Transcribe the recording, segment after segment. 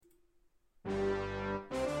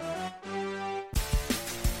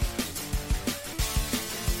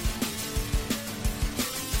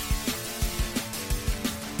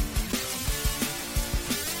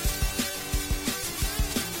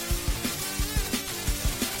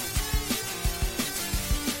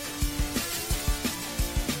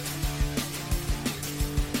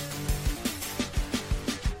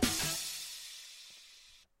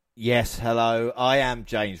Yes, hello, I am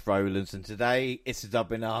James Rowlands, and today it's the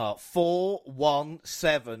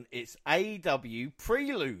WNR417. It's AEW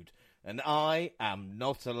Prelude, and I am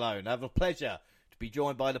not alone. I have a pleasure to be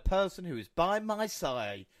joined by the person who is by my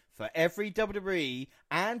side for every WWE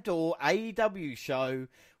and or AEW show.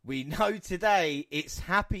 We know today it's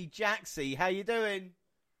Happy Jaxie. How you doing?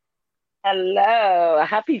 Hello,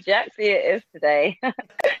 Happy Jaxie it is today.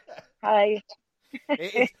 Hi.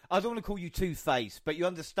 I don't want to call you Two-Face, but you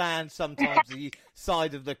understand sometimes the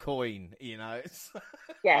side of the coin, you know.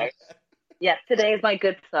 Yes. Yes, today is my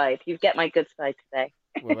good side. You get my good side today.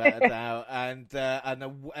 Without a doubt. And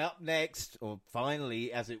up next, or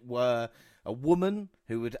finally, as it were, a woman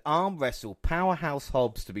who would arm wrestle Powerhouse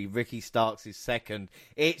Hobbs to be Ricky Starks' second.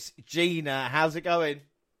 It's Gina. How's it going?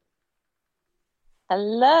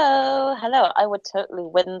 Hello. I would totally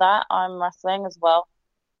win that arm wrestling as well.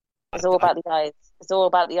 It's all about the eyes. It's all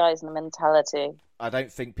about the eyes and the mentality. I don't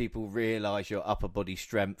think people realise your upper body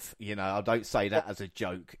strength. You know, I don't say that as a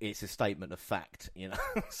joke. It's a statement of fact, you know.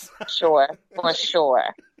 Sure, for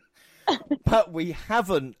sure. But we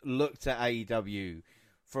haven't looked at AEW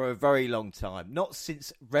for a very long time. Not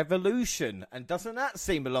since Revolution. And doesn't that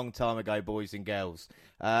seem a long time ago, boys and girls?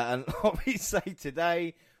 And what we say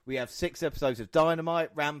today, we have 6 episodes of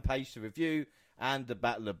Dynamite, Rampage to review, and the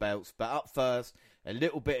Battle of Belts. But up first, a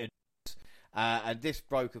little bit of and this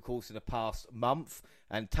broke, of course, in the past month.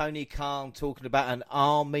 And Tony Khan talking about an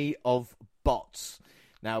army of bots.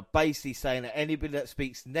 Now, basically saying that anybody that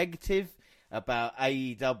speaks negative about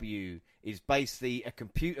AEW is basically a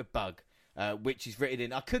computer bug, which is written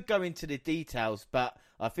in. I could go into the details, but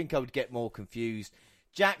I think I would get more confused.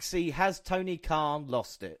 Jaxie, has Tony Khan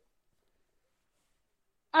lost it?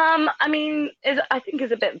 I think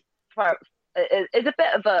it's a bit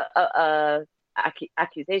of a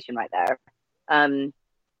accusation right there.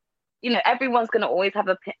 Everyone's going to always have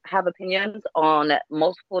opinions on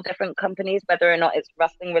multiple different companies, whether or not it's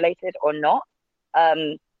wrestling related or not.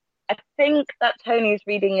 I think that Tony's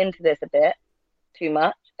reading into this a bit too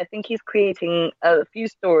much. I think he's creating a few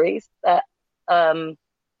stories that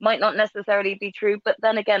might not necessarily be true. But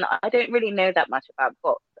then again, I don't really know that much about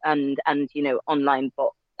bots and online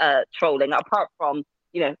bot trolling, apart from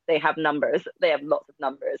they have numbers. They have lots of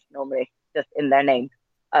numbers normally just in their name.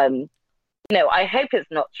 I hope it's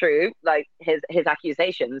not true, like his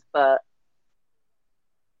accusations, but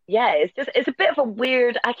yeah, it's a bit of a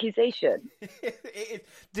weird accusation.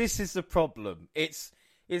 This is the problem. It's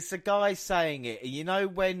the guy saying it.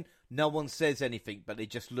 When no one says anything, but they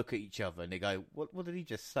just look at each other and they go, "What did he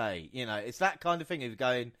just say?" It's that kind of thing of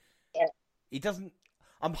going. Yeah. He doesn't.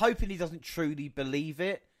 I'm hoping he doesn't truly believe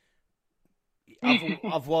it.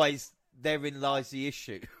 Otherwise, therein lies the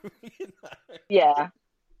issue. Yeah.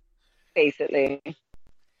 Basically,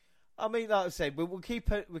 I mean, like I said, we'll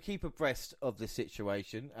keep abreast of the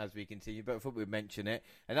situation as we continue. But I thought we'd mention it.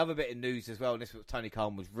 Another bit of news as well, and this is what Tony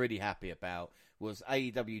Khan was really happy about, was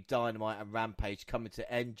AEW Dynamite and Rampage coming to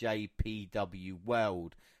NJPW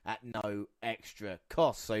World at no extra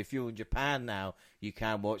cost. So if you're in Japan now, you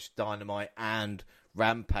can watch Dynamite and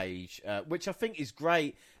Rampage, which I think is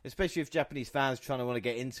great, especially if Japanese fans trying to want to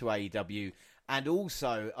get into AEW. And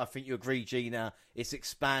also, I think you agree, Gina, it's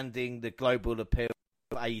expanding the global appeal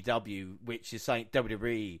of AEW, which is something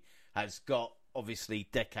WWE has got, obviously,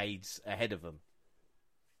 decades ahead of them.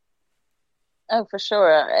 Oh, for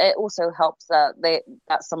sure. It also helps that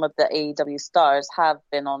some of the AEW stars have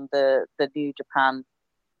been on the New Japan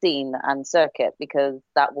scene and circuit, because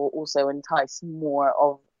that will also entice more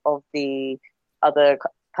of the other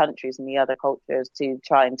countries and the other cultures to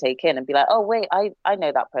try and take in and be like, oh wait, I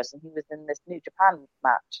know that person, he was in this New Japan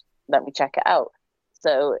match, let me check it out.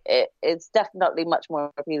 So it's definitely much more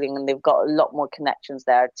appealing, and they've got a lot more connections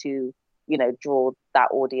there to draw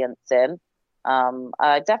that audience in.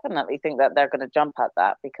 I definitely think that they're going to jump at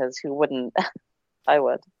that, because who wouldn't? I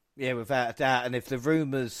would. Yeah, without a doubt. And if the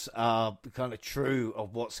rumours are kind of true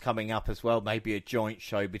of what's coming up as well, maybe a joint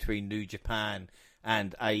show between New Japan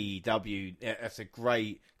and AEW, that's a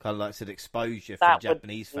great kind of like said exposure for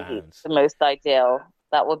Japanese fans. The most ideal.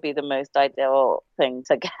 That would be the most ideal thing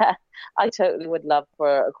to get. I totally would love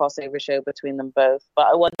for a crossover show between them both, but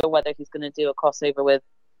I wonder whether he's going to do a crossover with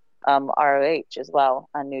ROH as well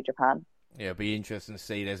and New Japan. Yeah, it'll be interesting to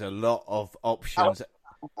see. There's a lot of options.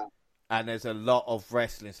 And there's a lot of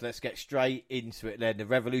wrestling. So let's get straight into it then. The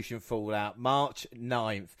Revolution Fallout, March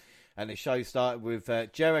 9th. And the show started with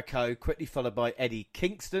Jericho, quickly followed by Eddie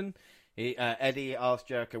Kingston. Eddie asked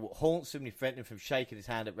Jericho what haunts him and he prevented him from shaking his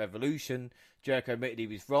hand at Revolution. Jericho admitted he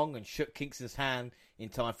was wrong and shook Kingston's hand in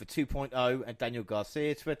time for 2.0 and Daniel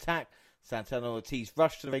Garcia to attack. Santana and Ortiz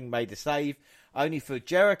rushed to the ring, made a save, only for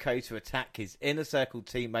Jericho to attack his Inner Circle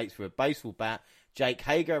teammates with a baseball bat. Jake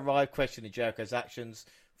Hager arrived, questioning Jericho's actions,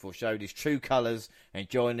 foreshowed his true colours, and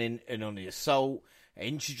joining in on the assault,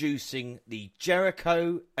 introducing the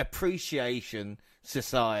Jericho Appreciation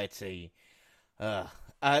Society.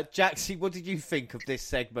 Jaxie, what did you think of this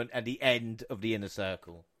segment and the end of the Inner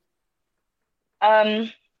Circle?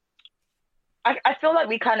 I feel like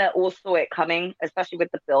we kind of all saw it coming, especially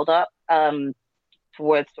with the build-up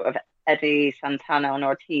towards sort of Eddie, Santana, and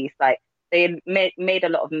Ortiz. Like, they had made a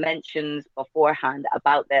lot of mentions beforehand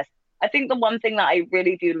about this. I think the one thing that I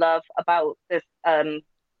really do love about this,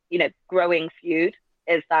 growing feud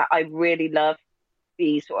is that I really love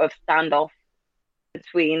the sort of standoff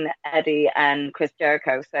between Eddie and Chris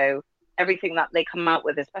Jericho. So everything that they come out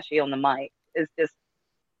with, especially on the mic, is just,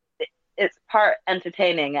 it's part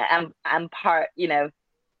entertaining and part,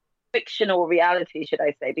 fictional reality, should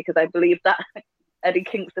I say, because I believe that Eddie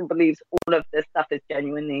Kingston believes all of this stuff is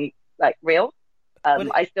genuinely, like, real.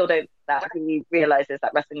 I still don't think that he realizes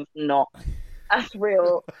that wrestling's not as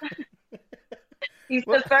real. He's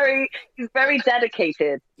very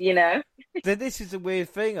dedicated, This is a weird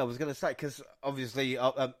thing I was going to say, because obviously,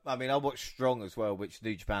 I watch Strong as well, which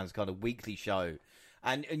New Japan's kind of weekly show.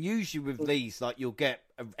 And usually with these, like, you'll get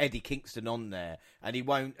Eddie Kingston on there, and he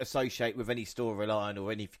won't associate with any storyline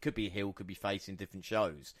or any, could be heel, could be face in different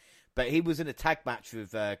shows. But he was in a tag match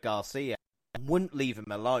with Garcia and wouldn't leave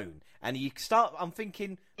him alone. And I'm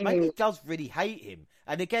thinking, maybe he does really hate him.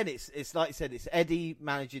 And again, it's like I said, it's Eddie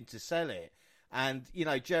managing to sell it. And,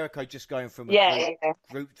 Jericho just going from a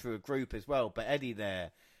group to a group as well. But Eddie there,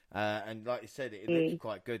 and like you said, it looks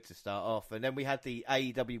quite good to start off. And then we had the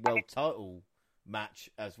AEW World Title match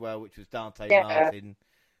as well, which was Dante Martin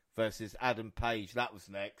versus Adam Page. That was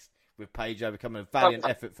next, with Page overcoming a valiant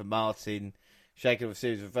effort for Martin, shaking off a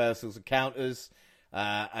series of reversals and counters,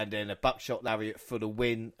 and then a buckshot lariat for the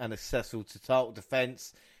win and a Cecil to title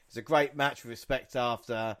defense. It's a great match with respect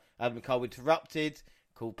after Adam Cole interrupted,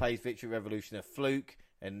 called Page Victory Revolution a fluke,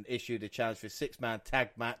 and issued a challenge for a 6-man tag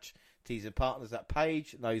match, teasing partners that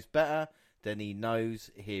Page knows better than he knows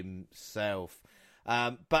himself.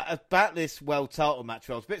 But about this world title match,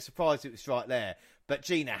 I was a bit surprised it was right there. But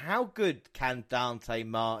Gina, how good can Dante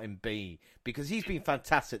Martin be? Because he's been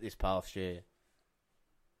fantastic this past year.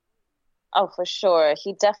 Oh, for sure.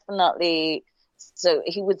 He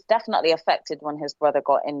was definitely affected when his brother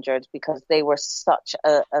got injured, because they were such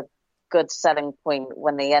a good selling point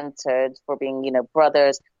when they entered for being,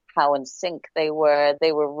 brothers, how in sync they were.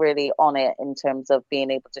 They were really on it in terms of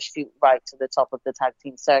being able to shoot right to the top of the tag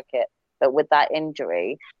team circuit. But with that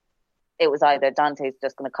injury, it was either Dante's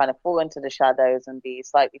just going to kind of fall into the shadows and be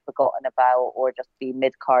slightly forgotten about, or just be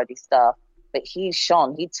mid-cardy stuff. But he's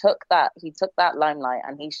shone. He took that limelight,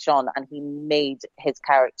 and he shone, and he made his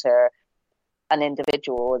character an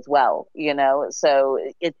individual as well, So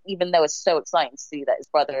even though it's so exciting to see that his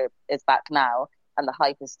brother is back now and the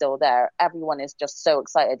hype is still there, everyone is just so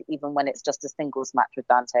excited, even when it's just a singles match with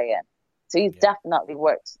Dante in. So he's definitely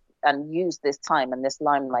worked and used this time and this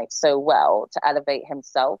limelight so well to elevate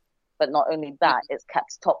himself. But not only that, it's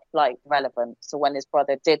kept top flight relevant. So when his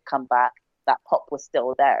brother did come back, that pop was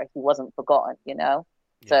still there. He wasn't forgotten,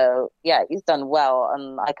 So, he's done well,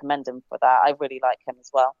 and I commend him for that. I really like him as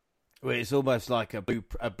well. Well, it's almost like a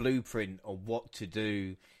blueprint of what to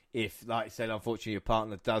do if, like I said, unfortunately your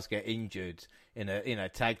partner does get injured in a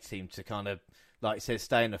tag team, to kind of, like I said,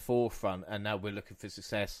 stay in the forefront. And now we're looking for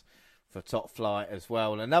success for Top Flight as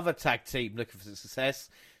well. And another tag team looking for success,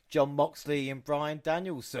 John Moxley and Bryan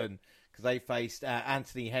Danielson, because they faced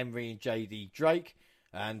Anthony Henry and JD Drake,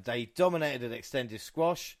 and they dominated an extended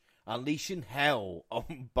squash, unleashing hell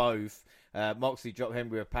on both. Moxley dropped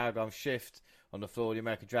Henry with a paragon shift on the floor. The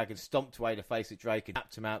American Dragon stomped away the face of Drake and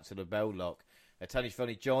tapped him out to the bell lock. Tony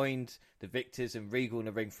Schiavone joined the victors and Regal in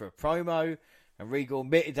the ring for a promo, and Regal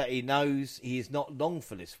admitted that he knows he is not long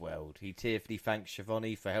for this world. He tearfully thanked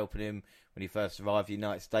Schiavone for helping him when he first arrived in the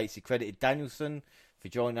United States. He credited Danielson for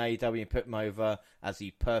joining AEW and put him over as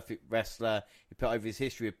the perfect wrestler. He put over his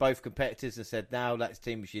history with both competitors and said, now that his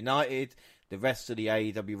team is united, the rest of the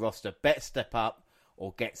AEW roster better step up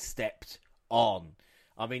or get stepped on.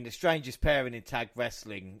 I mean, the strangest pairing in tag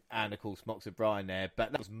wrestling, and of course Mox and Bryan there,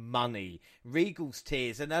 but that was money. Regal's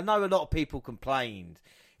tears, and I know a lot of people complained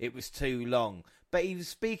it was too long, but he was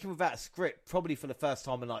speaking without a script probably for the first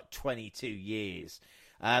time in like 22 years.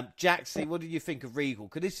 Jaxie, what did you think of Regal?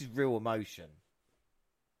 Because this is real emotion.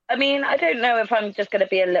 I mean, I don't know if I'm just going to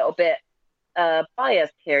be a little bit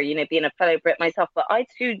biased here, being a fellow Brit myself, but I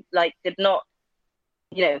too, did not,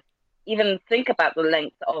 even think about the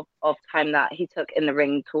length of time that he took in the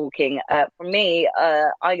ring talking. For me,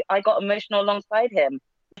 I got emotional alongside him,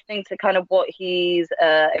 listening to kind of what he's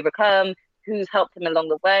overcome, who's helped him along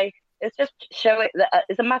the way. It's just showing.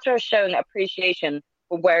 It's a matter of showing appreciation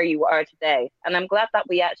for where you are today, and I'm glad that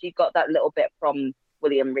we actually got that little bit from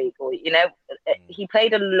William Regal. You know, he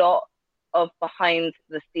played a lot of behind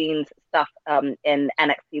the scenes stuff in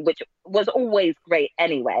NXT, which was always great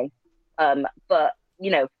anyway. But you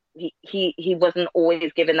know, he wasn't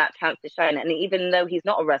always given that chance to shine. And even though he's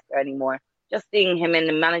not a wrestler anymore, just seeing him in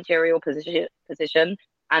a managerial position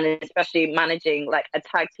and especially managing like a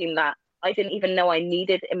tag team that I didn't even know I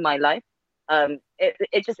needed in my life.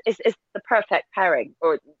 It's the perfect pairing,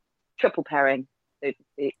 or triple pairing, so to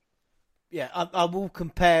speak. Yeah, I will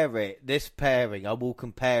compare it. This pairing, I will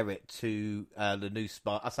compare it to the new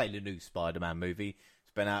Spider-Man movie.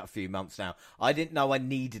 It's been out a few months now. I didn't know I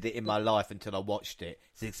needed it in my life until I watched it.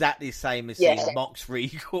 It's exactly the same as seeing Mox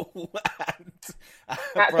Regal and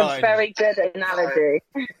That's Brian. a very good analogy.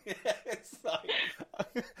 It's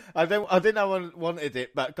like, I didn't know I wanted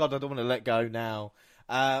it, but God, I don't want to let go now.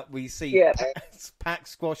 We see Pac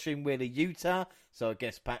squashing Wheeler Utah, so I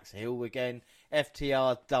guess Pac's heel again.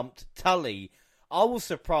 FTR dumped Tully. I was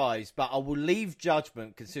surprised, but I will leave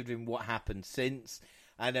judgment considering what happened since.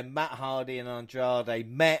 And then Matt Hardy and Andrade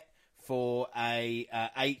met for a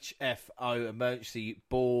HFO emergency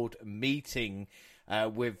board meeting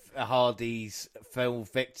with Hardy's fell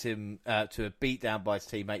victim to a beatdown by his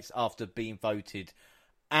teammates after being voted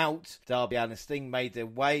out. Darby Allin and Sting made their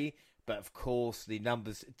way, but of course the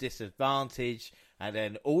numbers disadvantage. And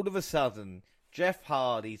then all of a sudden, Jeff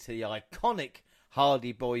Hardy, to the iconic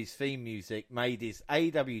Hardy Boys theme music, made his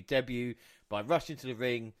AEW debut by rushing to the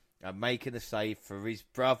ring and making a save for his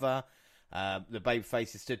brother. The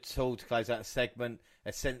babyfaces stood tall to close out the segment.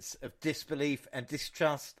 A sense of disbelief and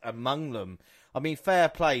distrust among them. I mean, fair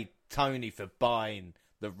play, Tony, for buying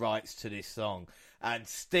the rights to this song. And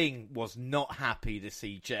Sting was not happy to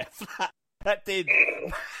see Jeff. That did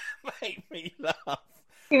make me laugh.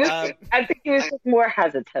 I think he was just more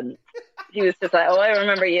hesitant. He was just like, "Oh, I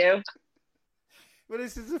remember you." Well,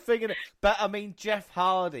 this is the thing, isn't it? But I mean, Jeff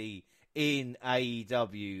Hardy in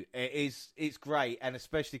AEW it's great, and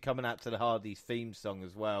especially coming out to the Hardy's theme song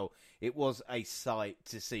as well. It was a sight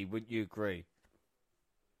to see. Wouldn't you agree?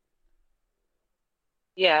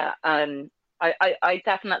 Yeah, I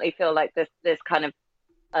definitely feel like this kind of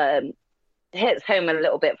hits home a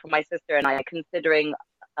little bit for my sister and I, considering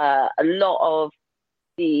a lot of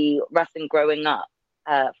the wrestling growing up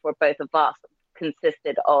for both of us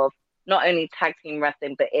consisted of not only tag team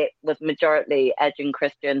wrestling, but it was majority Edge and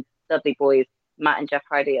Christian, Dudley Boys, Matt and Jeff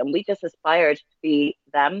Hardy, and we just aspired to be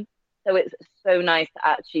them. So it's so nice to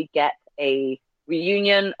actually get a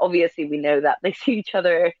reunion. Obviously, we know that they see each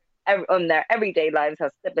other on their everyday lives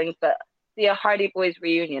as siblings, but see a Hardy Boys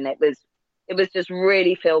reunion, it was just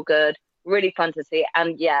really feel good, really fun to see.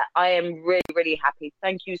 And yeah, I am really, really happy.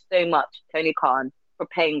 Thank you so much, Tony Khan, for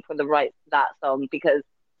paying for the rights to that song, because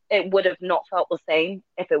it would have not felt the same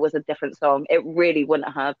if it was a different song. It really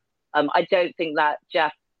wouldn't have. I don't think that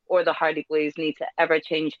Jeff or the Hardy Boys need to ever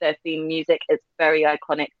change their theme music. It's very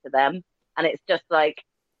iconic to them. And it's just like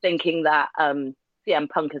thinking that CM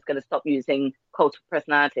Punk is going to stop using Cult of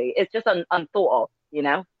Personality. It's just unthought of, you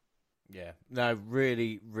know? Yeah, no,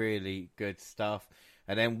 really, really good stuff.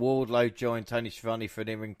 And then Wardlow joined Tony Schiavone for an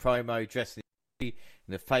in-ring promo, dressed in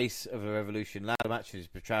the face of a Revolution ladder match with his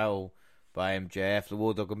betrayal by MJF. The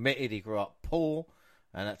War Dog admitted he grew up poor,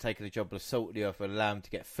 and that taking the job of assault the offer allowed him to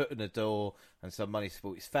get a foot in the door and some money to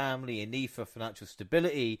support his family. In need for financial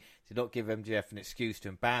stability, did not give MJF an excuse to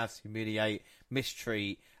embarrass, humiliate,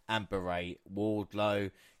 mistreat, and berate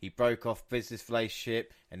Wardlow. He broke off business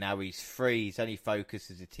relationship, and now he's free. His only focus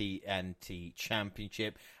is the TNT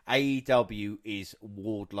Championship. AEW is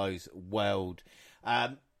Wardlow's world.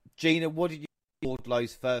 Gina, what did you think of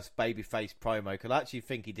Wardlow's first babyface promo? Because I actually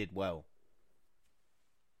think he did well.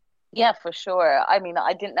 Yeah, for sure. I mean,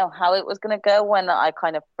 I didn't know how it was going to go when I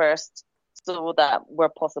kind of first saw that we're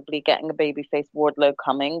possibly getting a babyface Wardlow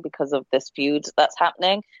coming because of this feud that's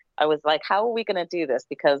happening. I was like, how are we going to do this?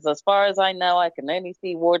 Because as far as I know, I can only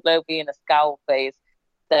see Wardlow being a scowl face,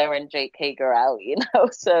 staring Jake Hager out, you know?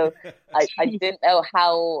 So I didn't know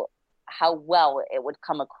how well it would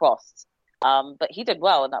come across. But he did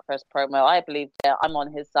well in that first promo. I believe I'm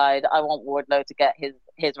on his side. I want Wardlow to get his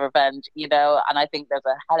revenge, you know, and I think there's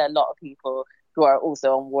a lot of people who are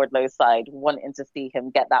also on Wardlow's side wanting to see him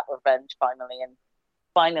get that revenge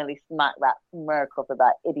finally smack that smirk off of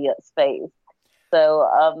that idiot's face. So,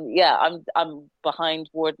 I'm behind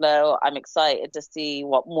Wardlow. I'm excited to see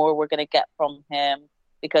what more we're going to get from him.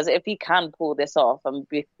 Because if he can pull this off and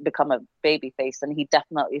become a babyface, then he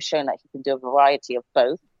definitely has shown that he can do a variety of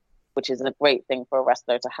both, which is a great thing for a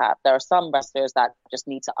wrestler to have. There are some wrestlers that just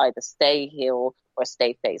need to either stay heel or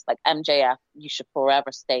stay face. Like MJF, you should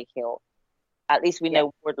forever stay heel. At least we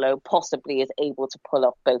know Wardlow possibly is able to pull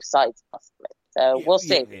off both sides, possibly. So we'll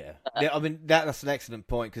see. I mean, that's an excellent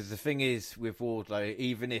point, because the thing is with Wardlow,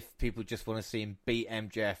 even if people just want to see him beat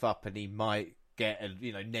MJF up and he might get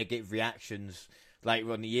negative reactions later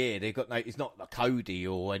on in the year, they've got it's not like Cody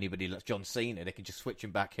or anybody like John Cena. They can just switch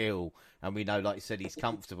him back heel, and we know, like you said, he's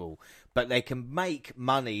comfortable. But they can make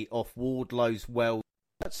money off Wardlow's Wells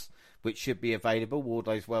shirts, which should be available,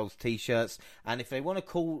 Wardlow's Wells t-shirts. And if they want to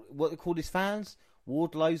call what they call his fans,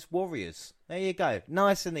 Wardlow's Warriors. There you go.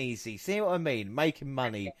 Nice and easy. See what I mean? Making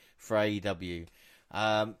money for AEW.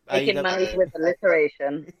 Making money with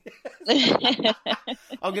alliteration. I'm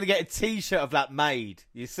going to get a t-shirt of that made.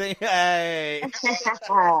 You see? Hey!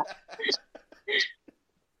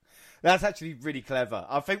 That's actually really clever.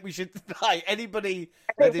 I think we should, like, anybody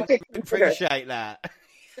that didn't appreciate that.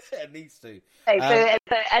 It needs to. Hey,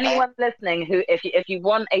 so anyone listening who, if you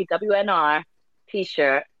want a WNR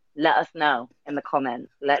t-shirt, let us know in the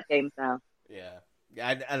comments. Let James know. Yeah.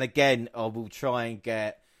 And again, I will try and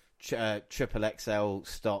get triple XL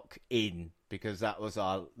stock in, because that was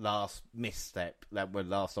our last misstep. That was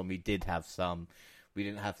last time we did have some. We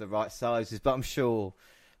didn't have the right sizes, but I'm sure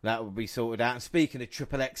that will be sorted out. And speaking of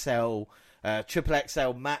triple XL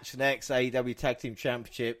match next, AEW Tag Team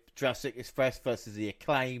Championship, Jurassic Express versus the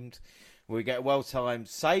Acclaimed. We get a well-timed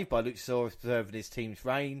save by Luchasaurus preserving his team's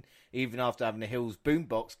reign. Even after having the Hills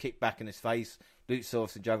boombox kicked back in his face,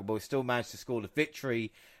 Luchasaurus and Jungle Boy still managed to score the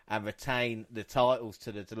victory and retain the titles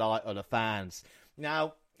to the delight of the fans.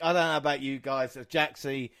 Now, I don't know about you guys,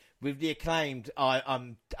 Jaxie, with the Acclaimed,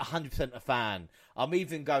 I'm 100% a fan. I'm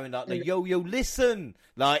even going like, yo, listen!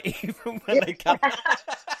 Like, even when they come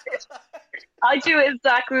I do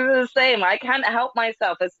exactly the same. I can't help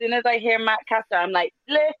myself. As soon as I hear Matt Caster, I'm like,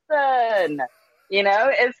 listen! You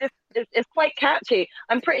know, it's quite catchy.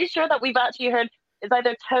 I'm pretty sure that we've actually heard, it's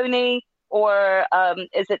either Tony or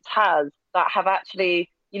is it Taz that have actually,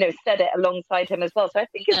 said it alongside him as well. So I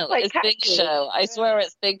think it's quite catchy. Big Show. I swear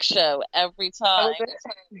it's Big Show every time.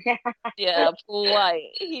 Yeah, Paul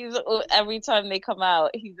White. Every time they come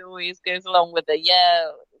out, he always goes along with the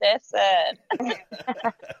yo, listen.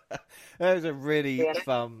 That was a really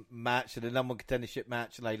fun match, and the number one contendership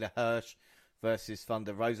match, Layla Hirsch versus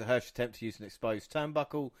Thunder Rosa. Hirsch attempted to use an exposed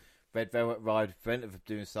turnbuckle. Red Velvet Ride prevented from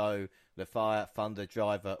doing so. The Fire Thunder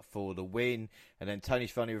driver for the win. And then Tony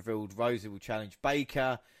Schiavone revealed Rosa will challenge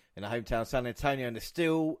Baker in the hometown San Antonio in a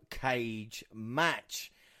steel cage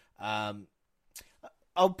match.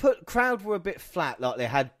 I'll put crowd were a bit flat like they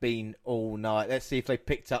had been all night. Let's see if they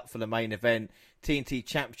picked up for the main event. TNT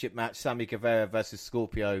Championship match, Sammy Guevara versus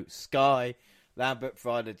Scorpio Sky. Lambert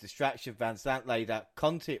provided a distraction. Van Zant laid out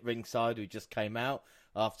Conti at ringside, who just came out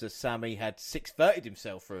after Sammy had 630'd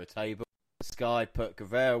himself through a table. Sky put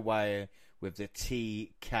Guevara away with the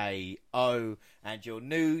TKO. And your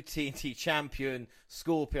new TNT champion,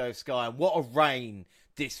 Scorpio Sky. And what a reign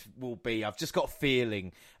this will be. I've just got a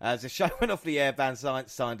feeling. As the show went off the air, Van Zant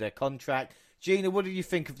signed their contract. Gina, what did you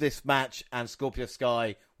think of this match and Scorpio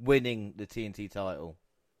Sky winning the TNT title?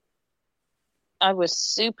 I was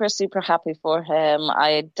super, super happy for him.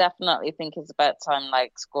 I definitely think it's about time,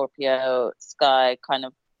 like, Scorpio Sky kind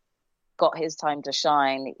of got his time to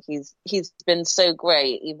shine. He's been so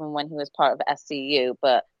great, even when he was part of SCU,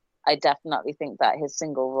 but I definitely think that his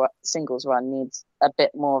singles run needs a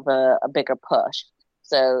bit more of a bigger push.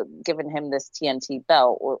 So giving him this TNT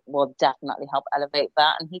belt will definitely help elevate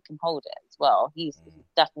that, and he can hold it as well. He's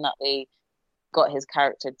definitely got his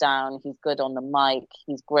character down. He's good on the mic.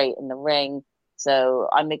 He's great in the ring. So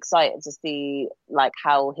I'm excited to see like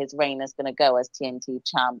how his reign is going to go as TNT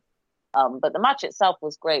champ. But the match itself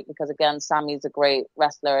was great because, again, Sammy's a great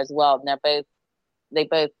wrestler as well. And they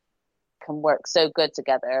both can work so good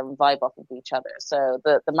together and vibe off of each other. So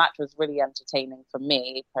the match was really entertaining for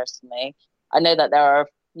me personally. I know that there are a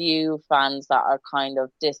few fans that are kind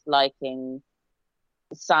of disliking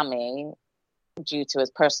Sammy due to his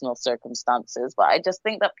personal circumstances, but I just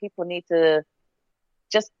think that people need to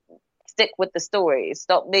just stick with the story.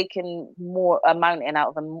 Stop making a mountain out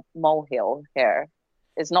of a molehill here.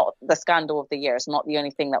 It's not the scandal of the year. It's not the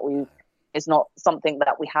only thing it's not something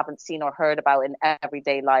that we haven't seen or heard about in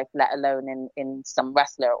everyday life, let alone in some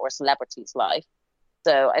wrestler or celebrity's life.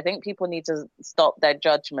 So I think people need to stop their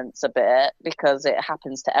judgments a bit because it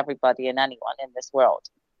happens to everybody and anyone in this world.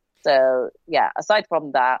 So yeah, aside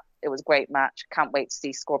from that, it was a great match. Can't wait to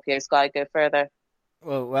see Scorpio Sky go further.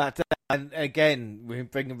 Well, And again, we're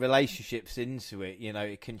bringing relationships into it. You know,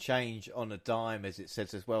 it can change on a dime, as it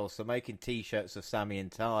says as well. So making T-shirts of Sammy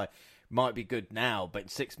and Ty might be good now, but in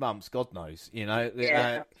 6 months, God knows. You know.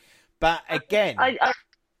 Yeah. But again,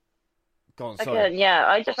 go on. Sorry. Again,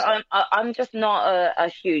 yeah. I'm just not a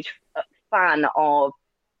huge fan of.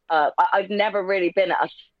 I've never really been a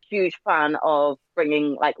huge fan of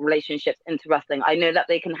bringing like relationships into wrestling. I know that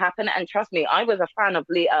they can happen, and trust me, I was a fan of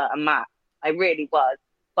Lita and Matt. I really was.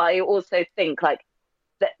 But I also think like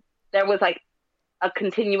that there was like a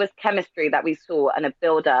continuous chemistry that we saw and a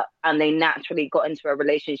build up, and they naturally got into a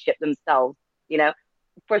relationship themselves. You know,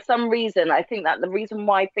 for some reason, I think that the reason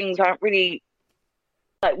why things aren't really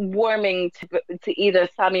like warming to either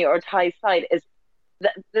Sammy or Ty's side is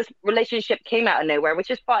that this relationship came out of nowhere, which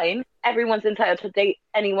is fine. Everyone's entitled to date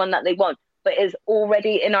anyone that they want, but is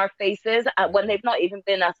already in our faces when they've not even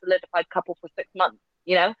been a solidified couple for 6 months.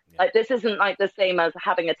 You know, like this isn't like the same as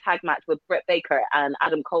having a tag match with Britt Baker and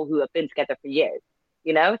Adam Cole, who have been together for years.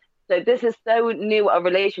 You know, so this is so new a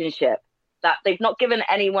relationship that they've not given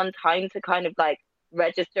anyone time to kind of like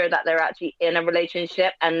register that they're actually in a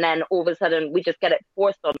relationship, and then all of a sudden we just get it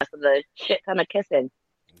forced on us with a shit ton of kissing.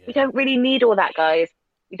 We don't really need all that, guys.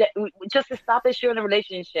 We just establish you're in a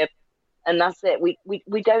relationship, and that's it.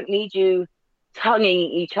 We don't need you tonguing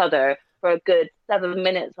each other for a good 7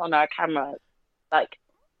 minutes on our cameras, like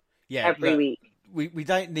every week. We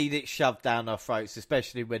don't need it shoved down our throats,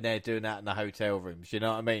 especially when they're doing that in the hotel rooms. You know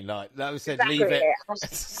what I mean? Like that was said, leave it.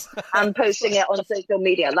 And posting it on social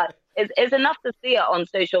media. Like it's enough to see it on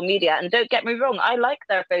social media. And don't get me wrong, I like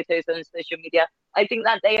their photos on social media. I think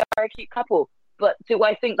that they are a cute couple. But do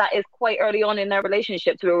I think that is quite early on in their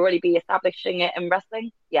relationship to already be establishing it in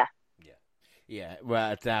wrestling? Yeah. Yeah,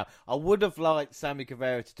 without a doubt. I would have liked Sammy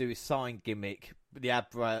Guevara to do his sign gimmick, the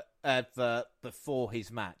advert before his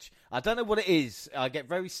match. I don't know what it is. I get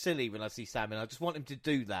very silly when I see Sammy, and I just want him to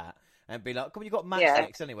do that and be like, come on, you got match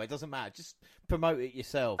next anyway. It doesn't matter. Just promote it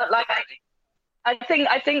yourself. But like, I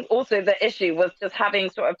think also the issue was just having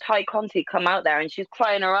sort of Ty Conti come out there and she's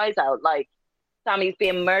crying her eyes out like Sammy's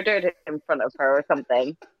being murdered in front of her or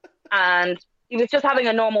something. And he was just having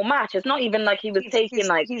a normal match. It's not even like he was taking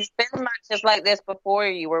like... He's been in matches like this before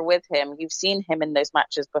you were with him. You've seen him in those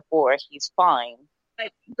matches before. He's fine.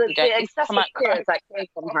 Like, the excessive tears that came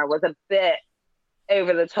from her was a bit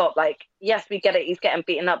over the top. Like, yes, we get it. He's getting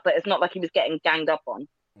beaten up, but it's not like he was getting ganged up on.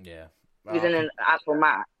 Yeah. He was in an actual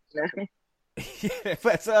match. You know? Yeah,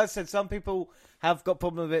 but as I said, some people have got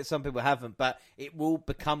problems with it, some people haven't, but it will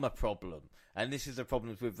become a problem. And this is the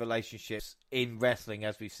problems with relationships in wrestling,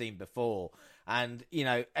 as we've seen before. And, you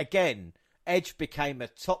know, again, Edge became a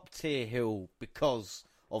top-tier heel because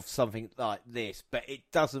of something like this, but it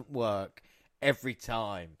doesn't work every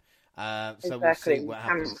time. So we'll see what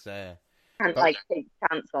happens there. Can't take a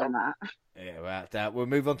chance on that. Yeah, without doubt. We'll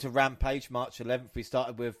move on to Rampage, March 11th. We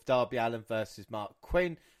started with Darby Allin versus Mark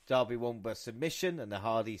Quinn. Darby won by submission, and the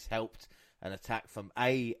Hardys helped an attack from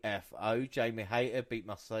AFO. Jamie Hayter beat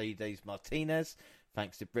Mercedes Martinez,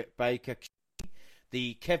 thanks to Britt Baker.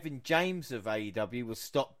 The Kevin James of AEW was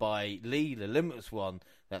stopped by Lee, the Limitless One,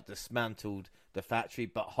 that dismantled the factory,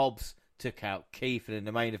 but Hobbs took out Keith. And in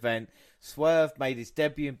the main event, Swerve made his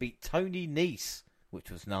debut and beat Tony Nese, which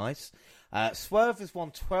was nice. Swerve has won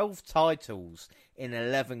 12 titles in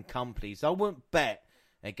 11 companies. I wouldn't bet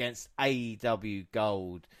against AEW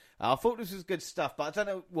Gold. I thought this was good stuff, but I don't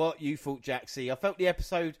know what you thought, Jaxie. I felt the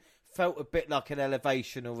episode felt a bit like an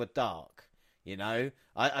Elevation or a Dark. You know,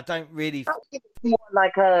 I don't really. It's more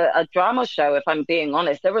like a drama show, if I'm being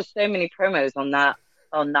honest. There were so many promos on that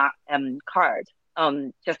card,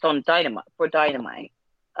 just on Dynamite.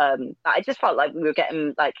 I just felt like we were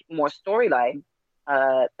getting like more storyline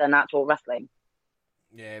than actual wrestling.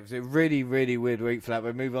 Yeah, it was a really, really weird week for that.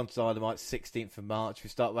 We move on to Dynamite, 16th of March. We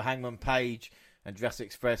start with Hangman Page and Jurassic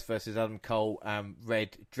Express versus Adam Cole and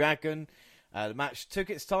Red Dragon. The match took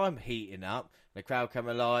its time heating up. The crowd came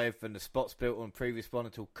alive and the spots built on the previous one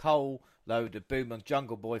until Cole lowered the boom on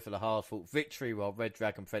Jungle Boy for the hard-fought victory, while Red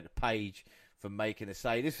Dragon prevented Page from making a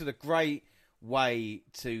save. This was a great way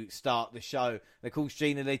to start the show. And of course,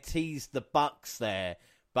 Gina, they teased the Bucks there.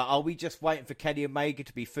 But are we just waiting for Kenny Omega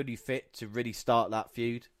to be fully fit to really start that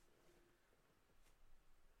feud?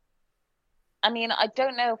 I mean, I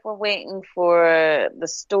don't know if we're waiting for the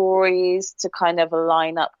stories to kind of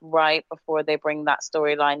line up right before they bring that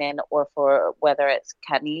storyline in, or for whether it's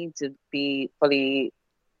Kenny to be fully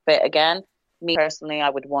fit again. Me personally, I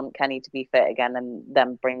would want Kenny to be fit again and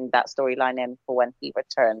then bring that storyline in for when he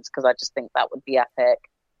returns, because I just think that would be epic.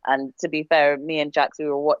 And to be fair, me and Jaxie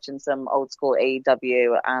were watching some old school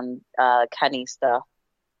AEW and Kenny stuff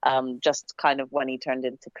just kind of when he turned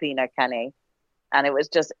into Cleaner Kenny. And it was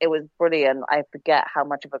brilliant. I forget how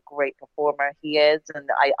much of a great performer he is. And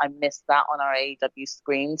I miss that on our AEW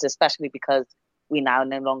screens, especially because we now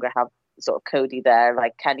no longer have sort of Cody there.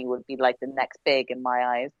 Like Kenny would be like the next big in my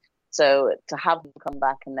eyes. So to have him come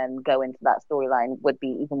back and then go into that storyline would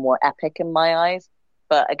be even more epic in my eyes.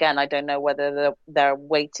 But again, I don't know whether they're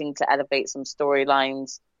waiting to elevate some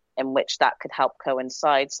storylines in which that could help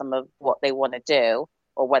coincide some of what they want to do,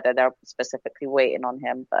 or whether they're specifically waiting on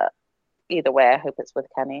him. But either way, I hope it's with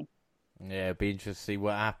Kenny. Yeah, it'll be interesting to see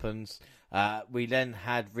what happens. We then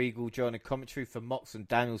had Regal join a commentary for Mox and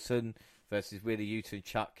Danielson versus Wheeler Yuta and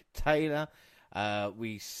Chuck Taylor.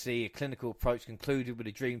 We see a clinical approach concluded with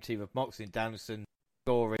a dream team of Mox and Danielson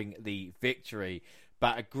scoring the victory.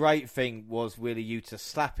 But a great thing was Wheeler Yuta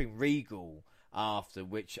slapping Regal after,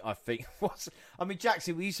 which I think was... I mean,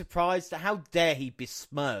 Jaxie, were you surprised? How dare he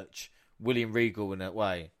besmirch William Regal in that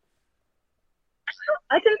way?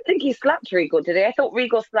 I didn't think he slapped Regal, did he? I thought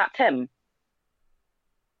Regal slapped him.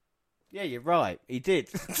 Yeah, you're right. He did.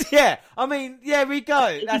 Yeah, I mean, there we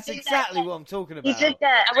go. That's exactly what I'm talking about. He did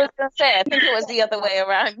that. I was going to say, I think it was the other way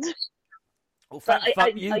around. Well,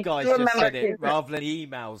 you guys just said it rather than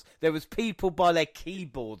emails. There was people by their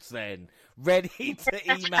keyboards then, ready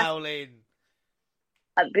to email in.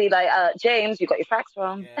 I'd be like, James, you got your facts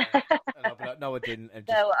wrong. Yeah. And I'd be like, no, I didn't.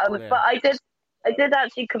 But I did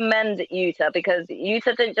actually commend Yuta, because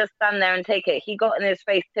Yuta didn't just stand there and take it. He got in his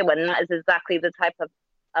face too, and that is exactly the type of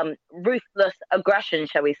ruthless aggression,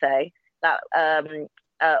 shall we say, that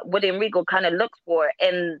William Regal kind of looks for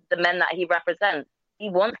in the men that he represents. He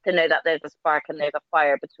wants to know that there's a spark and there's a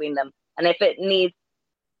fire between them. And if it needs,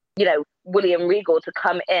 William Regal to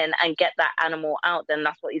come in and get that animal out, then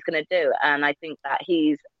that's what he's going to do. And I think that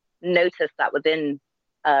he's noticed that within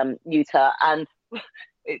Yuta. And,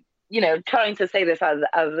 trying to say this as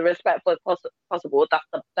respectful as possible, that's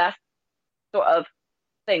the best sort of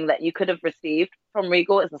thing that you could have received from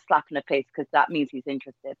Regal, is a slap in the face, because that means he's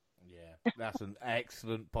interested. Yeah, that's an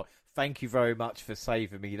excellent point. Thank you very much for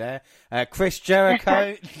saving me there. Chris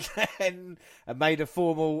Jericho then made a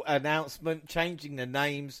formal announcement changing the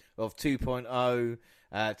names of 2.0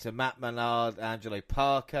 to Matt Menard, Angelo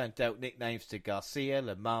Parker, and dealt nicknames to Garcia,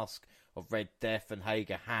 Le Masque of Red Death, and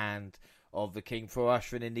Hager Hand of the King, for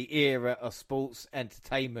ushering in the era of sports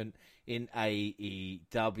entertainment in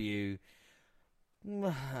AEW.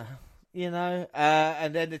 And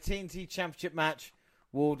then the TNT Championship match,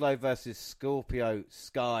 Wardlow versus Scorpio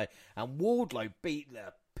Sky, and Wardlow beat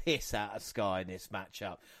the piss out of Sky in this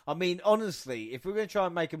matchup. I mean, honestly, if we're going to try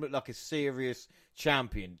and make him look like a serious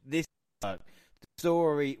champion, the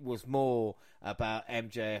story was more about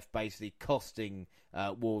MJF basically costing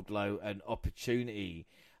Wardlow an opportunity.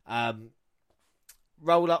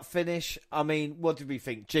 Roll-up finish. I mean, what did we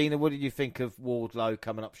think? Gina, what did you think of Wardlow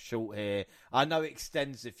coming up short here? I know it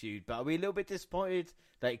extends the feud, but are we a little bit disappointed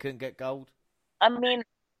that he couldn't get gold? I mean,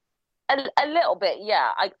 a little bit, yeah.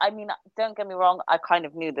 I mean, don't get me wrong. I kind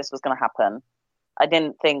of knew this was going to happen. I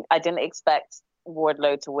didn't expect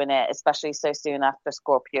Wardlow to win it, especially so soon after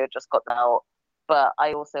Scorpio just got out. But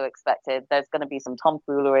I also expected there's going to be some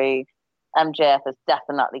tomfoolery. MJF is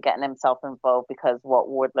definitely getting himself involved because what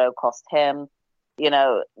Wardlow cost him.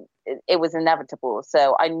 It was inevitable.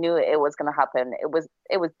 So I knew it was going to happen.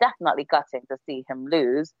 It was definitely gutting to see him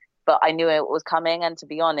lose, but I knew it was coming. And to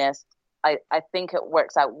be honest, I think it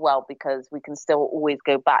works out well, because we can still always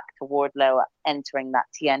go back to Wardlow entering that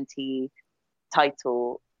TNT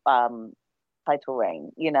title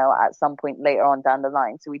reign, at some point later on down the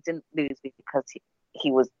line. So we didn't lose because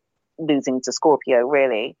he was losing to Scorpio,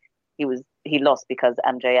 really. He lost because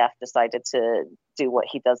MJF decided to do what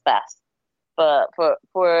he does best. But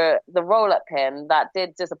for the roll-up pin, that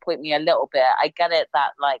did disappoint me a little bit. I get it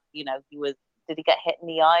that, did he get hit in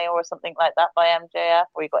the eye or something like that by MJF,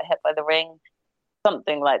 or he got hit by the ring?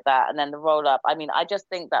 Something like that. And then the roll-up, I mean, I just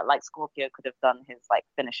think that, Scorpio could have done his,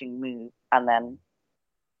 finishing move and then,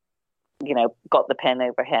 got the pin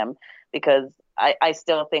over him. Because I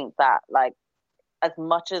still think that, as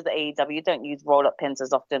much as AEW don't use roll-up pins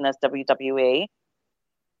as often as WWE,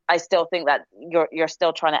 I still think that you're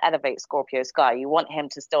still trying to elevate Scorpio Sky. You want him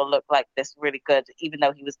to still look like this really good, even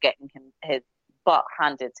though he was getting his butt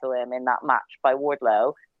handed to him in that match by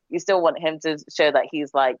Wardlow. You still want him to show that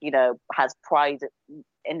he's has pride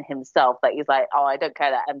in himself, that he's oh, I don't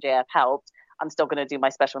care that MJF helped. I'm still going to do my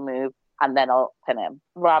special move and then I'll pin him,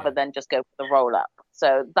 rather than just go for the roll up.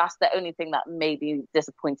 So that's the only thing that maybe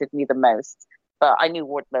disappointed me the most. But I knew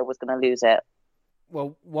Wardlow was going to lose it.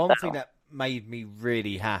 Well, one thing that made me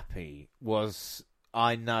really happy was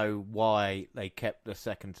I know why they kept the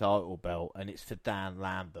second title belt, and it's for Dan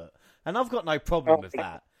Lambert. And I've got no problem with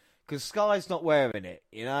that, because Sky's not wearing it,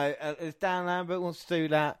 you know? If Dan Lambert wants to do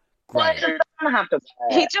that, Why great. does Dan have to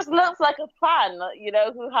wear He it? just looks like a fan, you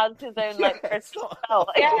know, who has his own like personal belt.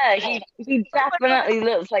 Yeah, he definitely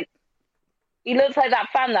looks like that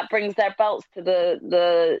fan that brings their belts to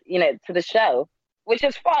the to the show, which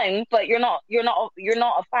is fine. But you're not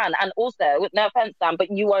a fan. And also, no offense, Dan, but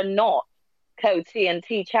you are not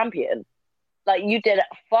co-TNT champion. Like, you did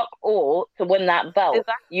fuck all to win that belt.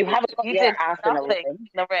 Exactly. You haven't got You your did ass in a nothing ring. in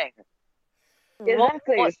the ring.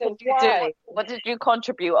 Exactly. What So did you why? do? What did you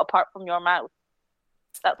contribute apart from your mouth?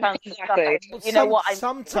 That sounds Exactly. disgusting. You know what?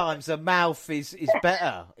 Sometimes a mouth is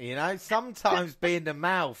better, you know? Sometimes being the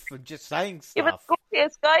mouth and just saying Even stuff.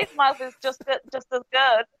 Scorpius guy's mouth is just as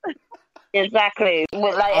good. Exactly.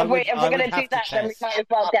 Well, like, if we're I would gonna do have to that, then we test. might as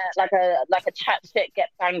well get like a chat shit get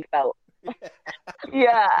banged belt.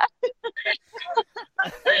 Yeah.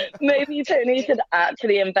 Maybe Tony should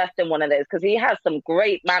actually invest in one of those, because he has some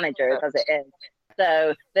great managers as it is.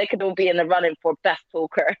 So they could all be in the running for best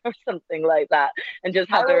talker or something like that, and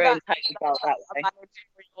just have their own title belt that way.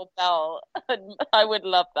 Managerial belt. I would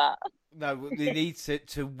love that. No, they need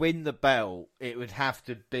to win the belt. It would have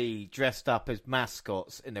to be dressed up as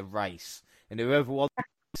mascots in a race, and whoever wants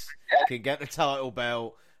can get the title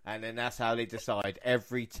belt, and then that's how they decide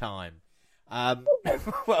every time.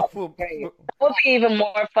 Would be even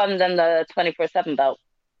more fun than the 24/7 belt.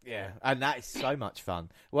 Yeah, and that is so much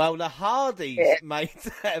fun. Well, the Hardys made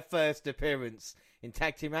their first appearance in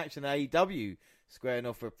tag team action at AEW, squaring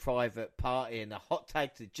off a private party in a hot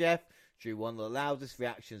tag to Jeff, drew one of the loudest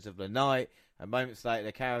reactions of the night. And moments later,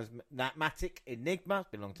 the charismatic Enigma, it's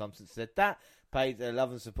been a long time since I said that, paid their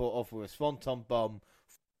love and support off with a swanton bomb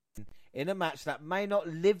in a match that may not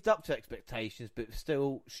have lived up to expectations, but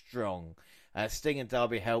still strong. Sting and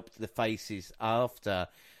Darby helped the faces after.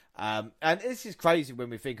 And this is crazy when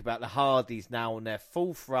we think about the Hardys now on their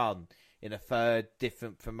fourth run in a third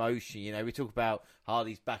different promotion. You know, we talk about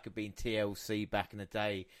Hardys back at being TLC back in the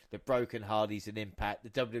day, the Broken Hardys and Impact, the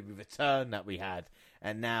WWE return that we had,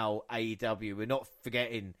 and now AEW. We're not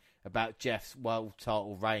forgetting about Jeff's world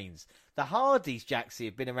title reigns. The Hardys, Jaxie,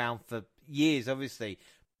 have been around for years, obviously.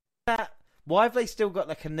 Why have they still got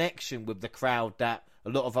the connection with the crowd that a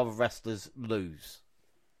lot of other wrestlers lose?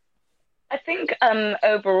 I think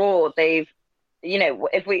overall they've,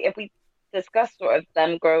 if we discuss sort of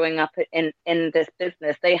them growing up in this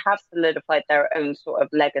business, they have solidified their own sort of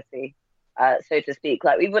legacy, so to speak.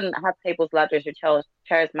 Like, we wouldn't have tables, ladders, or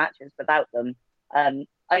chairs matches without them.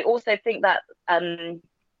 I also think that the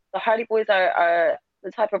Hardy Boys are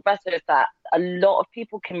the type of wrestlers that a lot of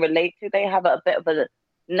people can relate to. They have a bit of a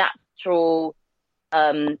natural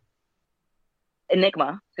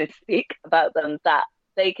enigma, so to speak, about them, that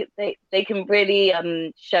they can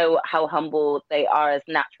really show how humble they are as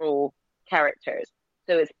natural characters.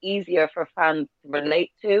 So it's easier for fans to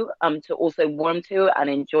relate to also warm to and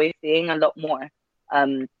enjoy seeing a lot more.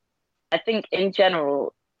 I think in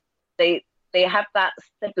general they have that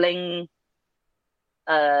sibling,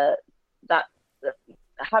 that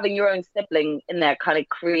having your own sibling in there kind of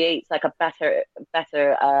creates like a better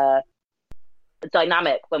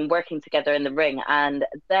dynamic when working together in the ring. And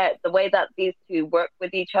the way that these two work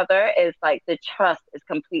with each other is like the trust is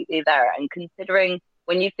completely there. And considering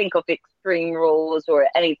when you think of Extreme Rules or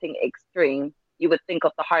anything extreme, you would think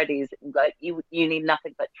of the Hardys, like you need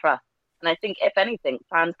nothing but trust. And I think if anything,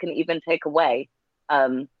 fans can even take away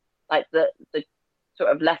like the sort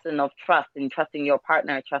of lesson of trust, and trusting your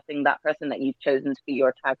partner, trusting that person that you've chosen to be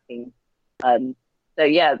your tag team. So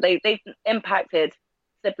yeah, they've impacted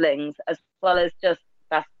siblings as well as just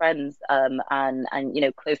best friends, and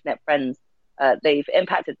close-knit friends. They've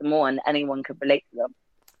impacted them more, and anyone could relate to them.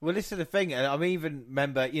 Well, this is the thing. I even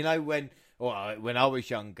remember, when I was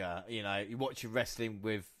younger, you watch your wrestling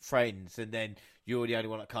with friends, and then you're the only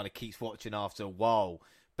one that kind of keeps watching after a while.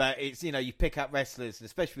 But it's, you pick up wrestlers, and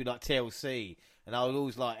especially like TLC, and I would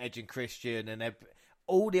always like Edge and Christian, and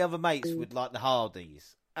all the other mates would like the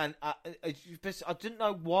Hardys. And I didn't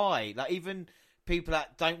know why. Like, even people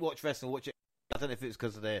that don't watch wrestling watch it. I don't know if it was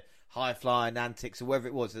because of their high-flying antics or whatever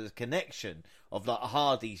it was. There's a connection of like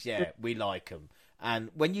Hardys. Yeah, we like them. And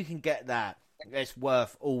when you can get that, it's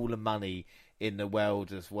worth all the money in the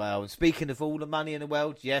world as well. And speaking of all the money in the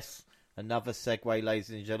world, yes, another segue, ladies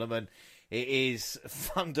and gentlemen. It is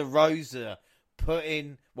Thunder Rosa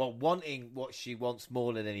wanting what she wants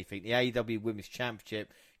more than anything. The AEW Women's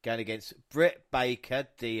Championship going against Britt Baker,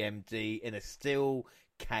 DMD, in a steel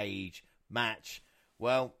cage match.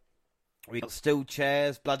 Well, We got steel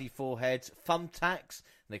chairs, bloody foreheads, thumbtacks,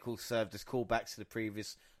 and they all served as callbacks to the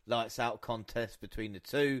previous Lights Out contest between the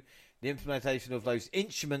two. The implementation of those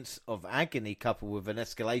instruments of agony, coupled with an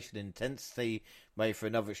escalation in intensity, made for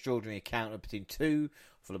another extraordinary encounter between two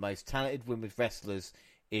of the most talented women's wrestlers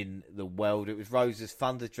in the world. It was Rose's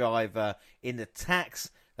Thunder Driver in the tax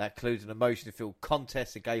that included an emotion-filled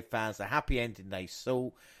contest that gave fans a happy ending they saw.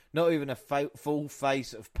 Not even a full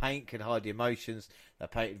face of paint could hide the emotions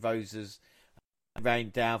that painted Rose's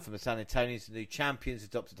rained down from the San Antonians. The new champions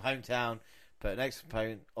adopted hometown, put an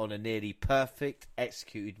exponent on a nearly perfect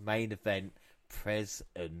executed main event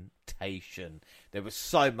presentation. There was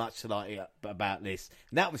so much to like about this,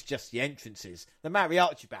 and that was just the entrances. The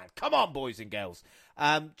mariachi band, come on, boys and girls.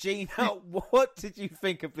 Gina, what did you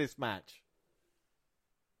think of this match?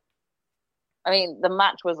 I mean, the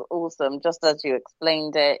match was awesome, just as you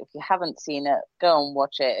explained it. If you haven't seen it, go and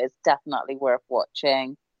watch it. It's definitely worth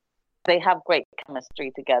watching. They have great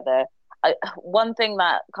chemistry together. One thing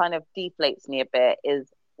that kind of deflates me a bit is,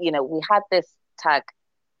 you know, we had this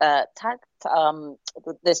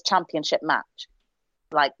this championship match,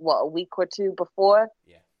 like, a week or two before?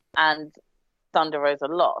 Yeah. And Thunder Rosa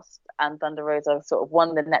lost. And Thunder Rosa sort of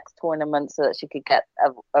won the next tournament so that she could get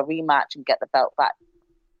a rematch and get the belt back.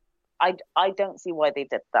 I don't see why they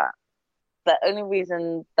did that. The only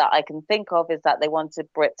reason that I can think of is that they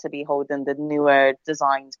wanted Britt to be holding the newer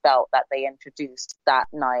designed belt that they introduced that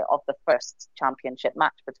night of the first championship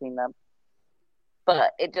match between them.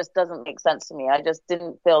 But it just doesn't make sense to me. I just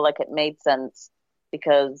didn't feel like it made sense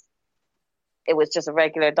because it was just a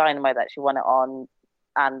regular Dynamite that she won it on,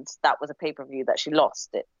 and that was a pay-per-view that she lost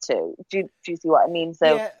it to. Do you see what I mean?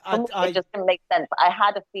 So yeah, it just didn't make sense. I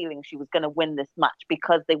had a feeling she was going to win this match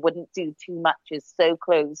because they wouldn't do two matches so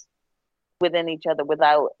close within each other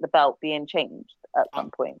without the belt being changed at some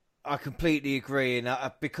point. I completely agree,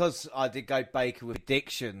 and because I did go Baker with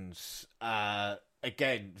predictions,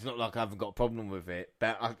 again, it's not like I haven't got a problem with it,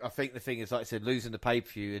 but I think the thing is, like I said, losing the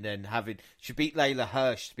pay-per-view and then she beat Layla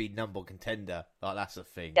Hirsch to be number one contender. Like, that's a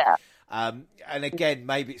thing. Yeah. And again,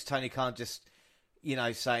 maybe it's Tony Khan just, you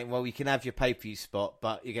know, saying, well, you can have your pay-per-view spot,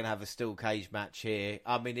 but you're going to have a steel cage match here.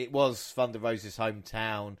 I mean, it was Thunder Rosa's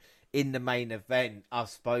hometown in the main event. I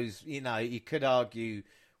suppose, you know, you could argue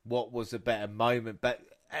what was a better moment, but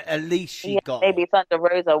at least she got maybe it. Thunder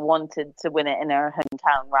Rosa wanted to win it in her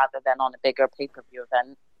hometown rather than on a bigger pay-per-view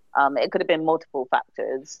event. It could have been multiple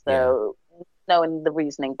factors, so knowing the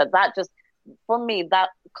reasoning. But that just, for me, that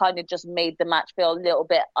kind of just made the match feel a little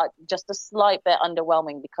bit, just a slight bit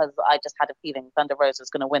underwhelming, because I just had a feeling Thunder Rosa is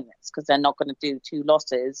going to win this, because they're not going to do two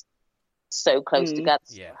losses so close together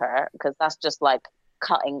for her, because that's just like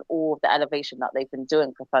cutting all of the elevation that they've been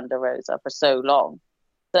doing for Thunder Rosa for so long.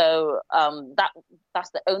 So that's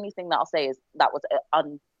the only thing that I'll say is that was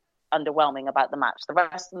underwhelming about the match. The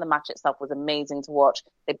rest of the match itself was amazing to watch.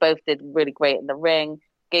 They both did really great in the ring,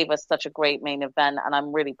 gave us such a great main event, and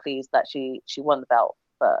I'm really pleased that she won the belt.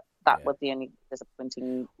 But that was the only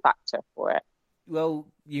disappointing factor for it. Well,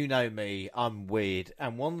 you know me, I'm weird,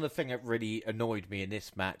 and one of the things that really annoyed me in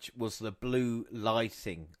this match was the blue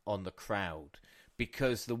lighting on the crowd,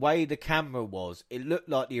 because the way the camera was, it looked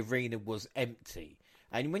like the arena was empty.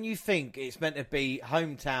 And when you think it's meant to be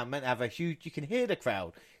hometown, meant to have a huge, you can hear the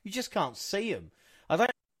crowd, you just can't see them. I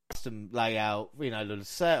don't custom layout, you know, the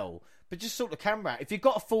cell, but just sort the camera out. If you've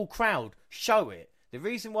got a full crowd, show it. The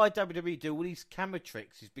reason why WWE do all these camera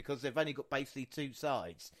tricks is because they've only got basically two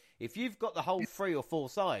sides. If you've got the whole 3 or 4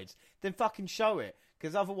 sides, then fucking show it,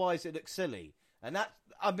 because otherwise it looks silly. And that,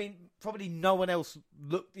 I mean, probably no one else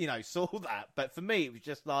saw that, but for me, it was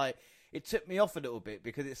just like, it took me off a little bit,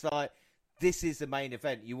 because it's like, this is the main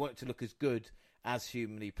event. You want it to look as good as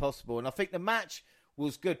humanly possible. And I think the match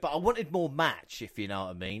was good, but I wanted more match, if you know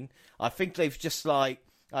what I mean. I think they've just like,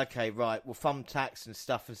 okay, right, well, thumbtacks and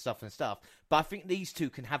stuff. But I think these two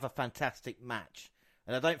can have a fantastic match.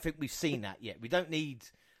 And I don't think we've seen that yet. We don't need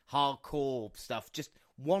hardcore stuff. Just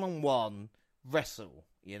one-on-one wrestle,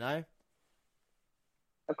 you know?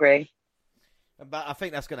 Agree. But I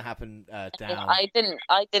think that's going to happen down. I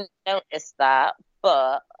didn't notice that,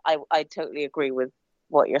 but I totally agree with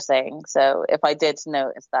what you're saying. So if I did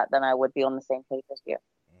notice that, then I would be on the same page as you.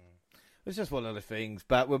 It's just one of the things.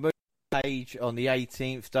 But we're moving page on the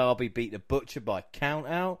 18th. Darby beat the Butcher by count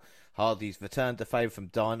out. Hardy's returned to favour from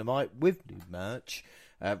Dynamite with new merch.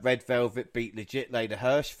 Red Velvet beat Legit Layla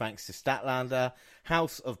Hirsch thanks to Statlander.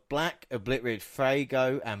 House of Black obliterated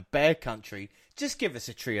Frago and Bear Country. Just give us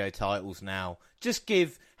a trio titles now. Just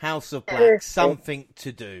give House of Black something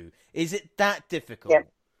to do. Is it that difficult? Yeah.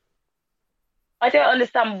 I don't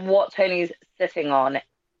understand what Tony's sitting on,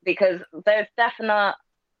 because there's definite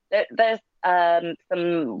there's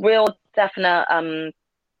some real definite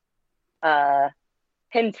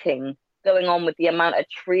hinting going on with the amount of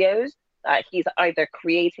trios that he's either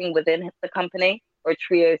creating within the company or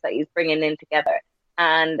trios that he's bringing in together.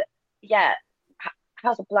 And yeah,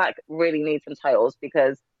 House of Black really needs some titles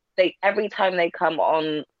because every time they come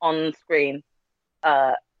on screen,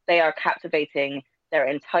 they are captivating, they're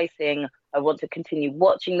enticing. I want to continue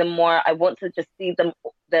watching them more. I want to just see them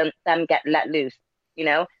get let loose, you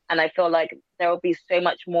know? And I feel like there will be so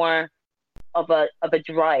much more of a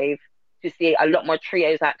drive to see a lot more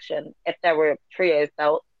trios action if there were trios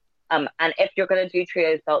belts. And if you're going to do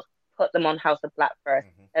trios belts, put them on House of Black first.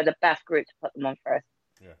 Mm-hmm. They're the best group to put them on first.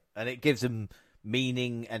 Yeah, and it gives them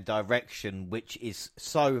meaning and direction, which is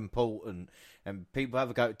so important. And people have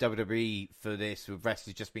a go at WWE for this, with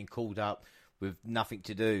wrestlers just being called up with nothing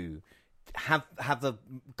to do. Have the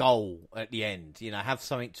goal at the end, you know, have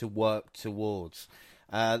something to work towards.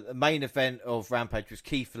 The main event of Rampage was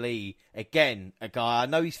Keith Lee, again, a guy, I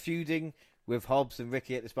know he's feuding with Hobbs and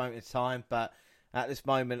Ricky at this moment in time, but at this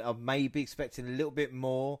moment I'm maybe expecting a little bit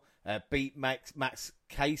more. Beat Max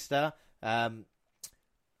Caster.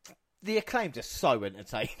 The Acclaimed are so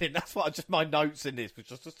entertaining. That's what my notes in this,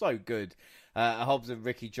 which was just so good. Hobbs and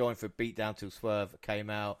Ricky joined for a beatdown till Swerve came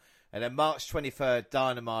out. And then March 23rd,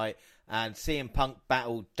 Dynamite and CM Punk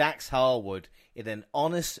battled Dax Harwood in an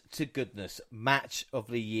honest-to-goodness match of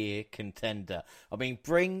the year contender. I mean,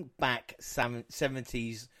 bring back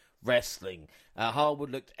 70s wrestling.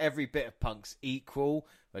 Harwood looked every bit of Punk's equal,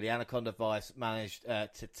 but the Anaconda Vice managed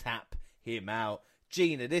to tap him out.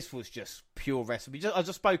 Gina, this was just pure wrestling. I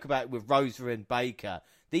just spoke about it with Rosa and Baker.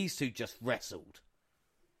 These two just wrestled.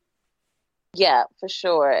 Yeah, for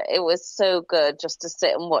sure. It was so good just to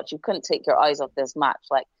sit and watch. You couldn't take your eyes off this match.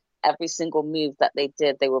 Like, every single move that they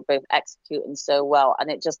did, they were both executing so well.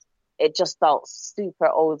 And it just felt super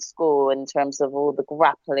old school in terms of all the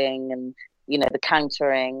grappling and, you know, the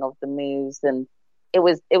countering of the moves. And it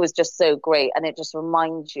was just so great. And it just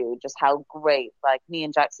reminds you just how great, like, me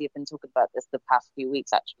and Jaxie have been talking about this the past few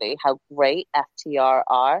weeks, actually, how great FTR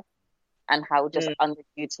are. And how just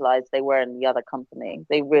underutilized they were in the other company.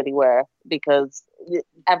 They really were, because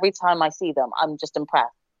every time I see them, I'm just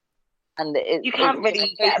impressed. And you can't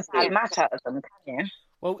really get a bad match out of them, can you?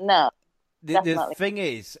 Well, no. The thing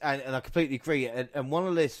is, and I completely agree, and one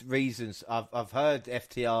of the reasons I've heard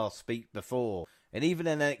FTR speak before, and even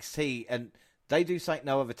in NXT, and they do something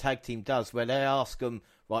no other tag team does, where they ask them,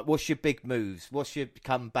 right, what's your big moves? What's your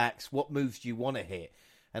comebacks? What moves do you want to hit?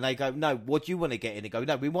 And they go, no, what do you want to get in? They go,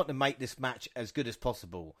 no, we want to make this match as good as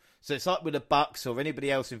possible. So it's like with the Bucks or anybody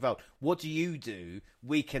else involved. What do you do?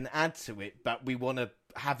 We can add to it, but we want to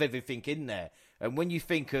have everything in there. And when you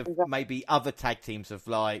think of maybe other tag teams of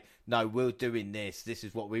like, no, we're doing this. This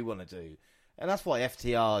is what we want to do. And that's why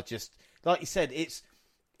FTR just, like you said,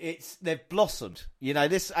 they've blossomed. You know,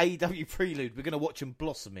 this AEW Prelude, we're going to watch them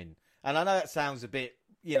blossoming. And I know that sounds a bit,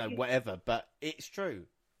 you know, whatever, but it's true.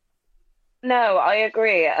 No, I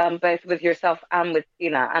agree, both with yourself and with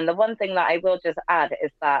Gina. And the one thing that I will just add is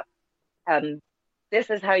that this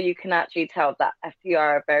is how you can actually tell that FTR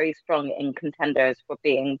are very strong in contenders for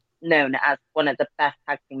being known as one of the best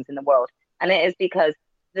tag teams in the world. And it is because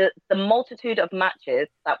the multitude of matches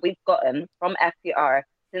that we've gotten from FTR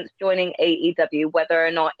since joining AEW, whether or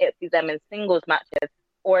not it be them in singles matches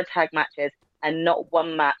or tag matches, and not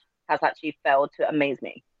one match has actually failed to amaze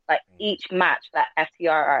me. Like, each match that FTR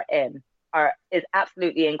are in is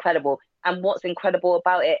absolutely incredible. And what's incredible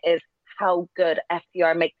about it is how good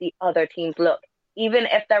FTR make the other teams look. Even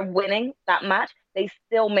if they're winning that match, they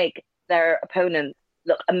still make their opponents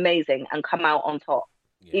look amazing and come out on top,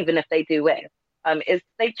 even if they do win.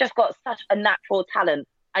 They've just got such a natural talent.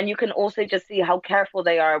 And you can also just see how careful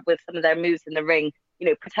they are with some of their moves in the ring, you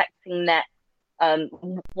know, protecting net,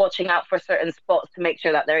 watching out for certain spots to make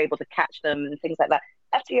sure that they're able to catch them and things like that.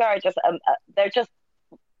 FTR are just, they're just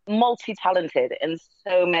multi-talented in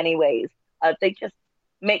so many ways. They just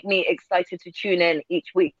make me excited to tune in each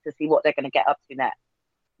week to see what they're going to get up to next.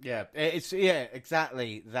 Yeah,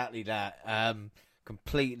 exactly that.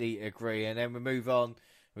 Completely agree. And then we move on.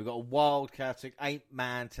 We've got a wild chaotic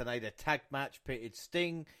 8-man Tornado tag match pitted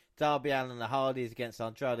Sting, Darby Allin and the Hardys against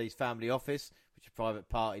Andrade's family office, which is Private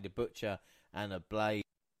Party, the Butcher and a Blade.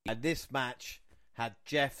 And this match had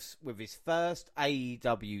Jeff's with his first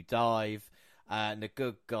AEW dive. And the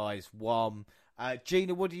good guys won.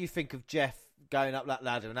 Gina, what do you think of Jeff going up that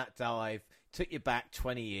ladder and that dive? Took you back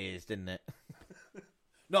 20 years, didn't it?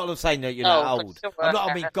 Not that I'm saying that you're that old. Sure. I'm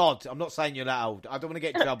not saying you're that old. I don't want to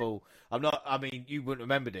get in trouble. You wouldn't have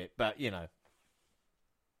remembered it, but, you know.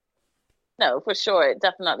 No, for sure. It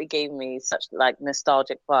definitely gave me such like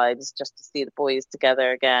nostalgic vibes just to see the boys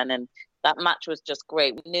together again. And that match was just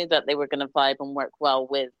great. We knew that they were going to vibe and work well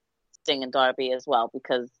with Sting and Darby as well,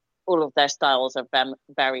 because all of their styles are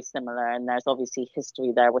very similar, and there's obviously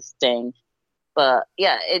history there with Sting. But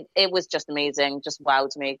yeah, it was just amazing. Just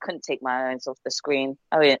wowed me. Couldn't take my eyes off the screen.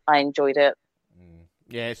 I enjoyed it.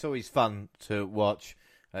 Yeah, it's always fun to watch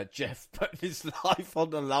Jeff put his life on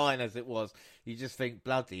the line as it was. You just think,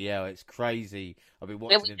 bloody hell, it's crazy. I've been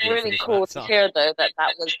watching. It was really cool to hear, though, that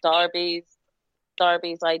was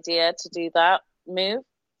Darby's idea to do that move.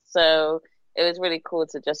 So it was really cool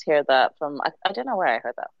to just hear that from. I don't know where I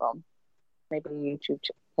heard that from. Maybe YouTube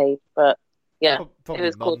page, but. Yeah, probably it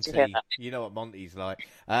was Monty. cool to hear that. You know what Monty's like.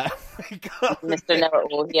 Mr.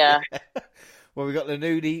 Know-It-All, yeah. Well, we got the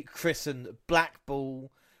newly christened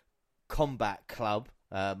Blackpool Combat Club.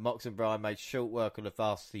 Mox and Brian made short work of the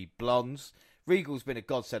Varsity Blondes. Regal's been a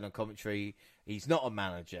godsend on commentary. He's not a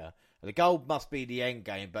manager. The goal must be the end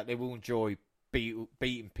game, but they will enjoy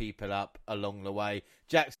beating people up along the way.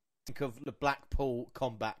 Jax, think of the Blackpool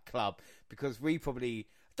Combat Club, because we probably...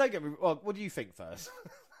 Don't get me wrong, what do you think first?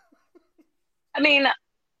 I mean,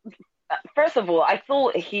 first of all, I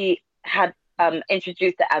thought he had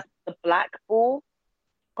introduced it as the Blackpool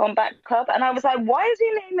Combat Club, and I was like, why is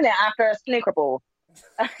he naming it after a snooker ball?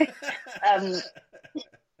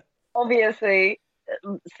 Obviously,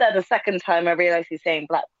 said a second time, I realised he's saying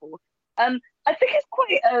Blackpool. I think it's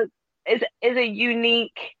quite is a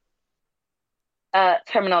unique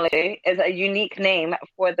terminology, is a unique name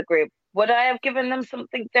for the group. Would I have given them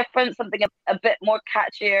something different, something a bit more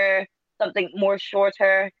catchier? Something more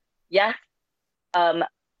shorter, yes.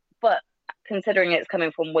 But considering it's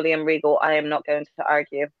coming from William Regal, I am not going to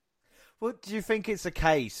argue. Well, do you think it's a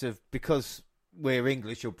case of, because we're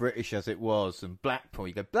English or British as it was, and Blackpool,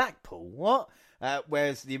 you go, Blackpool, what?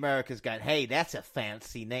 Whereas the Americans going, hey, that's a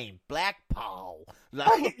fancy name, Blackpool.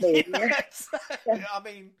 Like, yes. I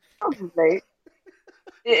mean... Probably.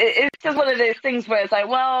 It's just one of those things where it's like,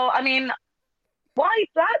 well, I mean... Why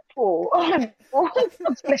Blackpool? I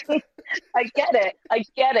get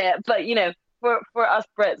it. But, you know, for us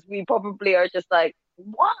Brits, we probably are just like,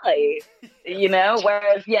 why? You know?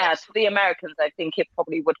 Whereas, yeah, to the Americans, I think it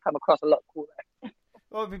probably would come across a lot cooler.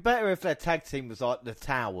 Well, it'd be better if their tag team was like the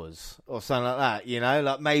Towers or something like that, you know?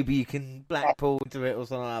 Like maybe you can Blackpool into it or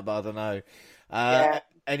something like that, but I don't know.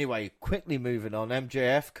 Anyway, quickly moving on.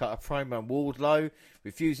 MJF cut a promo on Wardlow,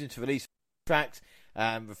 refusing to release tracks,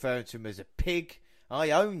 referring to him as a pig.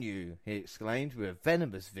 I own you, he exclaimed, with a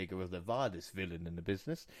venomous vigour of the vilest villain in the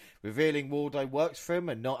business, revealing Wardlow works for him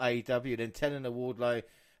and not AEW, then telling Wardlow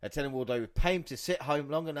would pay him to sit home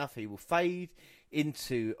long enough, he will fade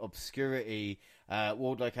into obscurity.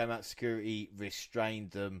 Wardlow came out, security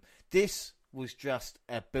restrained them. This was just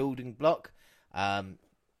a building block.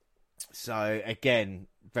 So, again,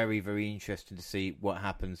 very, very interesting to see what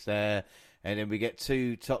happens there. And then we get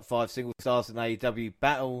two top 5 single stars in AEW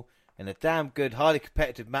battle in a damn good, highly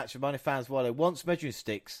competitive match reminding fans why they once measuring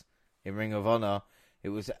sticks in Ring of Honor. It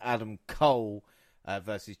was Adam Cole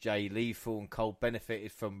versus Jay Lethal, and Cole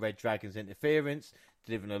benefited from Red Dragon's interference,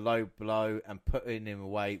 delivering a low blow and putting him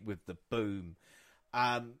away with the boom.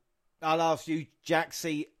 I'll ask you,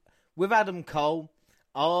 Jaxie, with Adam Cole,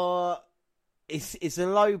 is a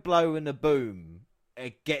low blow and a boom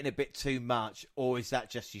getting a bit too much, or is that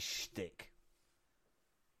just his shtick?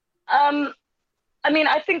 I mean,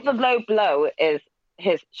 I think the low blow is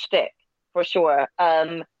his shtick, for sure.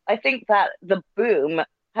 I think that the boom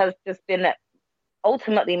has just been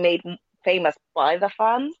ultimately made famous by the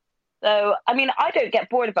fans. So, I mean, I don't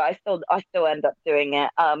get bored of it. I still end up doing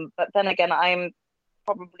it. But then again, I'm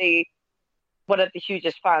probably one of the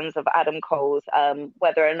hugest fans of Adam Cole's,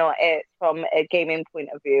 whether or not it's from a gaming point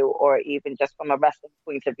of view or even just from a wrestling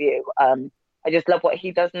point of view. I just love what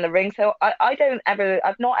he does in the ring. So I've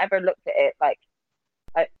not ever looked at it like,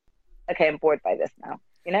 okay, I'm bored by this now,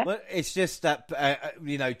 you know? Well, it's just that,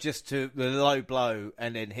 just to the low blow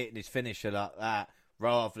and then hitting his finisher like that,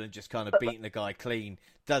 rather than just kind of beating the guy clean.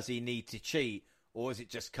 Does he need to cheat? Or is it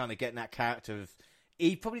just kind of getting that character of,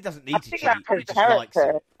 he probably doesn't need to cheat, he just likes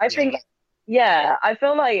it. I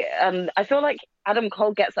feel like Adam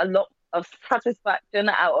Cole gets a lot of satisfaction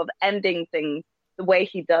out of ending things the way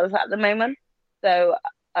he does at the moment. So,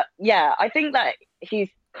 I think that he's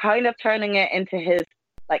kind of turning it into his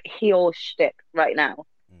like heel shtick right now.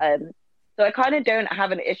 So I kind of don't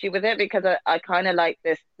have an issue with it because I kind of like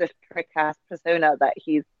this prick ass persona that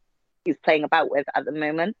he's playing about with at the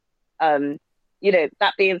moment.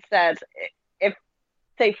 That being said, if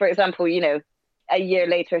say for example, a year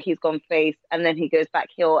later he's gone face and then he goes back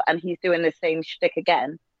heel and he's doing the same shtick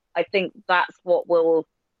again, I think that's what will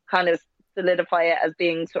kind of solidify it as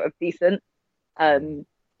being sort of decent.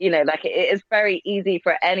 Like it is very easy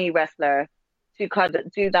for any wrestler to kind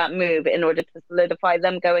of do that move in order to solidify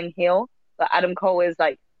them going heel. But Adam Cole is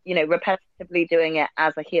like, repetitively doing it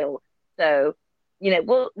as a heel. So,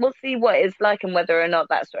 we'll see what it's like and whether or not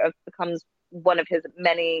that sort of becomes one of his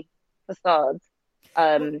many facades.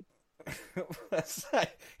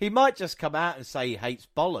 He might just come out and say he hates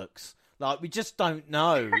bollocks. Like, we just don't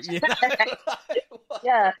know.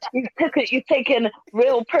 Yeah, you've taken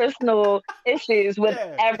real personal issues with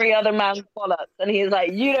every other man's bollocks, and he's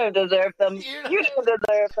like, "You don't deserve them. You don't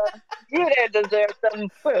deserve them. You don't deserve them."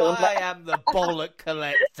 Boom. I am the bollock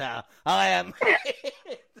collector. I am.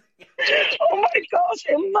 Oh my gosh!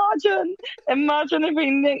 Imagine if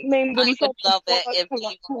he nicknamed himself. I would love it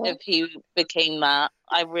if he became that.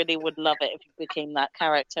 I really would love it if he became that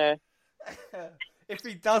character. If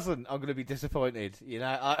he doesn't, I'm going to be disappointed.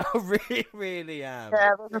 I really, really am.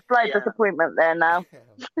 Yeah, there's a slight disappointment there now.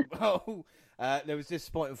 Well, there was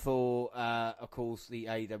disappointment for, of course, the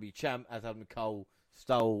AEW champ, as Adam Cole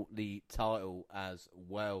stole the title as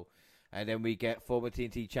well. And then we get former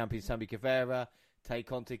TNT champion Sammy Guevara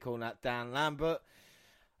take on to calling out Dan Lambert.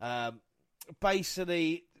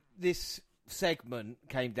 Basically, this segment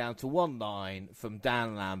came down to one line from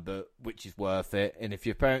Dan Lambert, which is worth it. And if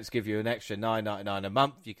your parents give you an extra $9.99 a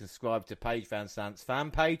month, you can subscribe to Paige Van Zandt's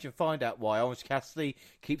fan page and find out why Orange Cassidy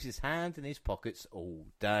keeps his hand in his pockets all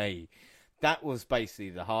day. That was basically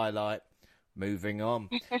the highlight. Moving on.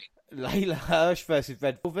 Layla Hirsch versus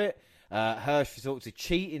Red Velvet. Hirsch resorted to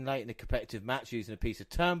cheating late in the competitive match using a piece of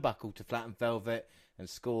turnbuckle to flatten Velvet and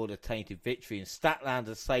scored a tainted victory. And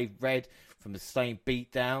Statlander saved Red from the same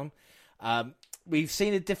beatdown. We've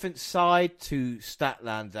seen a different side to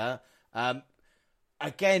Statlander.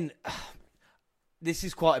 Again, this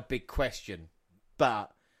is quite a big question,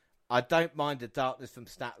 but I don't mind the darkness from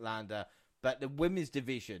Statlander. But the women's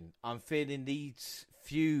division, I'm feeling these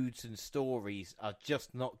feuds and stories are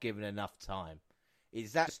just not given enough time.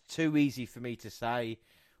 Is that too easy for me to say?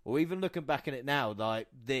 Or even looking back at it now, like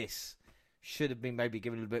this should have been maybe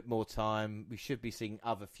given a little bit more time. We should be seeing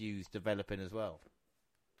other feuds developing as well.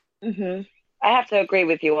 I have to agree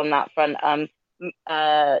with you on that front.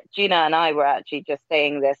 Gina and I were actually just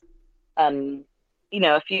saying this,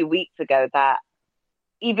 a few weeks ago, that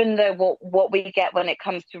even though what we get when it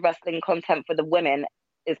comes to wrestling content for the women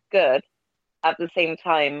is good, at the same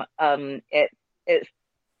time, it's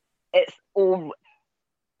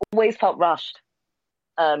always felt rushed.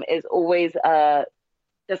 It's always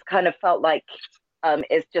just kind of felt like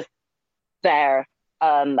it's just there.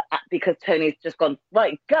 Because Tony's just gone,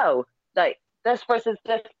 right, go. Like, this versus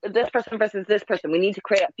this person versus this person. We need to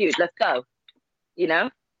create a feud. Let's go. He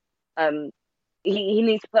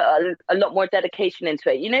needs to put a lot more dedication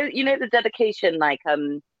into it. The dedication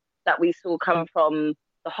that we saw come from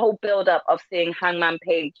the whole build up of seeing Hangman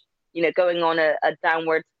Page, going on a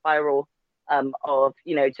downward spiral of,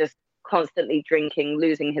 just constantly drinking,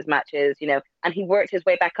 losing his matches, and he worked his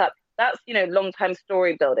way back up. That's, long time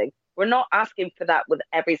story building. We're not asking for that with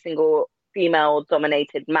every single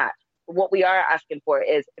female-dominated match. What we are asking for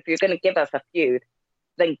is, if you're going to give us a feud,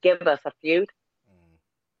 then give us a feud.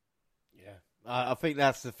 Yeah, I think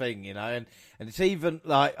that's the thing, and it's even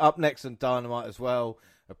like up next on Dynamite as well.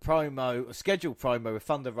 A scheduled promo with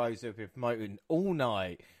Thunder Rosa who've been promoting all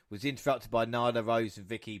night was interrupted by Nyla Rose and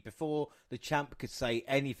Vicky before the champ could say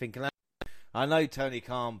anything. I know Tony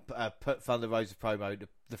Khan put Thunder Rosa promo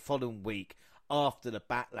the following week after the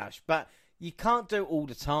backlash, but you can't do it all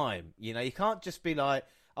the time. You can't just be like,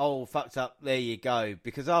 oh, fucked up, there you go,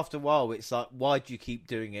 because after a while it's like, why do you keep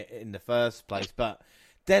doing it in the first place? But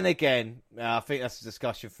then again, I think that's a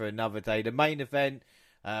discussion for another day. The main event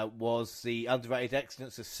was the underrated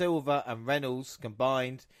excellence of Silver and Reynolds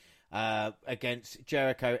combined against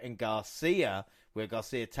Jericho and Garcia, where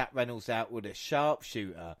Garcia tapped Reynolds out with a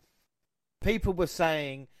sharpshooter. People were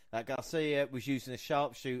saying that Garcia was using a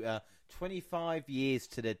sharpshooter 25 years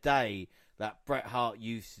to the day that Bret Hart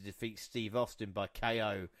used to defeat Steve Austin by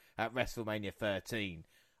KO at WrestleMania 13.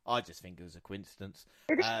 I just think it was a coincidence.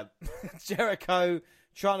 Jericho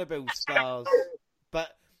trying to build stars.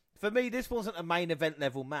 But for me, this wasn't a main event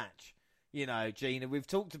level match. Gina, we've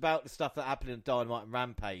talked about the stuff that happened in Dynamite and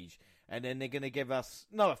Rampage, and then they're going to give us,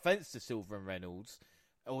 no offense to Silver and Reynolds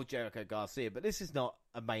or Jericho Garcia, but this is not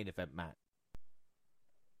a main event match.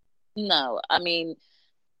 No, I mean,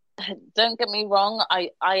 don't get me wrong. I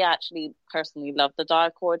actually personally love the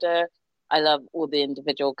Dark Order. I love all the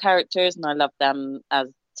individual characters, and I love them as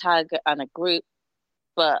tag and a group.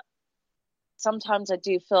 But sometimes I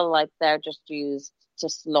do feel like they're just used to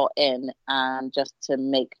slot in and just to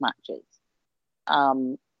make matches.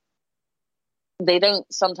 They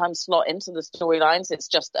don't sometimes slot into the storylines. It's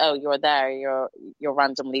just, oh, you're there, you're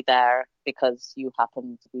randomly there because you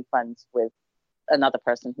happen to be friends with another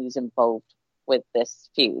person who's involved with this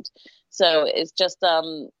feud. So it's just, I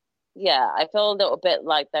feel a little bit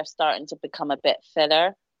like they're starting to become a bit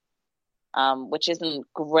filler, which isn't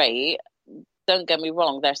great. Don't get me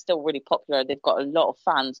wrong, they're still really popular. They've got a lot of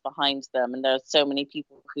fans behind them, and there's so many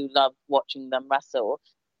people who love watching them wrestle.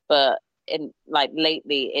 But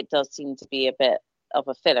lately, it does seem to be a bit of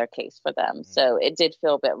a filler case for them. So it did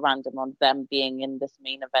feel a bit random on them being in this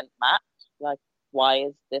main event match. Like, why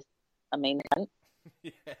is this a main event?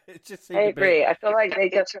 Yeah, it just I agree. I feel like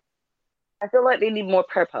they need more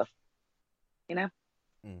purpose. You know?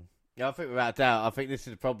 Yeah, I think without doubt. I think this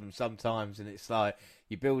is the problem sometimes, and it's like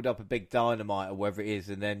you build up a big Dynamite or whatever it is,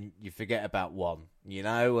 and then you forget about one. You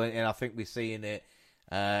know, and I think we're seeing it.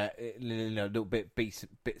 Little bits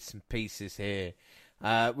and pieces here.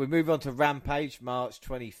 We move on to Rampage, March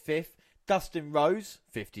 25th. Dustin Rose,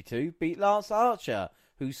 52, beat Lance Archer,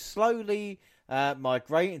 who's slowly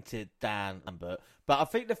migrating to Dan Lambert. But I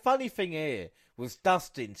think the funny thing here was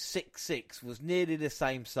Dustin, 6'6", was nearly the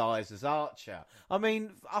same size as Archer. I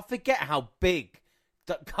mean, I forget how big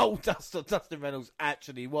Goldust or Dustin Reynolds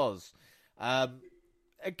actually was.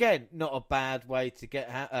 Again, not a bad way to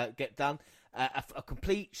get done. A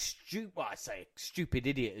complete stupid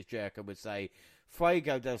idiot, as Jericho would say.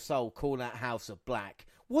 Fuego del Sol calling out House of Black.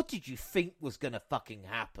 What did you think was going to fucking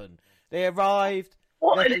happen? They arrived.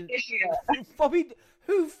 What an idiot. I mean,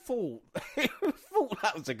 who thought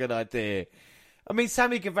that was a good idea? I mean,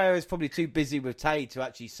 Sammy Guevara is probably too busy with Tay to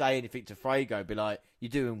actually say anything to Fuego. Be like, you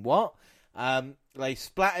doing what? They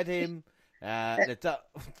splattered him. The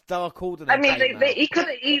Dark Order. I mean, he could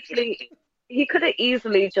have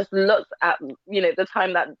easily just looked at, the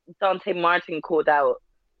time that Dante Martin called out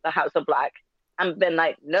the House of Black and been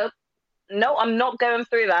like, nope, no, I'm not going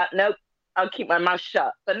through that. Nope, I'll keep my mouth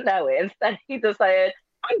shut. But no, instead he decided,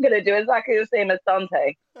 I'm going to do exactly the same as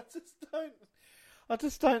Dante. I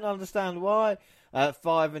just don't understand why.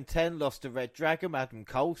 5 and 10 lost to Red Dragon. Adam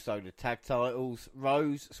Cole stole the tag titles.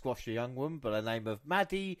 Rose squashed a young woman by the name of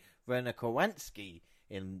Maddie Renner-Kowalski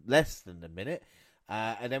in less than a minute.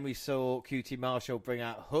 And then we saw QT Marshall bring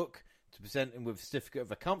out Hook to present him with a certificate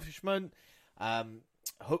of accomplishment.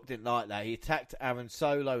 Hook didn't like that. He attacked Aaron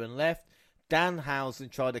Solo and left.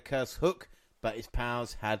 Danhausen tried to curse Hook, but his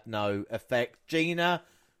powers had no effect. Gina,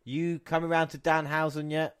 you come around to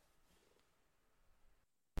Danhausen yet?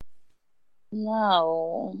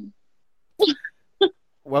 No.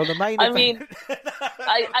 Well, the main I event... mean,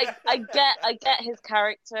 I get his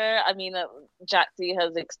character. I mean, Jaxie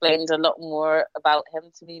has explained a lot more about him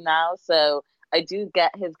to me now, so I do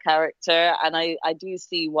get his character, and I do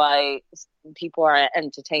see why people are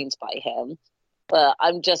entertained by him. But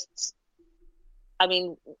I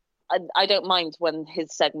don't mind when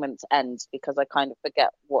his segments end because I kind of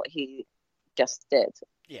forget what he just did.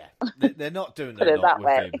 Yeah, they're not doing a lot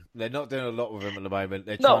with him. They're not doing a lot with him at the moment.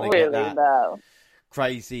 They're trying to get that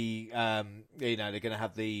crazy. They're going to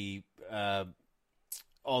have the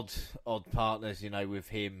odd partners, with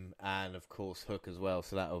him and of course Hook as well.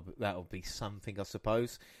 So that'll be something, I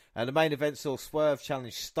suppose. And the main event saw Swerve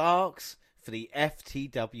challenge Starks for the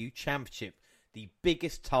FTW Championship, the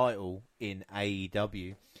biggest title in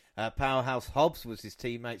AEW. Powerhouse Hobbs was his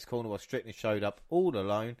teammate's corner while Strickland showed up all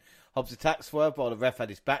alone. Hobbs attacked Swerve while the ref had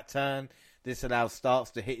his back turned. This allowed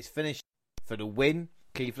Starks to hit his finish for the win.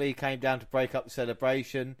 Keith Lee came down to break up the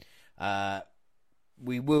celebration.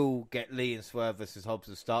 We will get Lee and Swerve versus Hobbs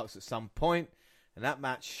and Starks at some point, and that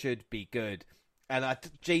match should be good. And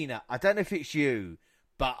Gina, I don't know if it's you,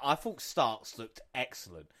 but I thought Starks looked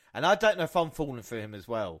excellent. And I don't know if I'm falling for him as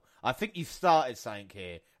well. I think you've started something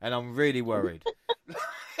here, and I'm really worried.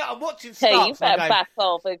 I'm watching Starks. Hey, you better back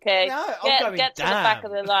off, okay? No, get to the back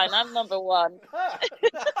of the line. I'm number one.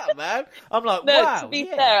 No, man. I'm like, no, wow. To be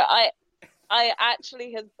fair, I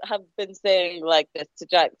actually have been saying like this to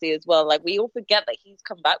Jaxie as well. Like, we all forget that he's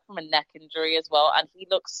come back from a neck injury as well, and he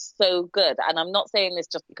looks so good. And I'm not saying this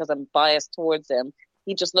just because I'm biased towards him.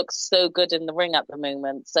 He just looks so good in the ring at the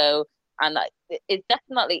moment. So, and it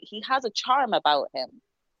definitely, he has a charm about him.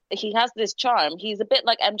 He has this charm. He's a bit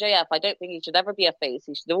like MJF. I don't think he should ever be a face.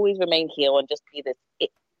 He should always remain heel and just be this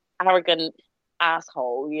arrogant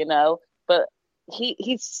asshole, But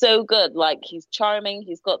he's so good. Like, he's charming.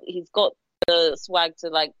 He's got the swag to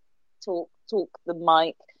like talk the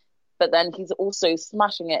mic, but then he's also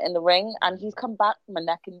smashing it in the ring. And he's come back from a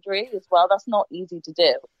neck injury as well. That's not easy to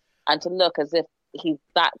do, and to look as if he's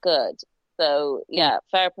that good. So, yeah,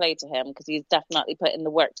 fair play to him because he's definitely put in the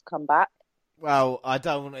work to come back. Well, I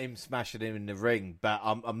don't want him smashing him in the ring, but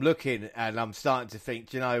I'm looking and I'm starting to think,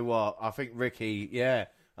 do you know what? I think Ricky,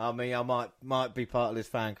 I mean, I might be part of this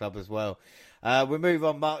fan club as well. We move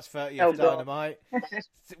on March 30th, Dynamite.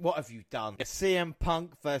 What have you done? CM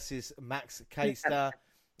Punk versus Max Caster.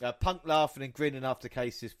 Punk laughing and grinning after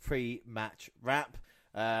Caster's pre-match rap.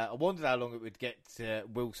 I wondered how long it would get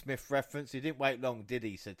Will Smith reference. He didn't wait long, did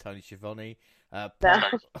he? Said Tony Schiavone.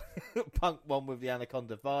 Punk won with the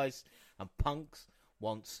Anaconda Vice, and Punk's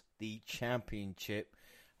wants the championship.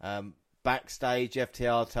 Backstage,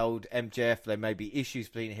 FTR told MJF there may be issues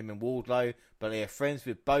between him and Wardlow, but they are friends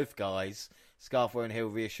with both guys. Scarfo and Hill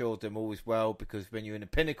reassured them all is well because when you're in the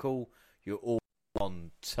pinnacle, you're all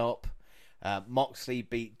on top. Moxley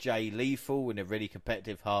beat Jay Lethal in a really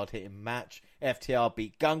competitive, hard-hitting match. FTR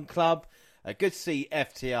beat Gun Club. Good to see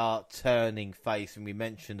FTR turning face, and we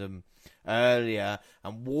mentioned them earlier.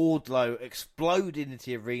 And Wardlow exploded into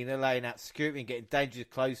the arena, laying out security and getting dangerously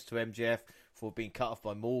close to MJF before being cut off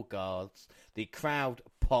by more guards. The crowd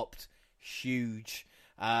popped huge.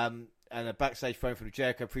 And a backstage phone from the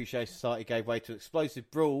Jericho Appreciation Society gave way to an explosive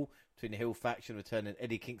brawl between the Hill faction, returning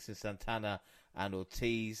Eddie Kingston, Santana, and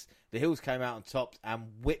Ortiz. The Hills came out on top and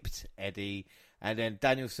whipped Eddie. And then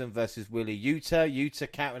Danielson versus Willie Yuta.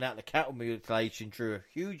 Yuta counting out the cattle mutilation drew a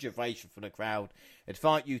huge ovation from the crowd.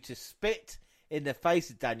 Advant Yuta spit in the face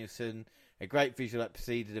of Danielson. A great visual that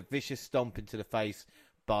preceded a vicious stomp into the face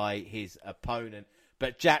by his opponent.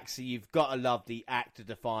 But Jaxie, you've got to love the act of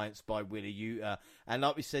defiance by Willie Yuta. And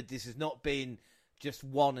like we said, this has not been just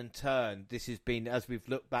one and turn. This has been, as we've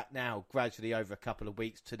looked back now, gradually over a couple of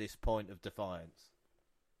weeks to this point of defiance.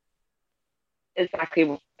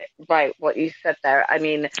 Exactly right, what you said there. I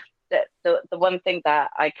mean, the one thing that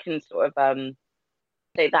I can sort of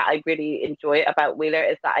say that I really enjoy about Wheeler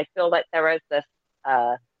is that I feel like there is this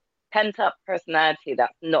pent-up personality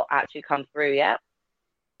that's not actually come through yet.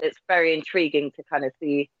 It's very intriguing to kind of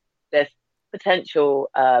see this potential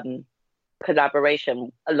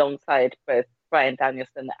collaboration alongside both Bryan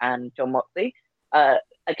Danielson and Jon Moxley.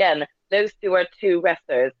 Again, those two are two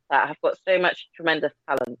wrestlers that have got so much tremendous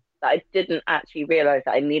talent that I didn't actually realize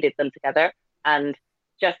that I needed them together. And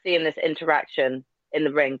just seeing this interaction in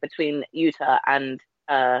the ring between Yuta and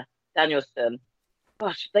Danielson,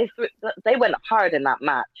 gosh, they went hard in that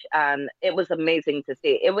match, and it was amazing to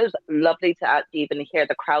see. It was lovely to actually even hear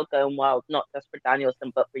the crowd going wild, not just for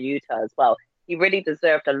Danielson, but for Yuta as well. He really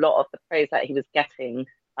deserved a lot of the praise that he was getting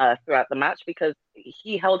throughout the match because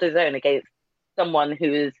he held his own against someone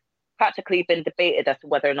who's practically been debated as to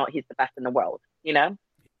whether or not he's the best in the world, you know?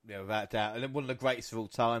 Yeah, without doubt. And one of the greatest of all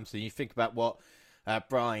time. So you think about what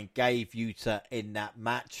Bryan gave Yuta in that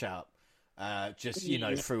matchup,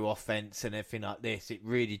 through offense and everything like this. It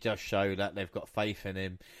really does show that they've got faith in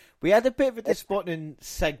him. We had a bit of a disappointing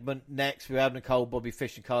segment next. We had Nicole, Bobby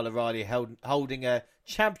Fish and Kyle O'Reilly holding a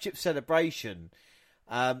championship celebration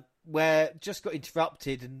where just got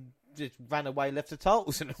interrupted and just ran away, left the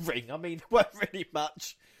titles in the ring. I mean, there weren't really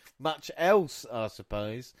much else, I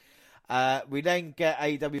suppose. We then get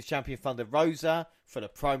AEW champion Thunder Rosa for the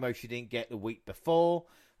promo she didn't get the week before.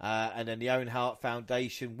 And then the Owen Hart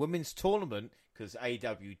Foundation Women's Tournament, because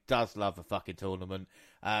AEW does love a fucking tournament,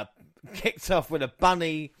 kicked off with a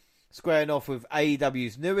bunny squaring off with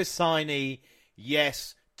AEW's newest signee,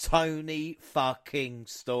 yes, Tony fucking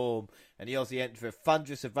Storm. And the Aussie entered a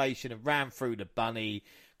thunderous ovation and ran through the bunny.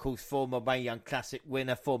 Calls former Mae Young Classic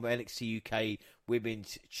winner, former NXT UK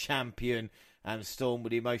Women's Champion, and Storm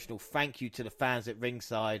with the emotional thank you to the fans at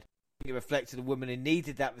ringside. It reflected a woman who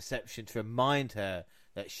needed that reception to remind her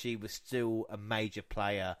that she was still a major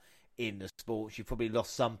player in the sport. She probably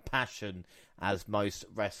lost some passion, as most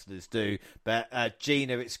wrestlers do. But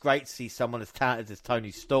Gina, it's great to see someone as talented as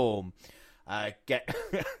Tony Storm get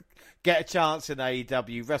a chance in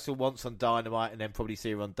AEW, wrestle once on Dynamite, and then probably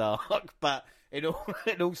see her on Dark. But in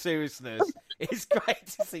all seriousness, it's great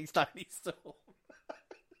to see Tony Storm.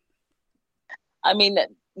 I mean,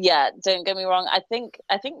 yeah, don't get me wrong. I think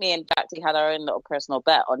me and Jaxie had our own little personal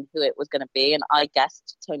bet on who it was going to be, and I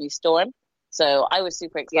guessed Tony Storm. So I was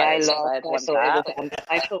super excited. Yeah, I thought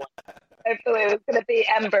it was going to be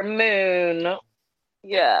Ember Moon.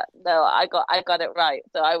 Yeah, no, I got it right.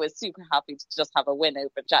 So I was super happy to just have a win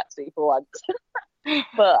over Jaxie for once.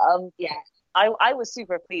 But yeah, I was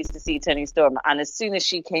super pleased to see Tony Storm, and as soon as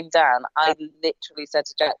she came down, I literally said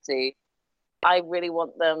to Jaxie, I really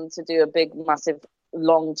want them to do a big, massive,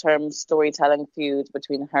 long-term storytelling feud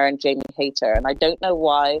between her and Jamie Hayter. And I don't know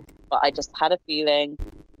why, but I just had a feeling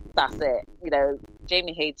that's it. You know,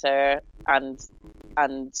 Jamie Hayter and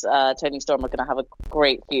and Toni Storm are going to have a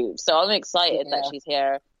great feud. So I'm excited that she's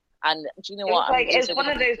here. And do you know what? It's one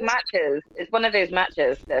of those matches. It's one of those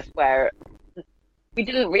matches, this, where we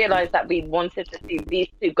didn't realize that we wanted to see these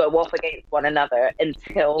two go off against one another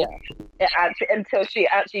until she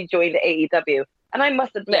actually joined AEW. And I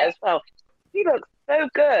must admit as well, she looks so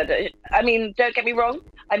good. I mean, don't get me wrong.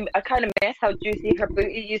 I kind of miss how juicy her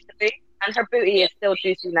booty used to be, and her booty is still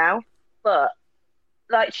juicy now. But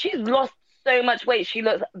like, she's lost so much weight. She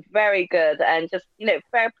looks very good, and just, you know,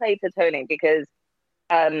 fair play to Toni, because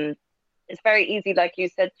it's very easy, like you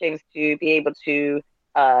said, James, to be able to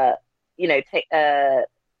you know,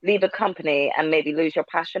 leave a company and maybe lose your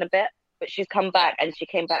passion a bit. But she's come back, and she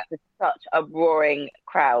came back with such a roaring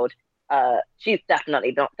crowd. She's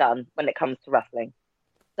definitely not done when it comes to wrestling.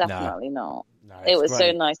 Definitely not. No, it was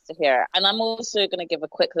great. So nice to hear. And I'm also going to give a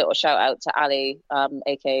quick little shout out to Ali,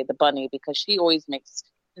 aka the Bunny, because she always makes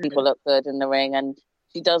people look good in the ring, and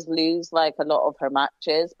she does lose like a lot of her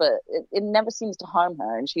matches, but it never seems to harm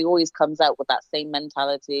her, and she always comes out with that same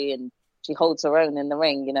mentality, and she holds her own in the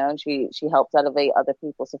ring, you know, and she helps elevate other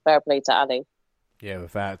people. So fair play to Ali. Yeah,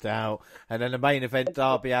 without doubt. And then the main event,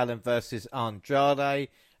 Darby Allin versus Andrade.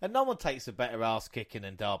 And no one takes a better ass kicking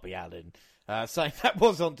than Darby Allin. So that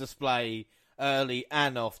was on display early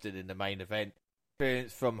and often in the main event.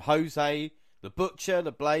 Experience from Jose, the Butcher,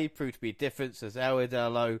 the Blade proved to be a difference as El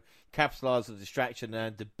Idolo capitalised on the distraction and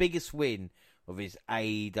earned the biggest win of his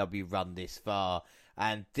AEW run this far.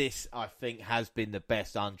 And this, I think, has been the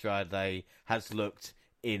best Andrade has looked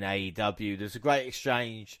in AEW. There's a great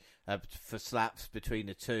exchange for slaps between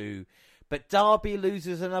the two. But Darby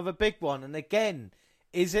loses another big one. And again,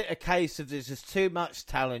 is it a case of there's just too much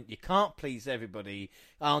talent? You can't please everybody.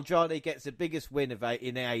 Andrade gets the biggest win in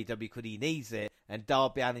AEW because he needs it. And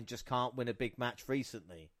Darby Allin just can't win a big match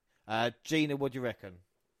recently. Gina, what do you reckon?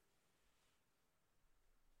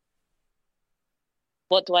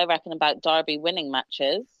 What do I reckon about Darby winning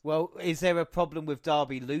matches? Well, is there a problem with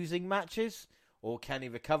Darby losing matches? Or can he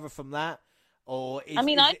recover from that?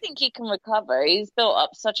 I think he can recover. He's built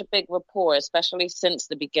up such a big rapport, especially since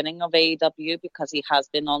the beginning of AEW, because he has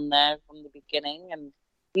been on there from the beginning, and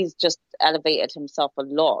he's just elevated himself a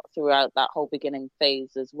lot throughout that whole beginning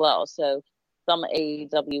phase as well. So some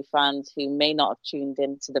AEW fans who may not have tuned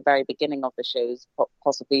into the very beginning of the shows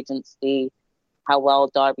possibly didn't see how well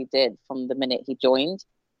Darby did from the minute he joined.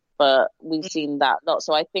 But we've seen that lot.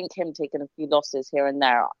 So I think him taking a few losses here and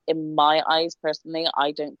there, in my eyes personally,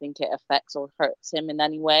 I don't think it affects or hurts him in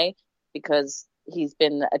any way, because he's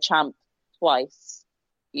been a champ twice,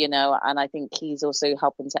 you know, and I think he's also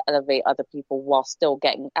helping to elevate other people while still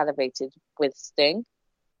getting elevated with Sting.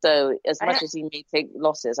 So as much as he may take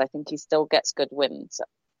losses, I think he still gets good wins.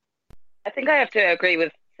 I think I have to agree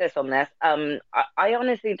with Sis on this. I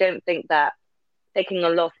honestly don't think that taking a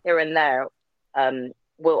loss here and there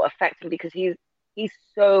will affect him, because he's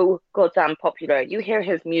so goddamn popular. You hear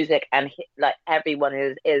his music and like everyone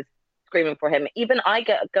is screaming for him. Even I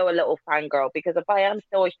go a little fangirl, because if I am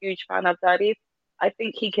still a huge fan of Darby, I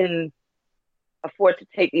think he can afford to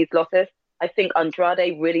take these losses. I think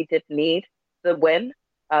Andrade really did need the win.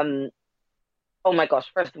 Oh my gosh,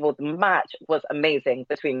 first of all, the match was amazing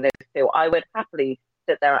between those two. I would happily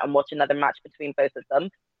sit there and watch another match between both of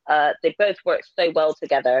them. They both work so well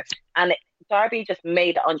together, and Darby just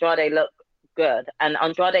made Andrade look good, and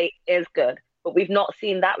Andrade is good, but we've not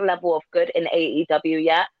seen that level of good in AEW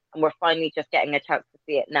yet, and we're finally just getting a chance to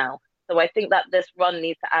see it now. So I think that this run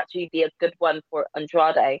needs to actually be a good one for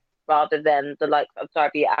Andrade, rather than the likes of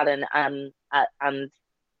Darby Allin and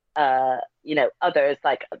you know, others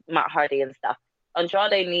like Matt Hardy and stuff.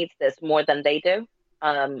 Andrade needs this more than they do,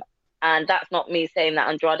 and that's not me saying that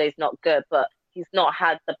Andrade's not good, but he's not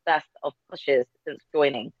had the best of pushes since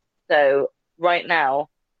joining. So right now,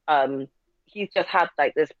 he's just had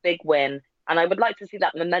like this big win, and I would like to see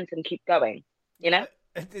that momentum keep going, you know?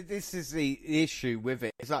 This is the issue with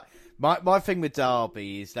it. It's like my thing with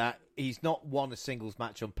Darby is that he's not won a singles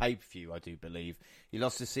match on pay-per-view, I do believe. He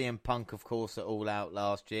lost to CM Punk, of course, at All Out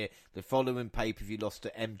last year. The following pay-per-view lost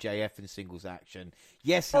to MJF in singles action.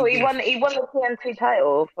 Yes, he won the TNT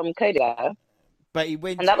title from Cody. But he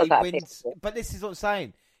wins. And that was but this is what I'm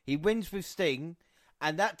saying. He wins with Sting,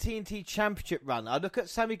 and that TNT Championship run. I look at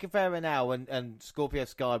Sammy Guevara now and Scorpio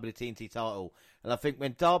Sky with the TNT title, and I think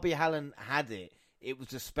when Darby Allin had it, it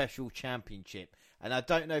was a special championship. And I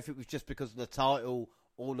don't know if it was just because of the title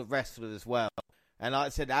or the wrestler as well. And like I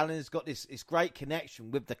said, Allen's got this great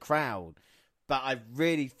connection with the crowd. But I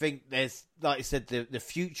really think there's, like I said, the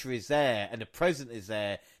future is there and the present is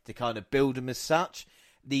there to kind of build him as such.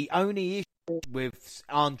 The only issue with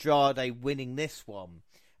Andrade winning this one,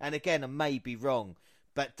 and again, I may be wrong,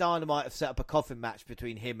 but Dynamite have set up a coffin match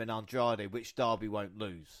between him and Andrade, which Darby won't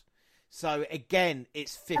lose. So again,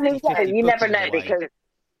 it's 50-50. You never know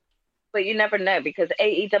but you never know because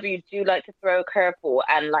AEW do like to throw a curveball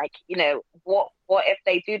and like, you know, what if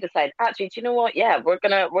they do decide, actually, do you know what? Yeah, we're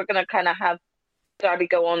gonna kind of have Darby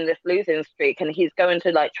go on this losing streak and he's going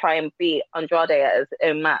to like try and beat Andrade at his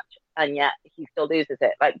own match and yet he still loses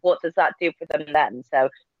it. Like, what does that do for them then? So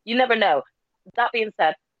you never know. That being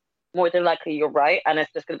said, more than likely you're right and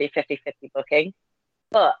it's just going to be 50-50 booking.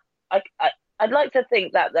 But I'd like to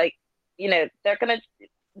think that, like, you know, they're going to...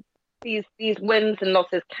 These wins and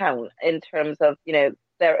losses count in terms of, you know,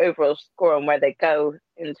 their overall score and where they go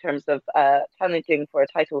in terms of challenging for a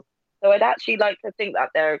title. So I'd actually like to think that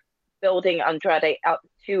they're building Andrade out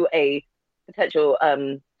to a potential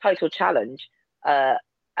title challenge. And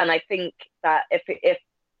I think that if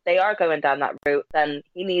they are going down that route, then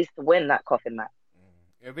he needs to win that coffin match.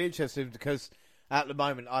 It'll be interesting because at the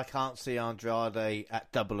moment I can't see Andrade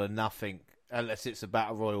at Double or Nothing unless it's a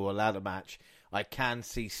Battle Royal or ladder match. I can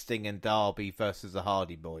see Sting and Darby versus the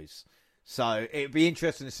Hardy Boys. So it'd be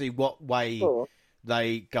interesting to see what way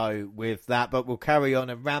they go with that. But we'll carry on.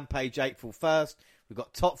 And Rampage, April 1st. We've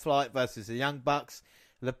got Top Flight versus the Young Bucks.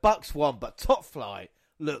 The Bucks won, but Top Flight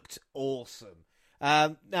looked awesome.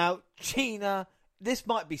 Now, Gina, this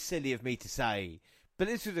might be silly of me to say, but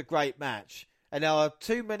this was a great match. And there are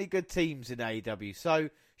too many good teams in AEW. So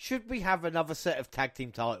should we have another set of tag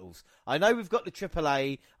team titles? I know we've got the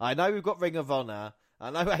AAA. I know we've got Ring of Honor. I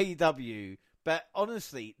know AEW. But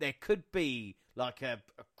honestly, there could be like a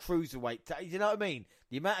cruiserweight tag. You know what I mean?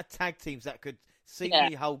 The amount of tag teams that could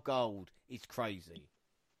seemingly hold gold is crazy.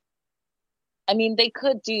 I mean, they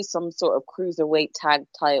could do some sort of cruiserweight tag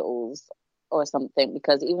titles or something,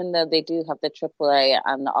 because even though they do have the AAA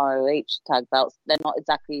and the ROH tag belts, they're not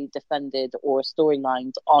exactly defended or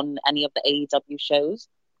storylines on any of the AEW shows.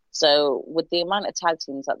 So with the amount of tag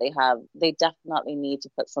teams that they have, they definitely need to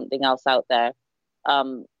put something else out there.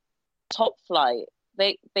 Top Flight,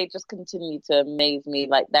 they just continue to amaze me,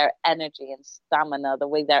 like their energy and stamina, the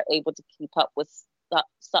way they're able to keep up with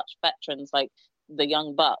such veterans like the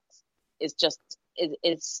Young Bucks is just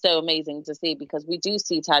it's so amazing to see, because we do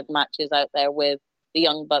see tag matches out there with the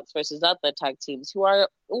Young Bucks versus other tag teams who are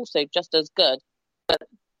also just as good, but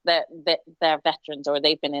they're veterans or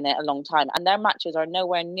they've been in it a long time, and their matches are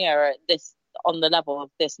nowhere near this on the level of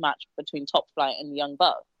this match between Top Flight and the Young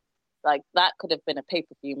Bucks. Like, that could have been a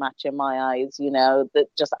pay-per-view match in my eyes, you know, that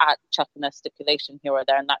just chucking a stipulation here or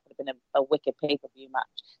there, and that could have been a wicked pay-per-view match.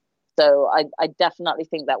 So I definitely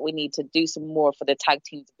think that we need to do some more for the tag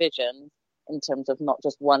team division in terms of not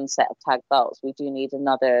just one set of tag belts. We do need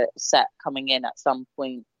another set coming in at some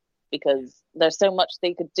point, because there's so much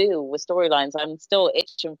they could do with storylines. I'm still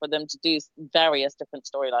itching for them to do various different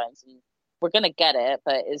storylines, and we're going to get it,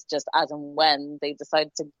 but it's just as and when they decide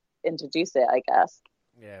to introduce it, I guess.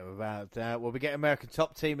 Yeah, without doubt. Well, we get American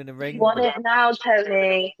Top Team in the ring. We want it now,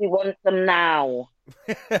 Tony. We want them now.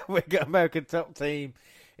 We got American Top Team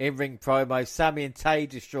in ring promo. Sammy and Tay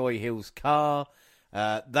destroy Hill's car.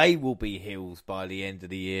 They will be heels by the end of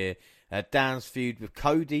the year. Dan's feud with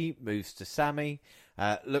Cody moves to Sammy.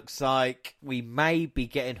 Looks like we may be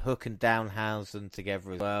getting Hook and Danhausen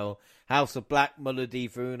together as well. House of Black, Muller,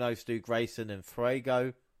 Bruno, Stu Grayson and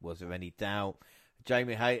Fuego. Was there any doubt?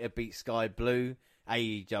 Jamie Hayter beat Sky Blue.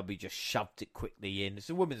 AEW just shoved it quickly in. It's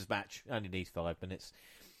a women's match. Only needs 5 minutes.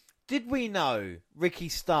 Did we know Ricky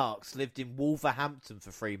Starks lived in Wolverhampton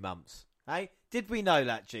for 3 months? Hey? Did we know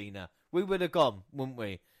that, Gina? We would have gone, wouldn't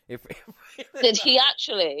we? Did he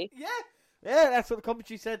actually? Yeah. Yeah, that's what the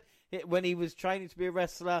commentary said. When he was training to be a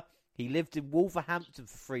wrestler, he lived in Wolverhampton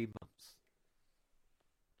for 3 months.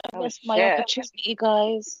 I missed my opportunity,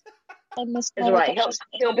 guys. I missed my opportunity.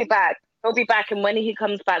 He'll be back. He'll be back, and when he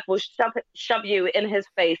comes back, we'll shove you in his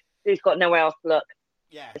face. He's got nowhere else to look.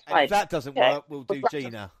 Yeah, and if that doesn't work, we'll do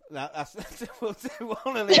Gina. We'll do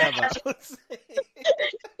one or the other.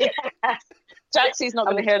 Jaxie's not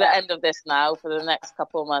going to hear the end of this now for the next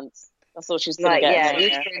couple of months. That's all she's going to get.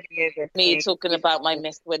 Yeah, me talking about my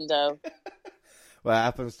missed window. Well, it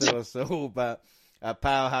happens to us all, but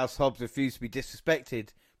Powerhouse Hobbs refused to be disrespected.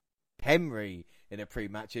 Henry in a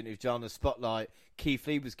pre-match interview, John, the spotlight. Keith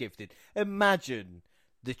Lee was gifted. Imagine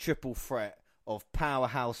the triple threat of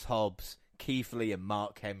Powerhouse Hobbs, Keith Lee, and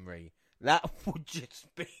Mark Henry. That would just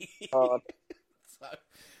be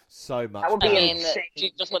so much. That would be insane. Do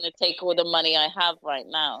you just want to take all the money I have right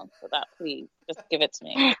now for that, please? Just give it to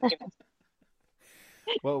me.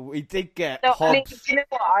 Well, we did get Hobbs. I mean, you know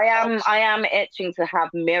what? I am itching to have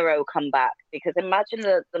Miro come back, because imagine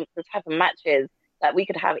the type of matches that we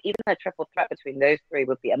could have. Even a triple threat between those three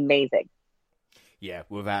would be amazing. Yeah,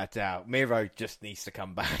 without a doubt. Miro just needs to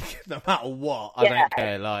come back, no matter what. I don't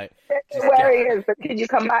care. Like, just where he is, but can you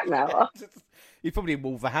come back now? He's probably in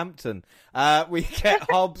Wolverhampton. We get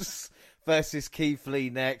Hobbs versus Keith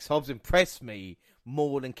Lee next. Hobbs impressed me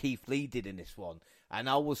more than Keith Lee did in this one. And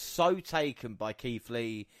I was so taken by Keith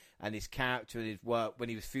Lee and his character and his work when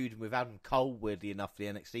he was feuding with Adam Cole, weirdly enough, for the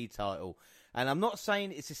NXT title. And I'm not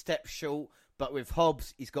saying it's a step short, but with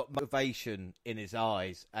Hobbs, he's got motivation in his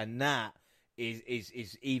eyes. And that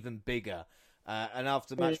is even bigger. And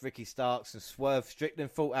after the match, Ricky Starks and Swerve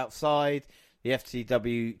Strickland fought outside. The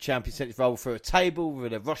FTW champion sent his roll through a table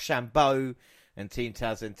with a Rochambeau, and Team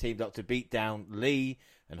Taz teamed up to beat down Lee,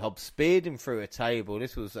 and Hobbs speared him through a table.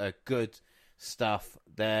 This was good stuff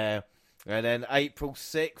there. And then April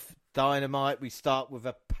 6th, Dynamite, we start with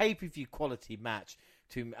a pay-per-view quality match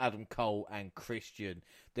between Adam Cole and Christian.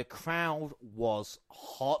 The crowd was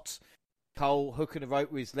hot. Cole hooking the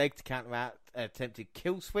rope with his leg to counteract an attempted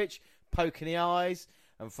kill switch, poking the eyes,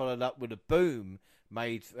 and followed up with a boom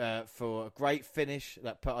made for a great finish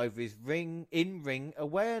that put over his in-ring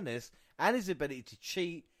awareness and his ability to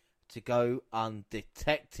cheat to go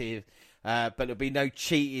undetected. But there'll be no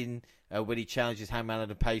cheating when he challenges Hangman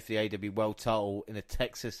to pay for the AEW World title in a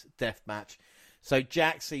Texas death match. So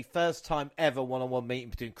Jaxie, first time ever one-on-one meeting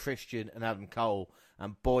between Christian and Adam Cole,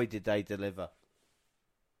 and boy did they deliver.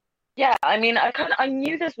 Yeah, I mean, I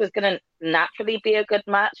knew this was going to naturally be a good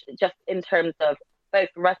match, just in terms of both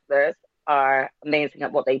wrestlers are amazing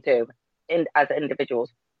at what they do as individuals.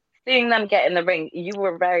 Seeing them get in the ring, you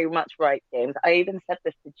were very much right, James. I even said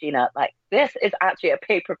this to Gina, like, this is actually a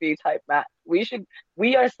pay-per-view type match.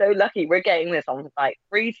 We are so lucky we're getting this on like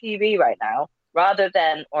free TV right now, rather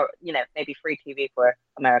than, or maybe free TV for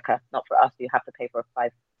America, not for us. You have to pay for a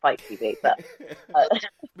fight TV, but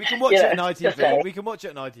we can watch it on ITV. We can watch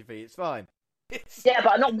it on ITV. It's fine. Yeah,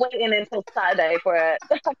 but I'm not waiting until Saturday for it.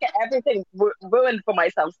 I get everything ruined for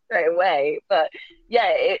myself straight away. But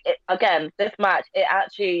yeah, again, this match, it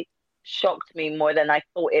actually shocked me more than I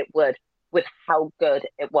thought it would with how good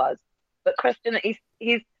it was. But Christian,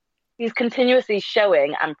 he's continuously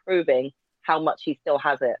showing and proving how much he still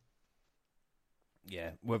has it.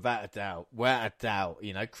 Yeah, without a doubt.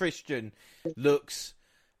 Christian looks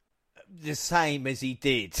the same as he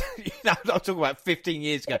did. I'm talking about 15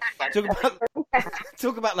 years ago.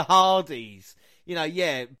 Talk about the Hardys.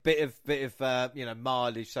 Bit of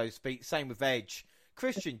mileage, so to speak. Same with Edge.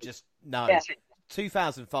 Christian just no. Yeah.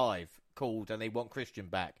 2005 called, and they want Christian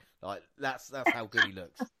back. Like that's how good he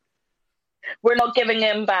looks. We're not giving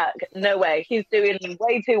him back. No way. He's doing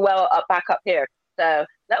way too well back up here. So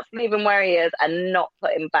let's leave him where he is and not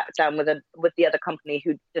put him back down with the other company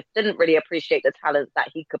who just didn't really appreciate the talent that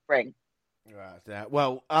he could bring. Right.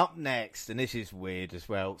 Well, up next, and this is weird as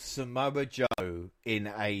well, Samoa Joe in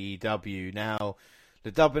AEW. Now,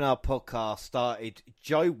 the WNR podcast started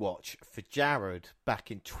Joe Watch for Jared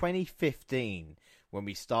back in 2015 when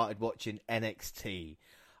we started watching NXT.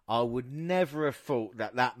 I would never have thought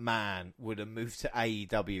that man would have moved to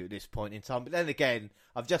AEW at this point in time. But then again,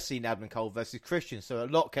 I've just seen Adam Cole versus Christian, so a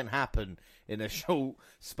lot can happen in a short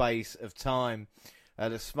space of time.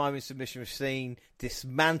 The Samoan submission machine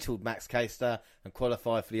dismantled Max Caster and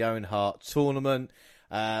qualified for the Owen Hart tournament.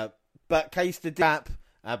 But Caster did rap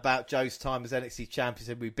about Joe's time as NXT champ. He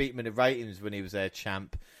said we beat him in the ratings when he was their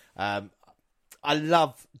champ. I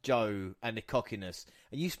love Joe and the cockiness.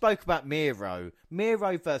 And you spoke about Miro.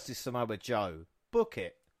 Miro versus Samoa Joe. Book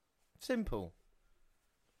it. Simple.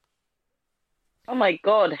 Oh my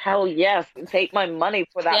God, hell yes. Take my money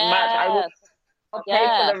for that match. I'll pay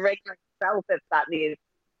for the ring myself if that needs to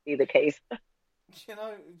be the case.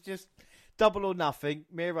 Just double or nothing.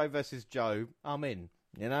 Miro versus Joe. I'm in.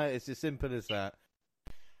 It's as simple as that.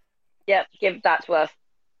 Yep, give that to us.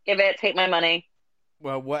 Give it, take my money.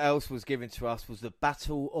 Well, what else was given to us was the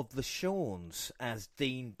Battle of the Shawns as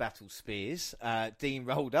Dean battled Spears. Dean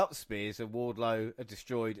rolled up Spears and Wardlow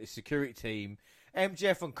destroyed a security team.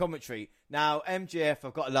 MJF on commentary. Now, MJF,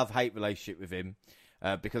 I've got a love-hate relationship with him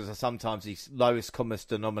because sometimes he's lowest common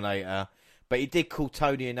denominator. But he did call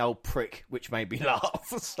Tony an old prick, which made me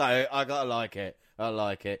laugh. So I gotta like it. I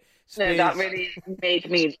like it. Spears... No, that really made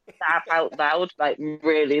me laugh out loud. Like,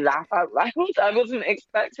 really laugh out loud. I wasn't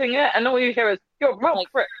expecting it. And all you hear is, you're a real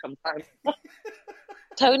prick sometimes.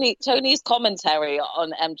 Tony's commentary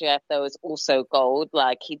on MJF, though, is also gold.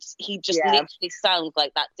 Like, he just literally sounds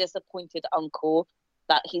like that disappointed uncle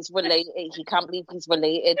that he's related. He can't believe he's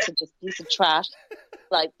related to this piece of trash.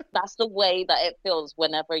 Like, that's the way that it feels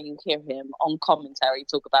whenever you hear him on commentary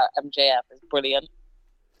talk about MJF. It's brilliant.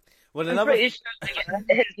 Well, I'm pretty sure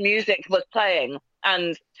his music was playing,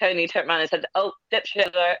 and Tony turned around and said, "Oh,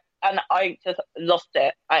 dipshit alert!" and I just lost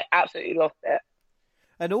it. I absolutely lost it.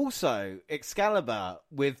 And also, Excalibur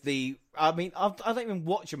with I don't even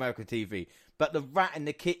watch American TV, but the rat in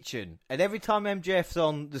the kitchen. And every time MJF's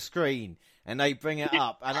on the screen and they bring it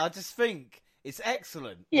up, and I just think it's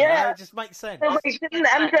excellent. Yeah. It just makes sense. So, like, didn't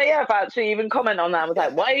MJF actually even comment on that? I was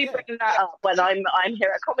like, why are you bringing that up when I'm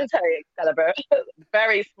here at commentary, Excalibur?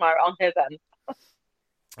 Very smart on his end.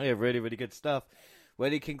 Yeah, really, really good stuff.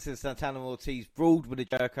 Eddie Kingston and Santana Ortiz brawled with the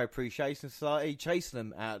Jericho Appreciation Society, chasing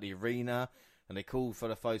them out of the arena. And they called for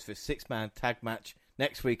the foes for a 6-man tag match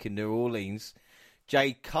next week in New Orleans.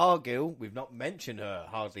 Jade Cargill, we've not mentioned her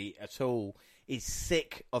hardly at all, is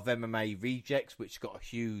sick of MMA rejects, which got a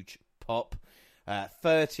huge pop.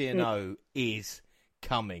 30-0 is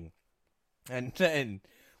coming. And then,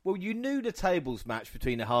 well, you knew the tables match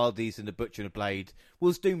between the Hardys and the Butcher and the Blade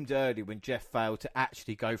was doomed early when Jeff failed to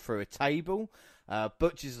actually go through a table.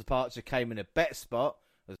 Butcher's departure came in a bet spot,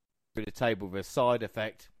 through the table with a side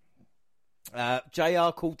effect. JR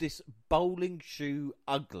called this bowling shoe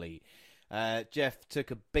ugly. Jeff took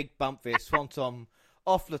a big bump via Swanton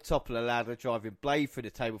off the top of the ladder, driving Blade through the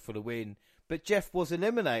table for the win. But Jeff was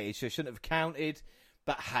eliminated, so shouldn't have counted.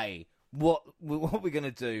 But hey, what are we going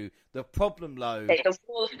to do? The problem low. The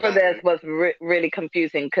rules for this was really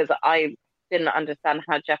confusing because I didn't understand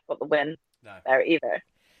how Jeff got the win there either.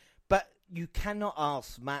 But you cannot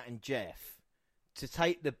ask Matt and Jeff to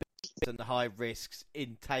take the and the high risks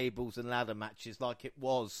in tables and ladder matches like it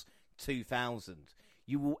was 2000.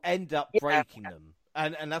 You will end up breaking them.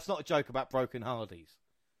 And that's not a joke about broken Hardys.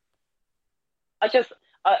 I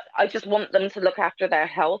just want them to look after their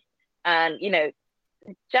health. And,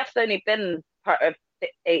 Jeff's only been part of the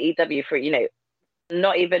AEW for,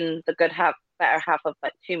 not even the better half of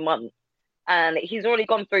like 2 months. And he's already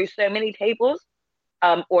gone through so many tables,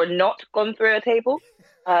 or not gone through a table.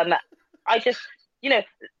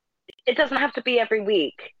 It doesn't have to be every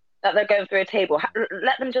week that they're going through a table.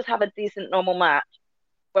 Let them just have a decent normal match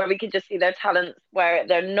where we can just see their talents, where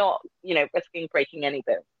they're not, risking breaking any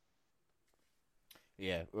bones.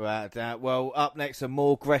 Yeah, right. Well, up next, a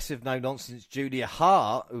more aggressive, no-nonsense Julia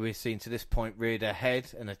Hart, who we've seen to this point reared her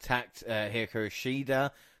head and attacked Hikaru Shida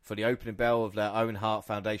for the opening bell of their Owen Hart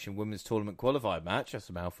Foundation Women's Tournament qualifier match. That's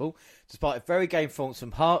a mouthful. Despite a very game performance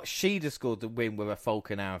from Hart, Shida scored the win with a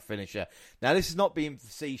Falcon Arrow finisher. Now, this is not being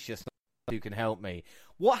facetious. Who can help me?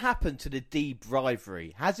 What happened to the Deeb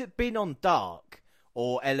rivalry? Has it been on Dark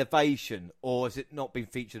or Elevation, or has it not been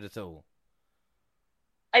featured at all?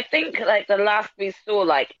 I think, the last we saw,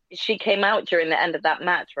 she came out during the end of that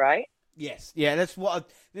match, right? Yes. Yeah, that's what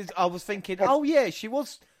I was thinking. Oh, yeah, she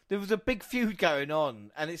was. There was a big feud going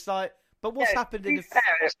on, and it's like, but what's happened in the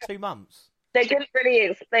 2 months? They didn't really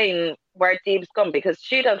explain where Deeb's gone, because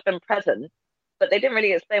Shida's been present, but they didn't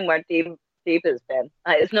really explain where Deeb has been.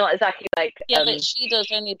 It's not exactly like... Yeah, but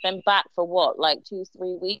Shida's only been back for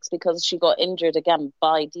 2-3 weeks, because she got injured again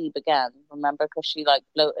by Deeb again. Remember, because she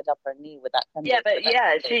bloated up her knee with that.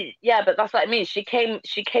 But that's what I mean. She came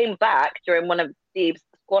back during one of Deeb's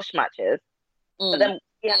squash matches, but then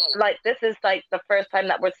this is the first time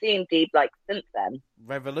that we're seeing Deeb since then.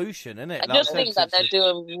 Revolution, isn't it? I just think that they're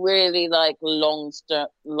doing really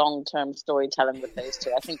long-term storytelling with those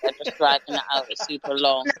two. I think they're just dragging it out super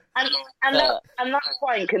long. And that's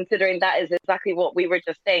fine, considering that is exactly what we were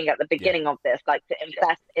just saying at the beginning of this, to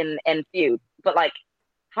invest in feud. But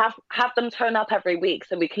have them turn up every week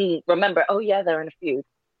so we can remember, oh yeah, they're in a feud.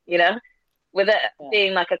 With it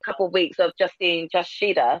being a couple of weeks of just seeing just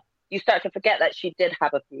Shida, you start to forget that she did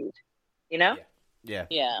have a feud, Yeah.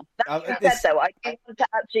 That being said, though, I do want to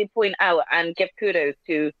actually point out and give kudos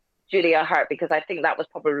to Julia Hart, because I think that was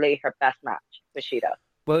probably her best match with Shida.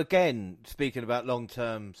 Well, again, speaking about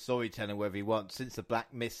long-term storytelling, whether you want, since the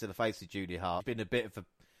black mist to the face of Julia Hart, been a bit of a,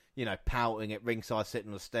 pouting at ringside, sitting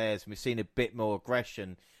on the stairs, and we've seen a bit more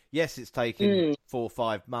aggression. Yes, it's taken 4 or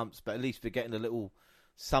 5 months, but at least we're getting a little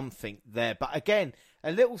something there. But again,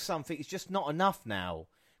 a little something is just not enough now.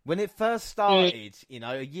 When it first started,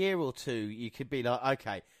 a year or 2, you could be like,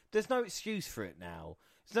 okay, there's no excuse for it now.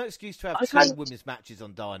 There's no excuse to have 2 women's matches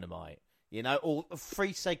on Dynamite, or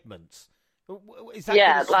 3 segments. Is that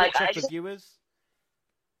going to switch up the viewers?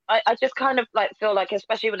 I just kind of feel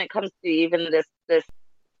especially when it comes to even this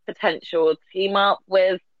potential team up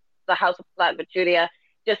with the House of Black with Julia,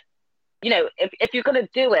 just, if you're going to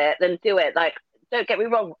do it, then do it. Don't get me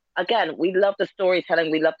wrong. Again, we love the storytelling,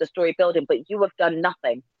 we love the story building, but you have done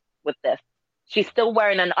nothing with this. She's still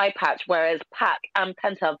wearing an eye patch, whereas Pac and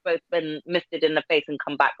Penta have both been misted in the face and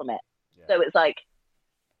come back from it. Yeah. So it's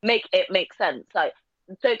make it make sense.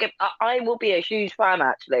 I will be a huge fan,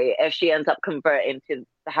 actually, if she ends up converting to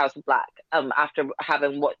the House of Black after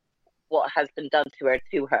having what has been done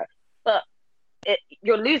to her. But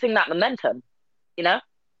you're losing that momentum, you know?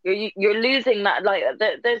 You're losing that. Like,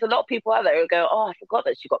 there's a lot of people out there who go, oh, I forgot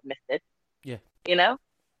that she got misted. Yeah. You know?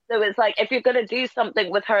 So it's like, if you're going to do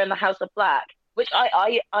something with her in the House of Black, which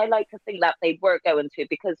I like to think that they were going to,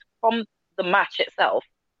 because from the match itself,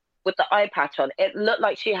 with the eye patch on, it looked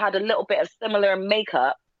like she had a little bit of similar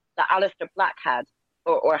makeup that Aleister Black had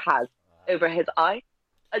or has over his eye.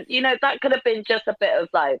 You know, that could have been just a bit of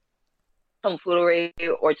like tomfoolery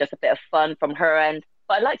or just a bit of fun from her end.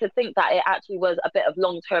 But I like to think that it actually was a bit of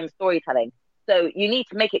long-term storytelling. So you need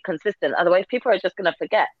to make it consistent. Otherwise, people are just going to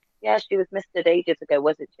forget. Yeah, she was misted ages ago,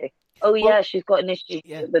 wasn't she? Oh, yeah, she's got an issue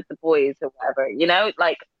with the boys or whatever. You know,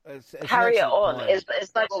 like, it's carry it on.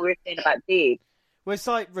 It's like what we were saying about Dee. Well, it's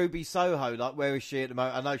like Ruby Soho. Like, where is she at the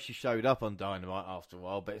moment? I know she showed up on Dynamite after a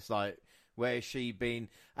while, but it's like, where has she been?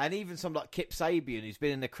 And even some like Kip Sabian, who's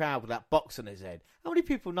been in the crowd with that box on his head. How many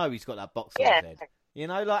people know he's got that box on his head? You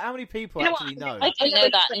know, like, how many people actually know? I didn't know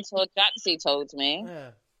that until Jaxie told me.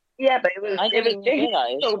 Yeah, but it was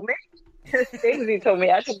James told me. James told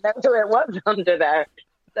me. I didn't know who it was under there.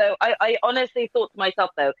 So I honestly thought to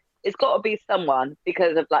myself, though, it's got to be someone,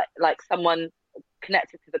 because of like someone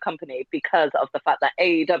connected to the company, because of the fact that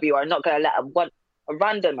AEW are not going to let a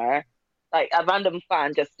randomer, like a random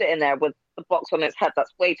fan, just sitting there with the box on its head.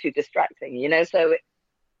 That's way too distracting, you know. So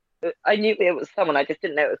I knew it was someone. I just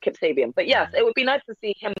didn't know it was Kip Sabian. But yes, it would be nice to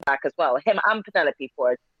see him back as well. Him and Penelope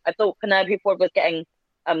Ford. I thought Penelope Ford was getting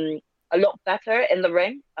a lot better in the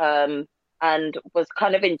ring, and was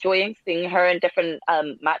kind of enjoying seeing her in different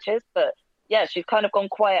matches. But yeah, she's kind of gone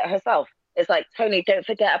quiet herself. It's like, Tony, don't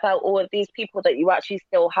forget about all of these people that you actually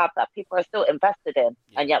still have, that people are still invested in,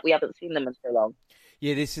 and yet we haven't seen them in so long.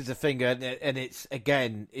 Yeah, this is the thing, and it's,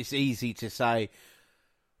 again, it's easy to say,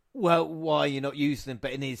 well, why are you not using them?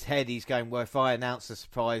 But in his head, he's going, well, if I announce a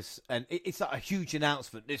surprise, and it's like a huge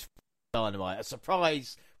announcement, this Dynamite, a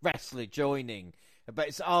surprise wrestler joining, but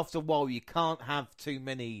it's after a while, you can't have too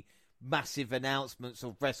many massive announcements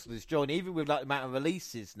of wrestlers joining, even with like the amount of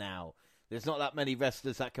releases now. There's not that many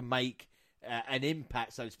wrestlers that can make an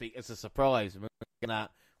impact, so to speak, as a surprise. We're looking at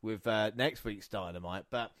with next week's Dynamite,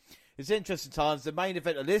 but it's interesting times. The main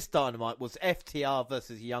event of this Dynamite was FTR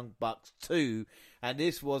versus Young Bucks 2, and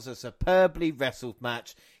this was a superbly wrestled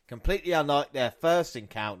match, completely unlike their first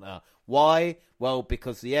encounter. Why? Well,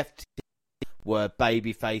 because the FTR were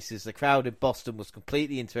baby faces. The crowd in Boston was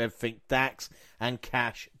completely into everything Dax and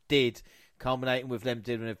Cash did, culminating with them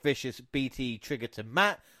doing a vicious BT trigger to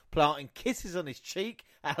Matt, planting kisses on his cheek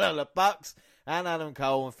at the Bucks and Adam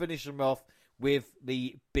Cole, and finish them off with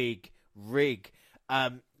the big rig.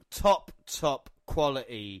 Top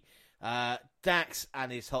quality. Dax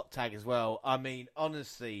and his hot tag as well. I mean,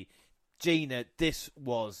 honestly, Gina, this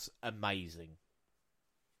was amazing.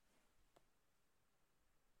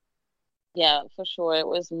 Yeah, for sure. It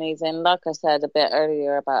was amazing. Like I said a bit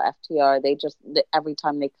earlier about FTR, every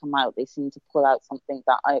time they come out, they seem to pull out something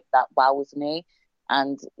that wows me.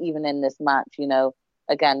 And even in this match, you know,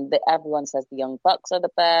 again, everyone says the Young Bucks are the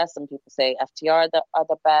best, and people say FTR are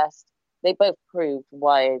the best. They both proved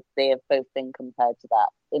why they have both been compared to that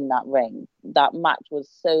in that ring. That match was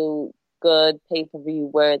so good,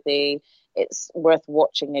 pay-per-view worthy. It's worth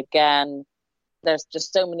watching again. There's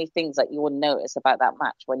just so many things that you will notice about that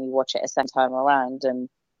match when you watch it a second time around. And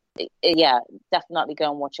yeah, definitely go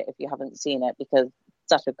and watch it if you haven't seen it, because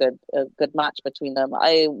it's such a good match between them.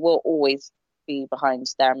 I will always be behind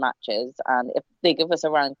their matches, and if they give us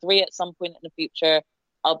a round 3 at some point in the future,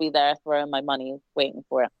 I'll be there throwing my money waiting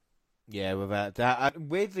for it. Yeah, without doubt.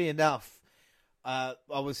 Weirdly enough, I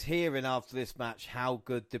was hearing after this match how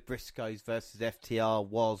good the Briscoes versus FTR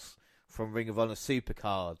was from Ring of Honor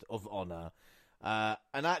Supercard of Honor,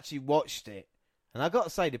 and I actually watched it, and I got to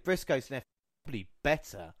say the Briscoes and FTR are probably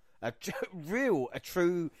better. A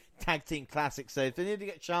true tag team classic. So if they need to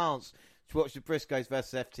get a chance to watch the Briscoes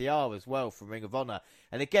versus FTR as well from Ring of Honor,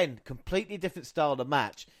 and again, completely different style of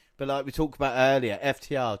match, but like we talked about earlier,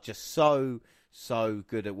 FTR just so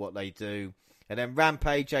good at what they do. And then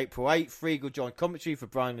Rampage, April 8th, Regal joined commentary for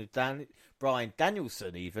Brian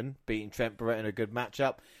Danielson, even beating Trent Barrett in a good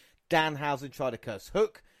matchup. Danhausen tried to curse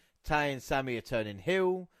Hook. Tay and Sammy are turning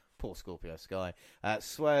heel. Poor Scorpio Sky.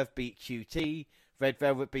 Swerve beat QT. Red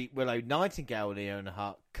Velvet beat Willow Nightingale in the Owen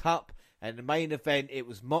Hart Cup. And the main event, it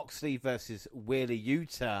was Moxley versus Wheeler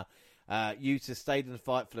Yuta. Yuta stayed in the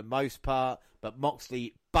fight for the most part, but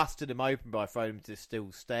Moxley busted him open by throwing him to the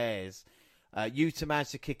steel stairs. Yuta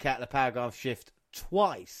managed to kick out the Paragon Shift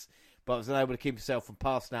twice, but was unable to keep himself from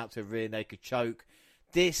passing out to a rear naked choke.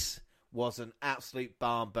 This was an absolute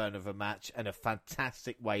barn burner of a match and a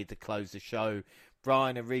fantastic way to close the show.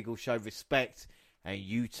 Bryan and Regal showed respect, and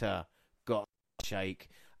Yuta got a shake.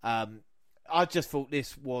 I just thought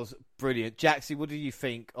this was brilliant. Jaxie, what do you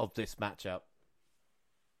think of this matchup?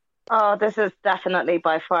 Oh, this is definitely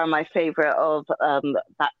by far my favorite of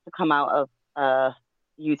that to come out of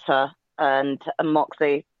Yuta and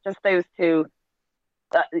Moxley. Just those two.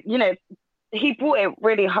 He brought it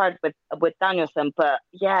really hard with Danielson, but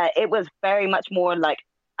yeah, it was very much more like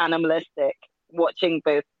animalistic watching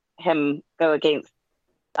both him go against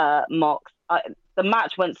Mox. The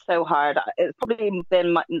match went so hard. It's probably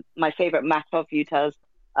been my favorite match of Yuta's.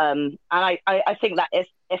 And I think that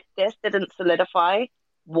if this didn't solidify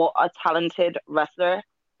what a talented wrestler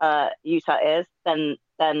Yuta is,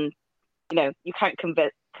 then you can't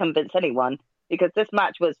convince anyone, because this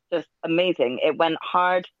match was just amazing. It went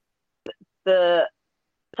hard. To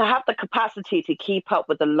have the capacity to keep up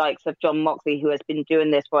with the likes of Jon Moxley, who has been doing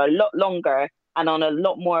this for a lot longer and on a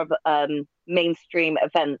lot more of mainstream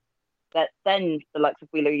events than the likes of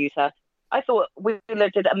Wheeler Yuta, I thought Wheeler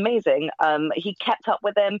did amazing. He kept up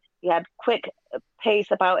with him. He had quick pace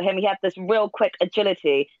about him. He had this real quick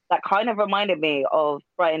agility that kind of reminded me of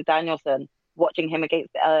Bryan Danielson, watching him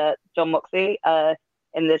against Jon Moxley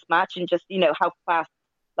in this match, and just how fast,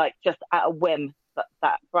 like just at a whim,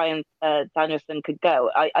 that Bryan Danielson could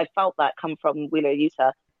go. I felt that come from Wheeler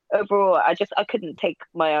Yuta. Overall, I couldn't take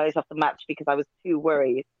my eyes off the match because I was too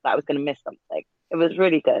worried that I was going to miss something. It was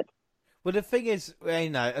really good. Well, the thing is,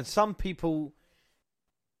 and some people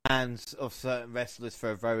fans of certain wrestlers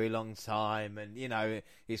for a very long time, and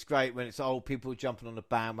it's great when it's old people jumping on the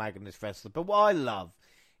bandwagon of this wrestler. But what I love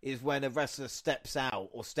is when a wrestler steps out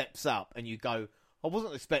or steps up, and you go, I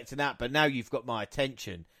wasn't expecting that, but now you've got my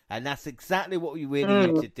attention. And that's exactly what we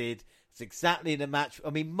really did. It's exactly the match. I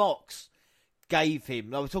mean, Mox gave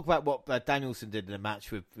him, I was talking about what Danielson did in the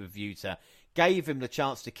match with Yuta, gave him the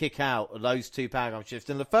chance to kick out of those two paragon shifts.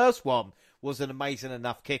 And the first one was an amazing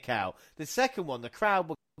enough kick out. The second one, the crowd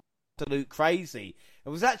was absolute crazy. I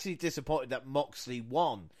was actually disappointed that Moxley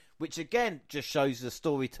won, which again just shows the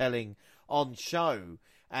storytelling on show.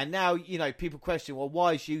 And now, people question, well,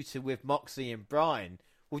 why is Yuta with Moxley and Bryan?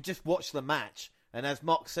 Well, just watch the match. And as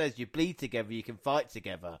Mox says, you bleed together, you can fight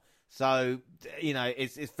together. So,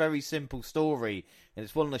 it's a very simple story. And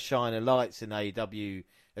it's one of the shining lights in AEW,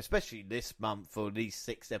 especially this month for these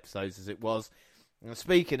 6 episodes as it was. And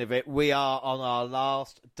speaking of it, we are on our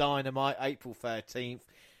last Dynamite, April 13th.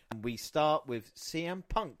 And we start with CM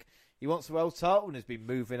Punk. He wants the world title and has been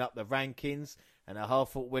moving up the rankings. And a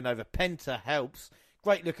hard-fought win over Penta helps.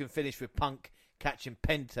 Great looking finish with Punk catching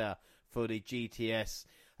Penta for the GTS.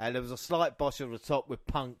 There was a slight bosh on the top with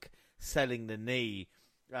Punk selling the knee.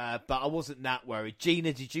 But I wasn't that worried.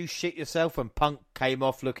 Gina, did you shit yourself when Punk came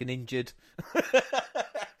off looking injured?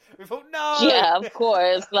 We thought, no! Yeah, of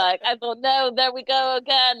course. I thought, no, there we go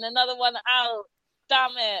again. Another one out.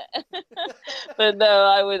 Damn it. But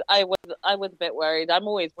no, I was a bit worried. I'm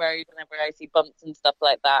always worried whenever I see bumps and stuff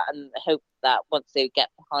like that, and hope that once they get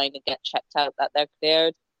behind and get checked out that they're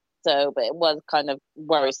cleared. So, but it was kind of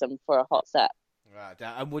worrisome for a hot set. Right,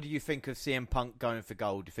 and what do you think of CM Punk going for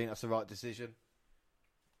gold? Do you think that's the right decision?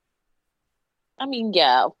 I mean,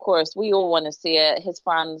 yeah, of course. We all want to see it. His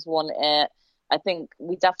fans want it. I think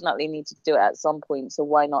we definitely need to do it at some point, so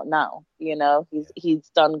why not now? He's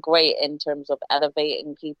done great in terms of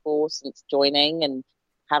elevating people since joining and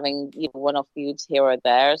having one-off feuds here or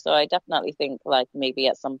there. So I definitely think maybe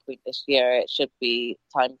at some point this year it should be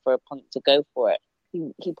time for Punk to go for it.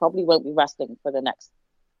 He probably won't be wrestling for the next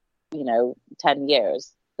 10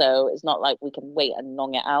 years. So it's not like we can wait and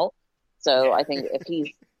long it out. So I think if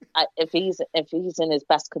he's in his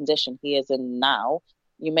best condition he is in now,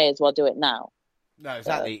 you may as well do it now. No,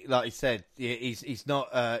 exactly. Like you said, he's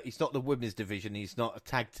not the women's division. He's not a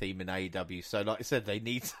tag team in AEW. So, like I said, they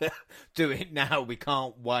need to do it now. We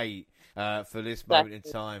can't wait for this moment in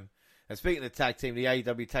time. And speaking of the tag team, the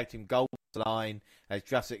AEW Tag Team Gold line as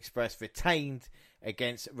Jurassic Express retained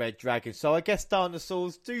against Red Dragon. So I guess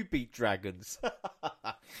dinosaurs do beat dragons.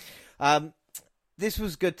 This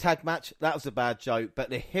was a good tag match. That was a bad joke.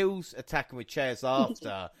 But the Hills attacking with chairs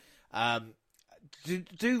after.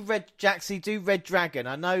 Do Red Dragon.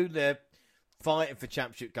 I know they're fighting for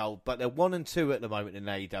championship gold, but they're 1 and 2 at the moment in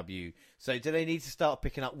AEW. So do they need to start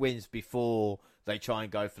picking up wins before they try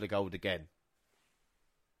and go for the gold again?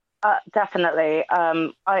 Definitely.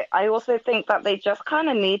 I also think that they just kind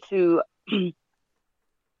of need to.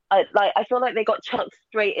 I feel like they got chucked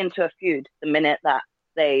straight into a feud the minute that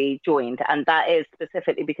they joined, and that is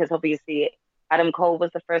specifically because obviously Adam Cole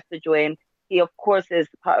was the first to join. He, of course, is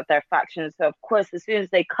part of their faction. So, of course, as soon as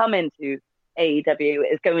they come into AEW,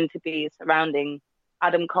 it's going to be surrounding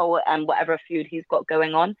Adam Cole and whatever feud he's got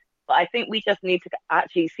going on. But I think we just need to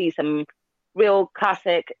actually see some real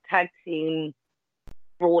classic tag team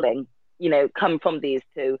brawling, come from these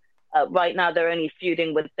two. Right now, they're only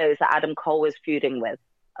feuding with those that Adam Cole is feuding with.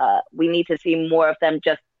 We need to see more of them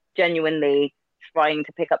just genuinely trying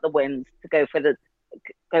to pick up the wins to go for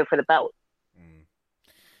the belt.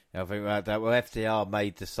 I think that FTR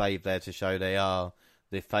made the save there to show they are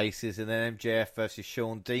the faces, and then MJF versus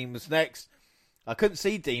Sean Dean was next. I couldn't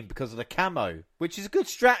see Dean because of the camo, which is a good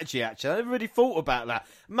strategy, actually. I never really thought about that.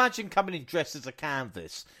 Imagine coming in dressed as a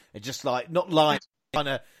canvas and just not lying, trying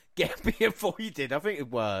to get me avoided. I think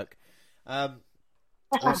it'd work.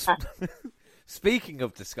 Speaking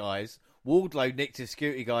of disguise, Wardlow nicked his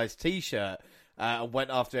security guy's t-shirt and went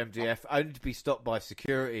after MJF, only to be stopped by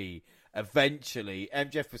security. Eventually,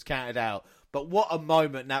 MJF was counted out. But what a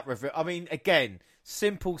moment that reveal! I mean, again,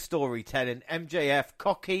 simple storytelling. MJF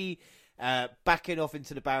cocky, backing off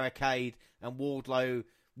into the barricade, and Wardlow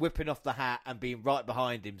whipping off the hat and being right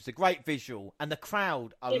behind him. It's a great visual, and the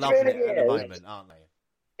crowd are loving it at the moment, aren't they?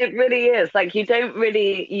 It really is. Like, you don't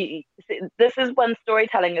really... this is when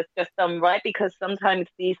storytelling is just done right, because sometimes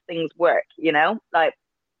these things work, Like,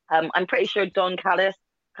 I'm pretty sure Don Callis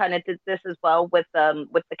kind of did this as well with the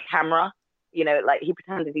camera. Like, he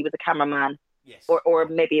pretended he was a cameraman. Yes. Or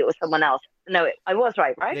maybe it was someone else. No, I was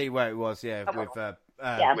right? Yeah, well, it was, yeah. With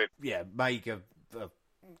Mega...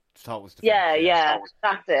 Yeah,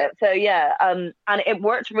 that's it. So, and it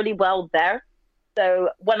worked really well there. So,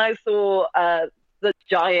 when I saw... the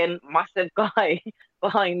giant, massive guy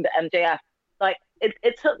behind MJF. Like,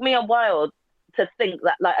 it took me a while to think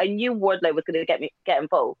that, like, I knew Wardlow was going to get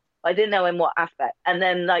involved. I didn't know in what aspect. And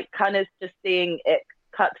then, like, kind of just seeing it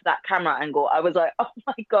cut to that camera angle, I was like, oh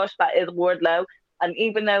my gosh, that is Wardlow. And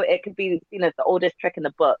even though it could be seen as the oldest trick in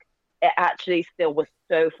the book, it actually still was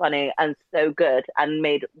so funny and so good, and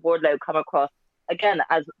made Wardlow come across, again,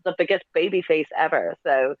 as the biggest babyface ever.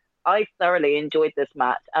 So I thoroughly enjoyed this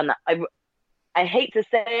match. And I hate to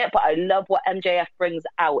say it, but I love what MJF brings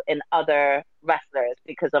out in other wrestlers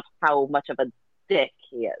because of how much of a dick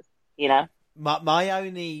he is, My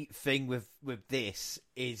only thing with this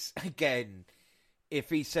is, again, if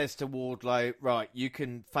he says to Wardlow, right, you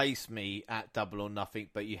can face me at Double or Nothing,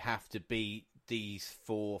 but you have to beat these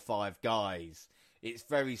 4 or 5 guys. It's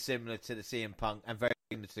very similar to the CM Punk and very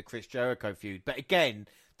similar to the Chris Jericho feud. But again,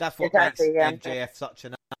 that's what makes MJF such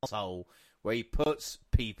an asshole, where he puts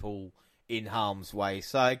people in harm's way.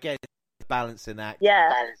 So again, balancing act.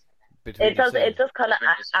 Yeah, it does kind of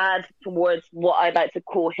add towards what I like to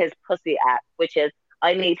call his pussy act, which is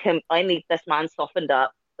I need this man softened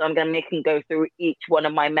up, so I'm going to make him go through each one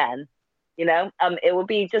of my men. It will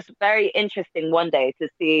be just very interesting one day to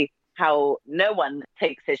see how no one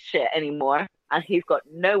takes his shit anymore, and he's got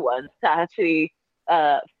no one to actually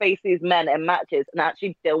face these men in matches and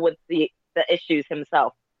actually deal with the issues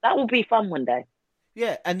himself. That will be fun one day.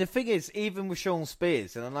 Yeah, and the thing is, even with Sean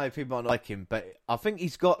Spears, and I know people might like him, but I think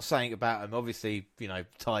he's got something about him. Obviously,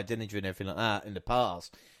 Ty Dillinger and everything like that in the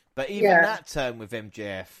past. But even that turn with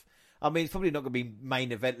MJF, I mean, it's probably not going to be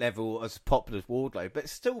main event level as popular as Wardlow, but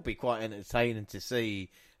still be quite entertaining to see.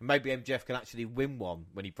 And maybe MJF can actually win one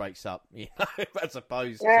when he breaks up, as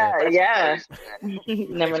opposed to... Yeah.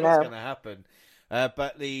 Never know. What's going to happen.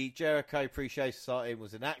 But the Jericho Appreciation Society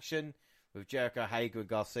was in action, with Jericho, Hager and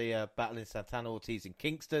Garcia battling Santana, Ortiz and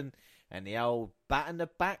Kingston, and the old bat in the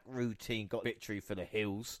back routine got victory for the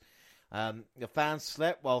Hills. The fans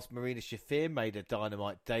slept whilst Marina Shafir made a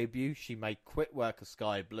Dynamite debut. She made quick work of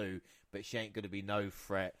Sky Blue, but she ain't going to be no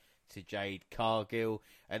threat to Jade Cargill.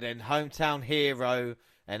 And then hometown hero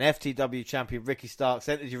and FTW champion Ricky Starks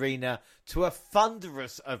entered the arena to a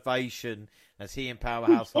thunderous ovation as he and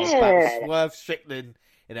Powerhouse Hobbs battled Swerve Strickland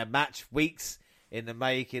in a match weeks in the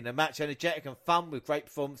making. A match energetic and fun with great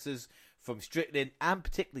performances from Strickland and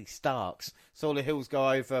particularly Starks. Saw the Hills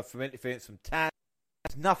go over from interference from Taz.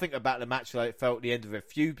 Nothing about the match like it felt the end of a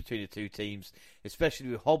feud between the two teams, especially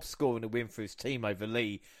with Hobbs scoring a win for his team over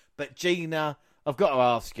Lee. But Gina, I've got to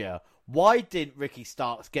ask you, why didn't Ricky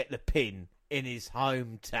Starks get the pin in his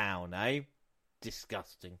hometown, eh?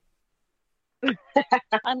 Disgusting.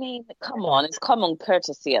 I mean, come on, it's common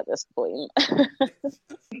courtesy at this point.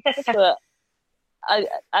 But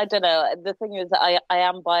I don't know. The thing is, I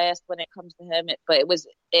am biased when it comes to him, but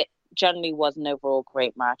it generally was an overall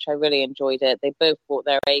great match. I really enjoyed it. They both brought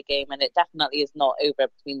their A game, and it definitely is not over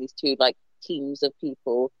between these two teams of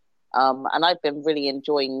people. And I've been really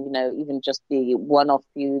enjoying, even just the one-off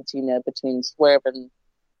feuds, between Swerve and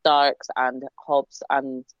Starks and Hobbs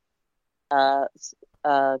and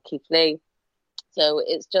Keith Lee. So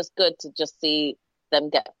it's just good to just see them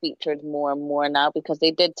get featured more and more now, because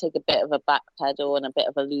they did take a bit of a backpedal and a bit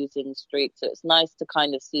of a losing streak. So it's nice to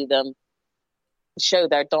kind of see them show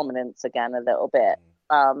their dominance again a little bit.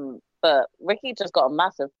 But Ricky just got a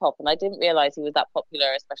massive pop, and I didn't realize he was that popular,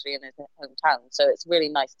 especially in his hometown. So it's really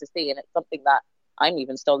nice to see, and it's something that I'm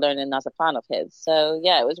even still learning as a fan of his. So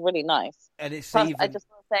yeah, it was really nice. And it's Plus, even... I just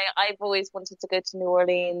want to say, I've always wanted to go to New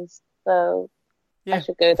Orleans, so I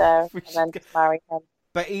should go there and then marry him.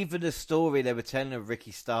 But even the story they were telling of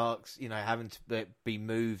Ricky Starks, you know, having to be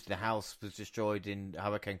moved, the house was destroyed in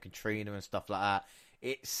Hurricane Katrina and stuff like that.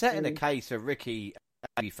 It's setting a case of Ricky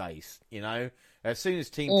babyface, you know. As soon as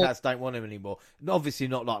Team Taz don't want him anymore, and obviously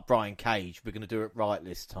not like Brian Cage, we're going to do it right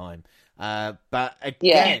this time. But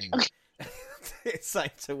again, it's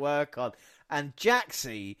something to work on. And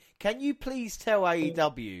Jaxie, can you please tell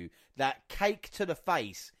AEW that cake to the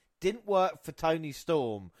face didn't work for Toni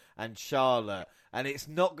Storm and Charlotte, and it's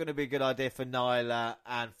not going to be a good idea for Nyla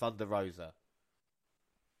and Thunder Rosa?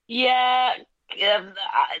 Yeah,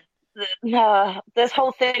 no, this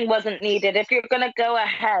whole thing wasn't needed. If you're going to go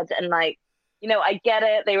ahead and, like, you know, I get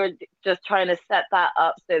it. They were just trying to set that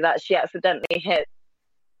up so that she accidentally hit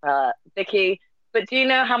Vicky. But do you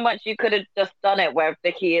know how much you could have just done it where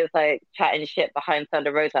Vicky is, like, chatting shit behind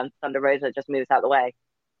Thunder Rosa and Thunder Rosa just moves out of the way?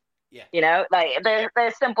 Yeah. You know, like, they're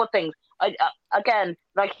simple things. Again,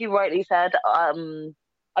 like you rightly said,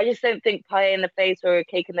 I just don't think pie in the face or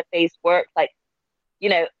cake in the face works. Like, you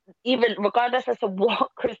know, even regardless as to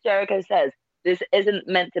what Chris Jericho says, this isn't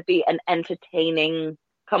meant to be an entertaining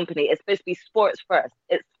company. It's supposed to be sports first.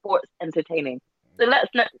 It's sports entertaining. So let's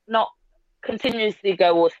not continuously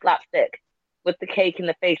go all slapstick with the cake in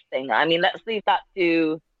the face thing. I mean, let's leave that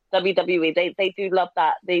to WWE. They do love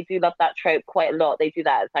that. They do love that trope quite a lot. They do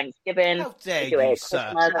that at Thanksgiving. How dare you,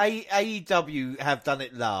 sir? AEW have done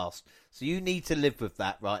it last, so you need to live with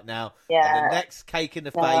that right now. Yeah. And the next cake in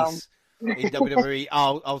the face in WWE,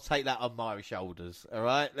 I'll take that on my shoulders. All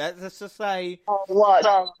right, let's just say. Oh, what?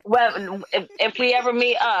 Well, if we ever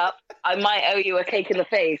meet up, I might owe you a cake in the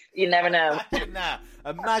face. You never know. Imagine that.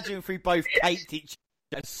 Imagine if we both caked each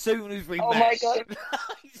other as soon as we met. Oh my god!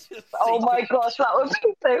 Oh my gosh, that would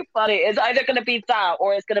be so funny. It's either going to be that,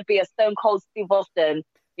 or it's going to be a Stone Cold Steve Austin.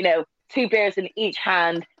 You know, 2 beers in each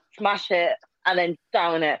hand, smash it, and then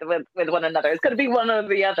down it with one another. It's going to be one or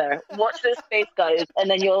the other. Watch this space, guys, and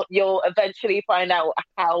then you'll eventually find out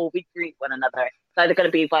how we greet one another. It's either going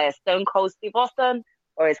to be via Stone Cold Steve Austin,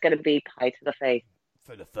 or it's going to be pie to the face.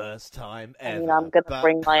 For the first time ever. I mean, I'm going to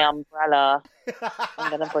bring my umbrella. I'm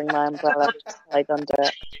going to bring my umbrella to hide under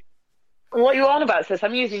it. What are you on about, sis?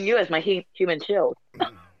 I'm using you as my human shield.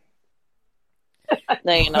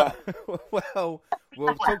 No, you're not. Well,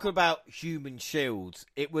 we're talking about human shields.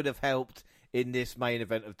 It would have helped in this main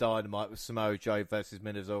event of Dynamite with Samoa Joe versus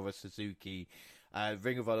Minoru Suzuki,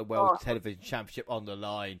 Ring of Honor World Television Championship on the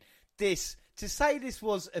line. To say this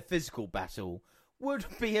was a physical battle would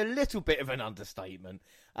be a little bit of an understatement.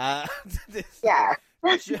 Yeah.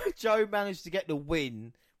 Joe managed to get the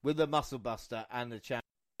win with the Muscle Buster and the champ.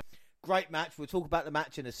 Great match. We'll talk about the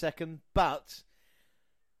match in a second, but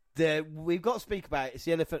we've got to speak about it. It's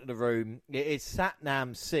the elephant in the room. It is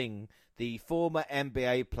Satnam Singh, the former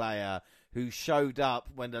NBA player who showed up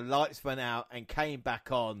when the lights went out and came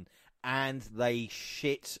back on, and they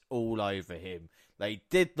shit all over him. They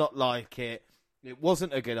did not like it. It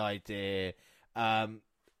wasn't a good idea.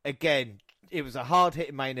 Again, it was a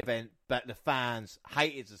hard-hitting main event, but the fans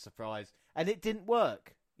hated the surprise, and it didn't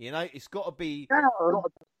work. You know, it's got to be...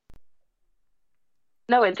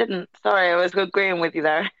 No, it didn't. Sorry, I was agreeing with you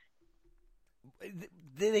there.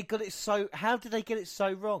 They got it so... How did they get it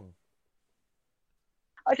so wrong?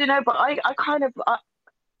 I don't know, but I kind of...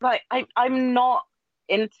 I'm not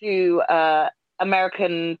into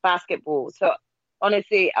American basketball, so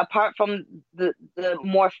honestly, apart from the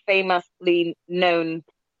more famously known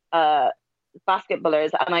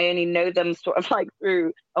basketballers, and I only know them sort of like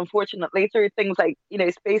through things like, you know,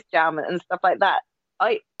 Space Jam and stuff like that.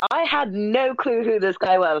 I had no clue who this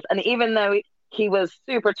guy was, and even though he was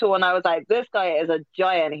super tall, and I was like, this guy is a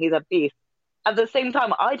giant, he's a beast. At the same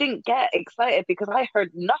time, I didn't get excited because I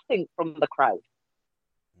heard nothing from the crowd.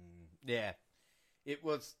 Yeah, it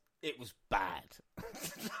was bad.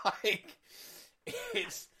 Like,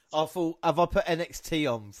 I thought, have I put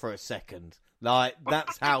NXT on for a second? Like,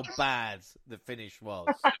 that's how bad the finish was.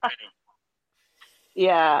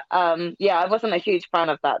 Yeah, I wasn't a huge fan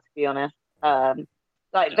of that, to be honest.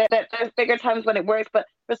 Like, there's bigger times when it works, but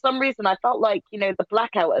for some reason I felt like, you know, the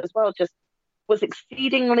blackout as well just was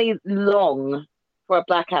exceedingly long for a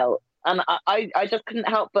blackout. And I just couldn't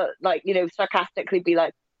help but, like, you know, sarcastically be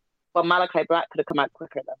like, well, Malachi Black could have come out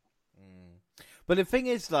quicker then. But the thing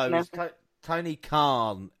is, though, No. is Tony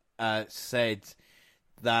Khan said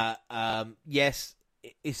that, yes,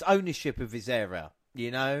 it's ownership of his error,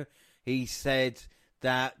 you know? He said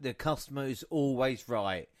that the customer is always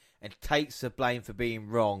right and takes the blame for being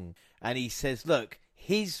wrong. And he says, look,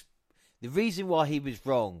 the reason why he was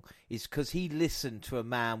wrong is because he listened to a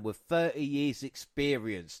man with 30 years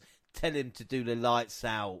experience tell him to do the lights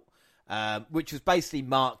out, which was basically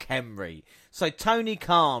Mark Henry. So Tony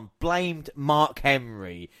Khan blamed Mark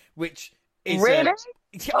Henry, which is... Really?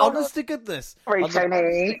 Honest to goodness. Sorry,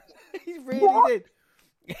 Tony. He really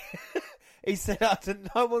did. He said,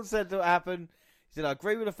 no one said that happened. He said, I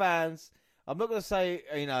agree with the fans. I'm not going to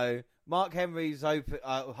say, Mark Henry's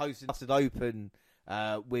hosted Open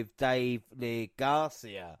with Dave Lee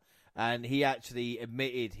Garcia, and he actually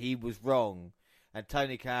admitted he was wrong. And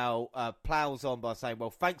Tony Khan plows on by saying, well,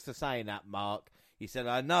 thanks for saying that, Mark. He said,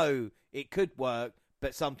 I know it could work,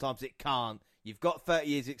 but sometimes it can't. You've got 30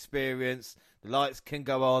 years experience. The lights can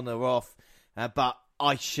go on or off, but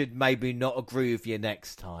I should maybe not agree with you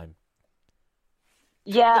next time.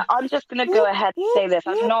 Yeah, I'm just going to go ahead and say this.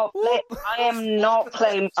 I'm not going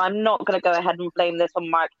to go ahead and blame this on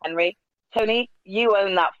Mark Henry. Tony, you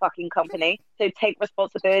own that fucking company, so take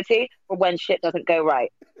responsibility for when shit doesn't go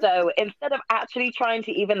right. So instead of actually trying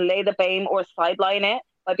to even lay the blame or sideline it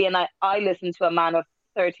by being like, I listened to a man of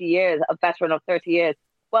 30 years, a veteran of 30 years.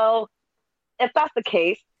 Well, if that's the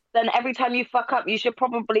case, then every time you fuck up, you should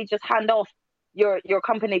probably just hand off your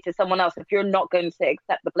company to someone else if you're not going to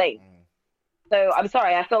accept the blame. So I'm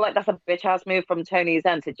sorry, I feel like that's a bitch ass move from Tony's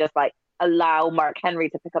end to just like allow Mark Henry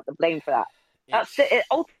to pick up the blame for that. That's it.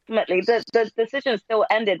 Ultimately, the decision still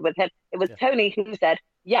ended with him. It was Tony who said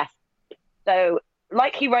yes. So,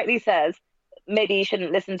 like he rightly says, maybe you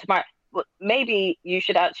shouldn't listen to Mark. Maybe you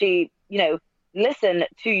should actually, listen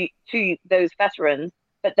to those veterans,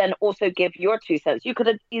 but then also give your 2 cents. You could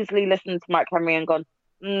have easily listened to Mark Henry and gone,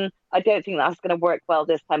 I don't think that's going to work well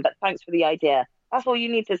this time, but thanks for the idea. That's all you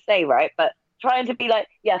need to say, right? But trying to be like,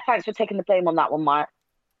 yeah, thanks for taking the blame on that one, Mark.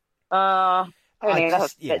 Tony, that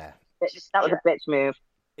was a bitch move.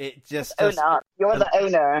 It just You're the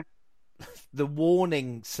owner. The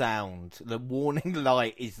warning sound, the warning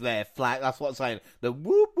light is there, flat. That's what I'm saying. The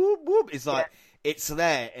whoop, whoop, whoop is like, it's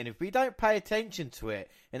there. And if we don't pay attention to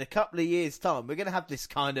it, in a couple of years' time, we're going to have this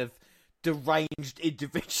kind of deranged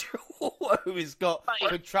individual who has got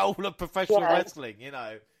control of professional wrestling,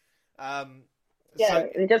 and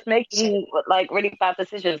just making like really bad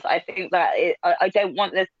decisions. I think that I don't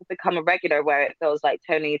want this to become a regular where it feels like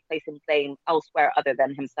Tony is placing blame elsewhere other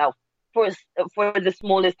than himself for the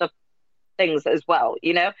smallest of things as well.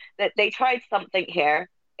 That they tried something here,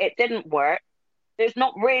 it didn't work. There's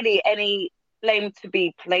not really any blame to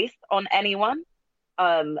be placed on anyone,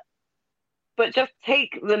 but just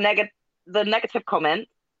take the negative comment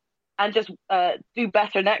and just do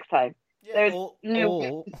better next time. There's no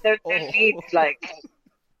need,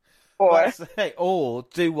 or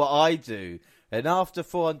do what I do, and after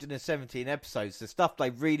 417 episodes, the stuff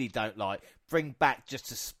they really don't like, bring back just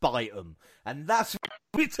to spite them, and that's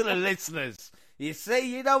to the listeners. You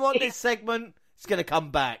see, you don't want this segment; it's going to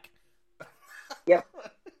come back. Yep,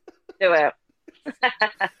 do it.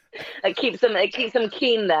 It keeps them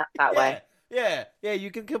keen that way. Yeah.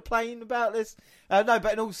 You can complain about this. No,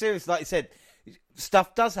 but in all seriousness, like I said,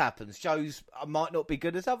 stuff does happen. Shows might not be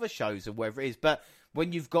good as other shows or whatever it is, but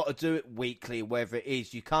when you've got to do it weekly or whatever it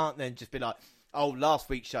is, you can't then just be like, oh, last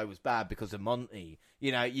week's show was bad because of Monty.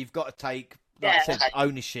 You've got to take, like I said,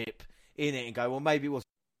 ownership in it and go, well, maybe it was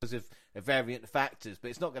because of a variant of factors, but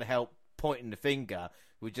it's not going to help pointing the finger.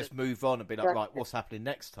 We just move on and be like, right, what's happening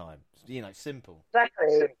next time? Simple.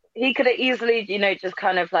 Exactly. He could have easily, just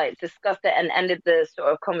kind of like discussed it and ended the sort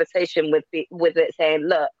of conversation with it saying,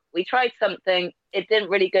 look, we tried something, it didn't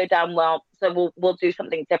really go down well, so we'll do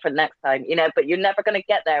something different next time, but you're never going to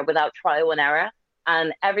get there without trial and error.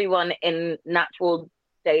 And everyone in their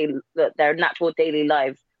natural daily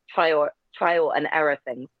lives, trial and error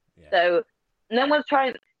things. Yeah. So no one's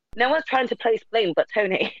trying to place blame but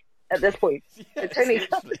Tony at this point. Yeah, so Tony,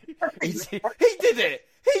 he did it.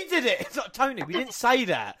 It's not Tony. We didn't say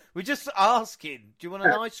that. We're just asking, do you want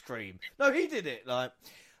an ice cream? No, he did it.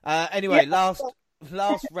 Anyway, last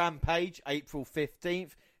Rampage, April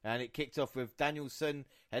 15th, and it kicked off with Danielson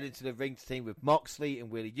heading to the ring team with Moxley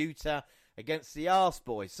and Wheeler Yuta against the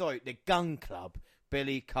the Gun Club,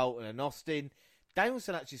 Billy, Colton and Austin.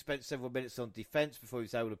 Danielson actually spent several minutes on defense before he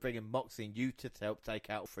was able to bring in Moxley and Yuta to help take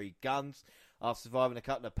out 3 guns. After surviving a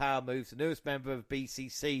couple of power moves, the newest member of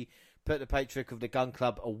BCC put the patriarch of the Gun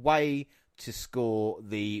Club away to score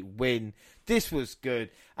the win. This was good.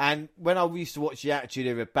 And when I used to watch the Attitude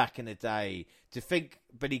Era back in the day, to think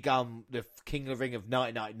Billy Gunn, the King of the Ring of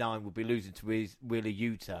 1999, would be losing to Wheeler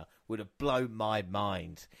Yuta would have blown my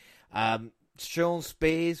mind. Sean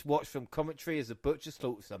Spears watched from commentary as a butcher,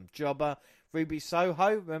 slaughtered some jobber. Ruby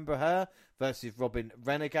Soho, remember her, versus Robin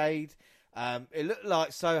Renegade. It looked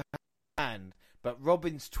like Soho hand, but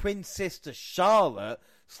Robin's twin sister Charlotte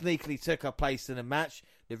sneakily took her place in the match.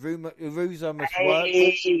 The ruse almost worked.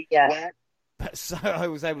 Yeah. But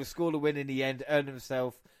Soho was able to score the win in the end, earn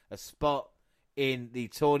himself a spot in the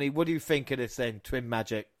tourney. What do you think of this then, Twin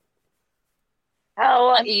Magic?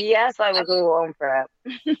 Oh, yes, I was all on for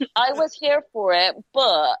it. I was here for it,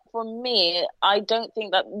 but for me, I don't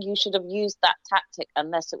think that you should have used that tactic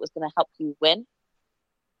unless it was going to help you win.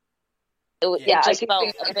 It just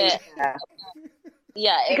felt a bit...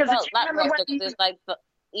 Yeah, it felt lackluster because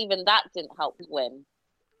even that didn't help win.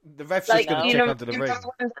 The refs just going to check under the ring.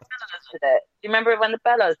 Do you remember when the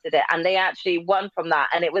Bellas did it? And they actually won from that,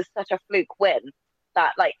 and it was such a fluke win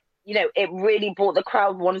that, it really brought the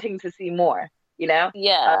crowd wanting to see more. Yeah,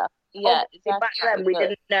 exactly. Back then, we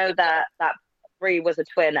didn't know that Brie was a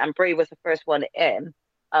twin and Brie was the first one in.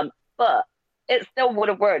 But it still would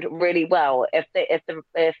have worked really well if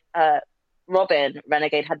Robin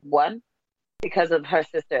Renegade had won because of her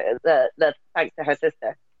sister, the thanks to her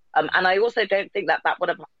sister. And I also don't think that would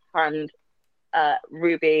have harmed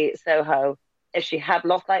Ruby Soho if she had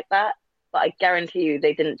lost like that. But I guarantee you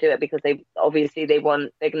they didn't do it because they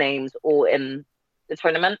want big names all in the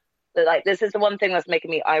tournament. So this is the one thing that's making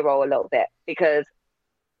me eye roll a little bit because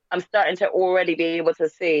I'm starting to already be able to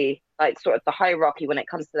see sort of the hierarchy when it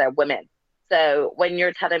comes to their women. So when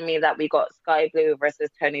you're telling me that we got Sky Blue versus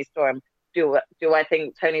Toni Storm, do I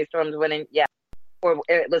think Toni Storm's winning? Yeah. Or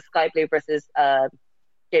it was Sky Blue versus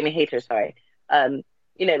Jamie Hayter, sorry.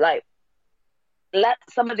 Let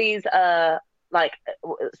some of these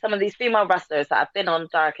female wrestlers that have been on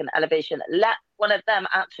Dark and Elevation, let one of them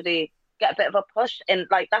actually get a bit of a push. And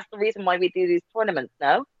that's the reason why we do these tournaments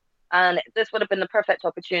now. And this would have been the perfect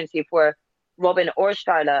opportunity for Robin or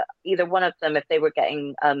Charlotte, either one of them, if they were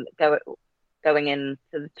getting going into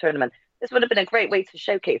the tournament. This would have been a great way to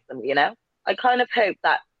showcase them, I kind of hope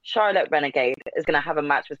that Charlotte Renegade is going to have a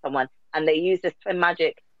match with someone and they use this Twin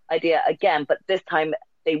Magic idea again, but this time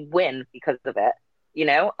they win because of it.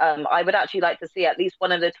 I would actually like to see at least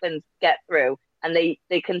one of the twins get through and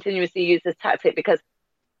they continuously use this tactic because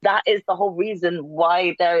that is the whole reason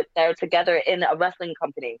why they're together in a wrestling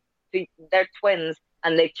company. They're twins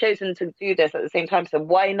and they've chosen to do this at the same time. So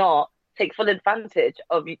why not take full advantage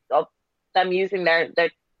of them using their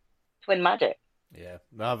twin magic? Yeah,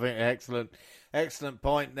 I think excellent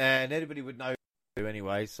point there, and anybody would know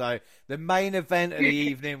anyway. So the main event of the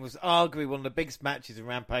evening was arguably one of the biggest matches in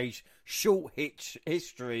Rampage short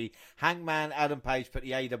history. Hangman Adam Page put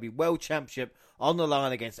the AEW World Championship on the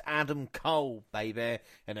line against Adam Cole, baby,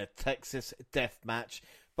 in a Texas death match.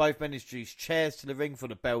 Both men introduced chairs to the ring for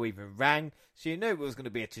the bell even rang, so you knew it was going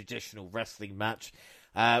to be a traditional wrestling match.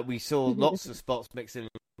 We saw lots of spots mixing.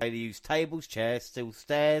 They used tables, chairs, steel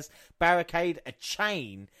stairs, barricade, a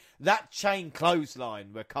chain. That chain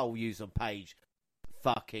clothesline where Cole used on Page,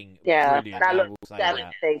 fucking brilliant. That looks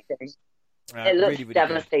devastating. It looks really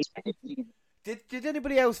devastating. Did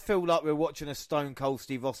anybody else feel like we were watching a Stone Cold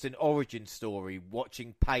Steve Austin origin story,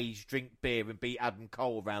 watching Page drink beer and beat Adam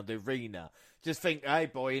Cole around the arena? Just think, hey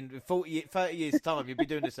boy, in 30 years' time, you'll be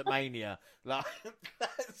doing this at Mania. That's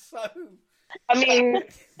so... I mean,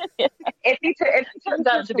 if he turns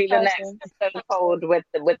out to be the next Stone Cold with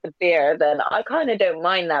the beer, then I kind of don't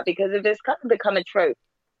mind that because if it's kind of become a trait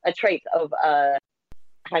of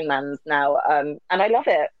Hangman's now, and I love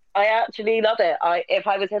it. I actually love it. If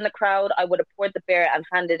I was in the crowd, I would have poured the beer and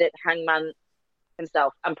handed it to Hangman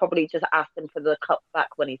himself, and probably just asked him for the cup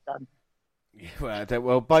back when he's done.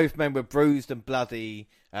 Well, both men were bruised and bloody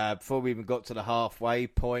before we even got to the halfway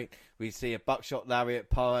point. We see a buckshot lariat.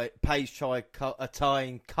 Page tried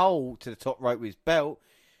tying Cole to the top rope with his belt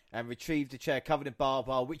and retrieved a chair covered in barbed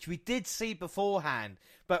wire, which we did see beforehand,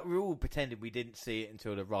 but we were all pretending we didn't see it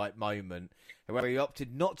until the right moment. However, he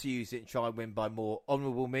opted not to use it and try and win by more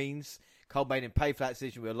honourable means. Cole made him pay for that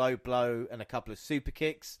decision with a low blow and a couple of super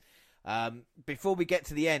kicks. Before we get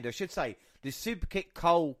to the end, I should say, the super kick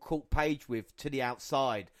Cole caught Page with to the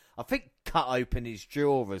outside, I think cut open his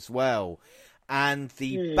jaw as well. And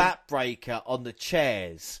the backbreaker on the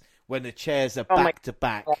chairs, when the chairs are back to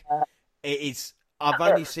back, it is... I've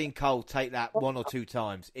only seen Cole take that one or two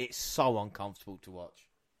times. It's so uncomfortable to watch.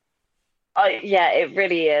 Yeah, it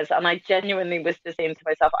really is. And I genuinely was just saying to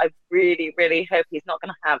myself, I really, really hope he's not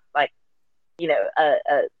going to have,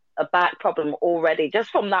 a back problem already, just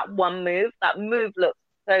from that one move. That move looked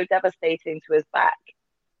so devastating to his back.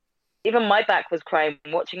 Even my back was crying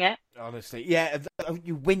watching it. Honestly, yeah,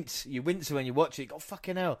 you wince when you watch it. God,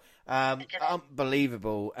 fucking hell,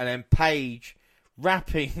 unbelievable. And then Paige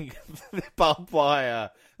wrapping the barbed wire,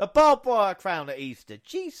 a barbed wire crown at Easter.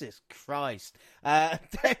 Jesus Christ,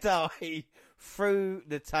 Deadeye through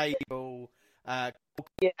the table.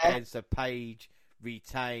 So Paige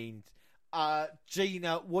retained.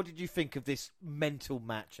 Gina, what did you think of this mental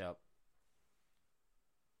matchup?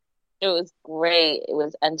 It was great. It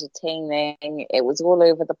was entertaining. It was all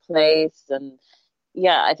over the place, and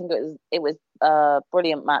yeah, I think it was a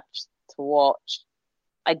brilliant match to watch.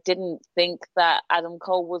 I didn't think that Adam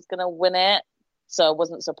Cole was gonna win it, so I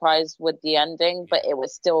wasn't surprised with the ending. But it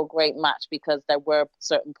was still a great match because there were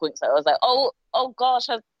certain points that I was like, oh gosh,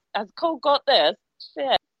 has Cole got this?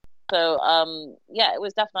 Shit. So yeah, it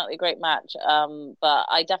was definitely a great match. But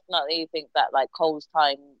I definitely think that like Cole's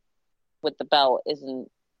time with the belt isn't.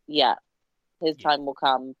 Yeah, his time will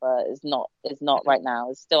come, but it's not right now.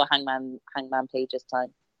 It's still Hangman Page's time.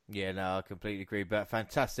 Yeah, no, I completely agree. But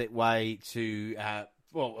fantastic way to, a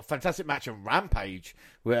fantastic match on Rampage,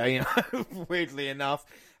 where, weirdly enough.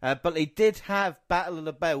 But they did have Battle of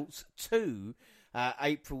the Belts 2,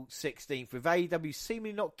 April 16th, with AEW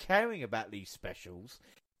seemingly not caring about these specials.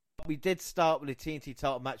 But we did start with a TNT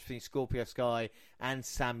title match between Scorpio Sky and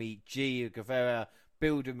Sammy Guevara,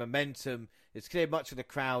 building momentum. It's clear much of the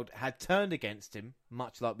crowd had turned against him,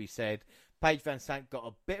 much like we said. Paige Van Sant got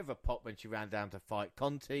a bit of a pop when she ran down to fight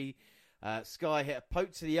Conti. Sky hit a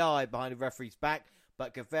poke to the eye behind the referee's back,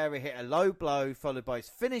 but Guevara hit a low blow, followed by his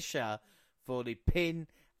finisher for the pin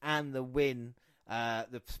and the win.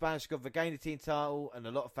 The Spanish got regained the team title, and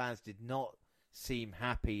a lot of fans did not seem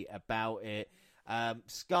happy about it.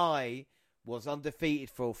 Sky was undefeated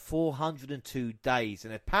for 402 days,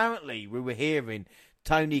 and apparently we were hearing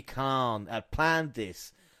Tony Khan had planned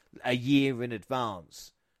this a year in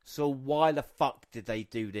advance. So why the fuck did they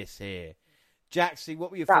do this here? Jaxie, what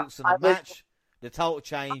were your thoughts on the match, the title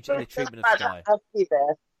change, and the treatment of Sky?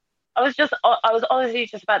 I was honestly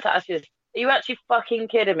just about to ask you this. Are you actually fucking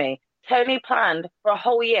kidding me? Tony planned for a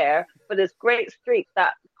whole year for this great streak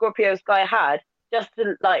that Scorpio Sky had just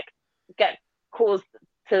to get caused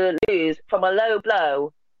to lose from a low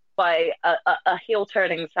blow by a heel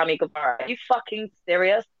turning Sammy Guevara. Are you fucking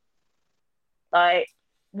serious? Like,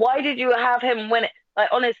 why did you have him win it? Like,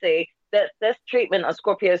 honestly, this treatment of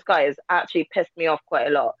Scorpio Sky has actually pissed me off quite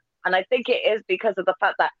a lot. And I think it is because of the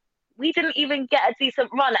fact that we didn't even get a decent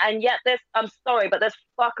run. And yet I'm sorry, but this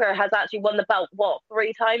fucker has actually won the belt,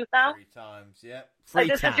 3 times now? 3 times, yeah.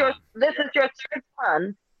 This is your third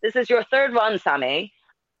run. This is your third run, Sammy.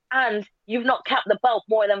 And you've not kept the belt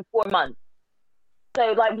more than 4 months.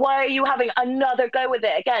 So, why are you having another go with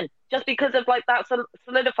it again? Just because of, that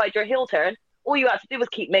solidified your heel turn, all you had to do was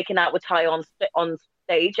keep making out with Ty on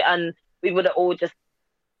stage, and we would have all just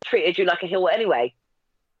treated you like a heel anyway.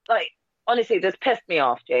 Honestly, this pissed me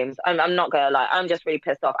off, James. I'm not going to lie. I'm just really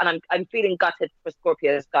pissed off. And I'm feeling gutted for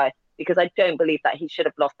Scorpio Sky because I don't believe that he should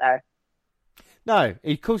have lost there. No,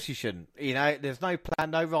 of course you shouldn't. There's no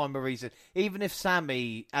plan, no rhyme or reason. Even if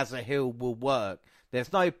Sammy as a heel will work,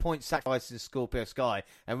 there's no point sacrificing Scorpio Sky.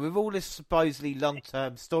 And with all this supposedly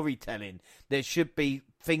long-term storytelling, there should be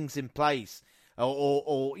things in place.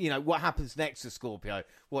 Or what happens next to Scorpio?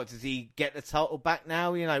 What, does he get the title back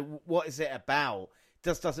now? What is it about? It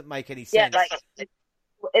just doesn't make any sense. Yeah,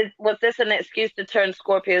 was this an excuse to turn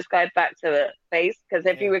Scorpio Sky back to a face? Because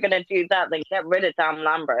if you were going to do that, then get rid of Dan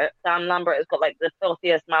Lambert. Dan Lambert has got the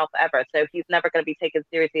filthiest mouth ever, so he's never going to be taken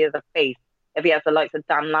seriously as a face if he has the likes of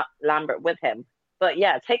Dan Lambert with him. But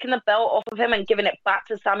yeah, taking the belt off of him and giving it back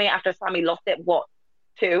to Sammy after Sammy lost it,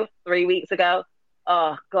 2-3 weeks ago?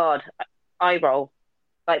 Oh, God. Eye roll.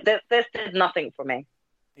 This did nothing for me.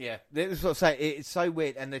 Yeah, this is what I'm saying. It's so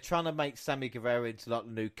weird, and they're trying to make Sammy Guevara into the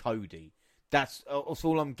new Cody. That's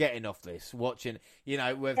all I'm getting off this. Watching, we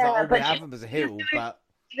have him as a heel, but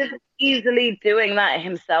he was easily doing that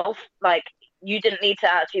himself. You didn't need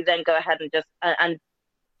to actually then go ahead and just and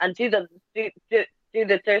do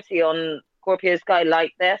the dirty on Scorpio Sky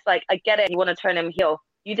like this. I get it. You want to turn him heel.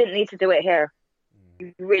 You didn't need to do it here.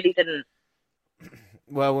 You really didn't.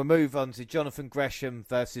 Well, we'll move on to Jonathan Gresham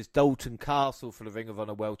versus Dalton Castle for the Ring of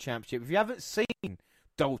Honor World Championship. If you haven't seen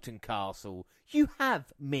Dalton Castle, you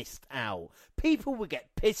have missed out. People will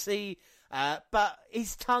get pissy, but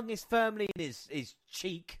his tongue is firmly in his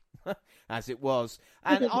cheek, as it was.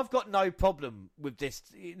 And I've got no problem with this.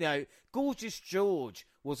 Gorgeous George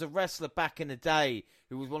was a wrestler back in the day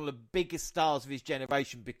who was one of the biggest stars of his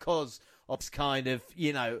generation because of this kind of,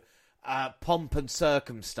 pomp and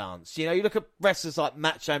circumstance. You know, you look at wrestlers like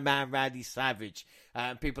Macho Man, Randy Savage,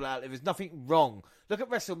 and people out there. There's nothing wrong. Look at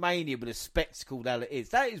WrestleMania with a spectacle that it is.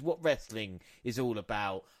 That is what wrestling is all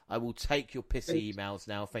about. I will take your pissy emails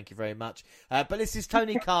now. Thank you very much. But this is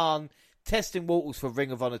Tony Khan testing waters for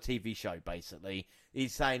Ring of Honor TV show, basically.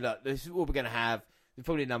 He's saying, look, this is what we're going to have. There's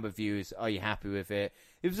probably a number of viewers. Are you happy with it?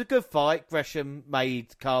 It was a good fight. Gresham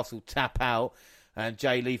made Castle tap out. And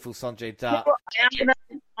Jay Lethal, Sanjay Dutt.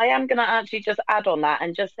 I am gonna actually just add on that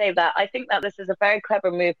and just say that I think that this is a very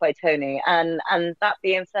clever move by Tony. And that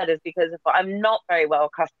being said is because if I'm not very well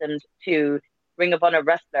accustomed to Ring of Honor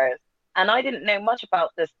wrestlers, and I didn't know much about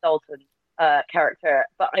this Dalton character,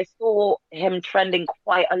 but I saw him trending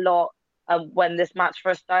quite a lot when this match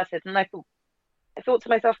first started, and I thought to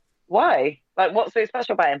myself, why? Like, what's so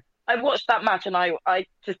special about him? I watched that match and I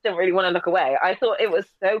just didn't really want to look away. I thought it was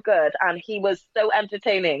so good and he was so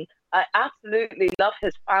entertaining. I absolutely love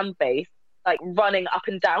his fan base, like running up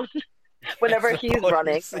and down whenever he's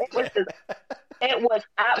running. It was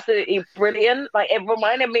absolutely brilliant. Like, it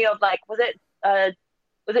reminded me of, like, was it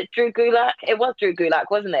Drew Gulak? It was Drew Gulak,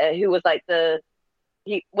 wasn't it? Who was like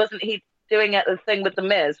he doing it the thing with the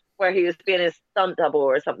Miz where he was being his stunt double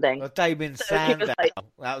or something. Well, Damon Sandow. Like,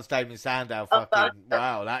 that was Damon Sandow.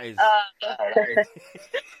 Wow, that is.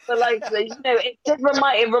 But like, you know,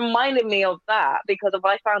 it reminded me of that because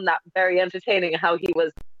I found that very entertaining how he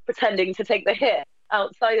was pretending to take the hit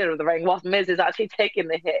outside of the ring whilst Miz is actually taking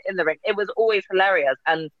the hit in the ring. It was always hilarious,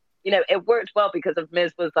 and you know, it worked well because of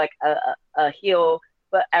Miz was like a heel,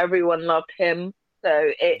 but everyone loved him. So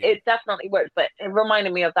it definitely worked, but it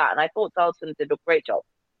reminded me of that, and I thought Dalton did a great job.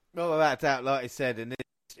 Not without doubt, like I said, and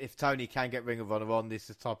if Tony can get Ring of Honor on, this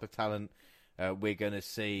is the type of talent we're going to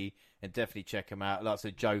see, and definitely check him out. Like I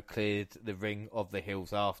said, Joe cleared the Ring of the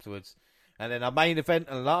Hills afterwards. And then our main event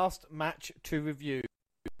and last match to review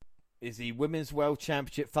is the Women's World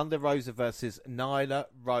Championship, Thunder Rosa versus Nyla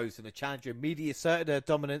Rose, and the challenger immediately asserted her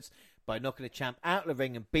dominance by knocking the champ out of the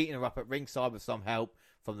ring and beating her up at ringside with some help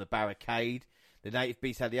from the barricade. The Native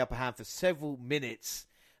Beast had the upper hand for several minutes.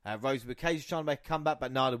 Rose would occasionally try to make a comeback,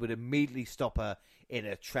 but Nyla would immediately stop her in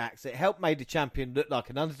her tracks. It helped make the champion look like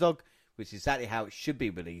an underdog, which is exactly how it should be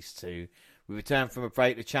released to. We returned from a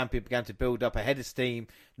break. The champion began to build up a head of steam.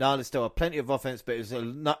 Nyla still had plenty of offense, but it was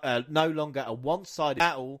no longer a one-sided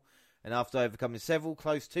battle. And after overcoming several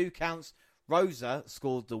close 2 counts, Rosa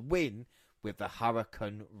scored the win with the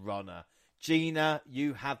Hurricane Runner. Gina,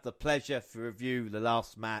 you had the pleasure to review the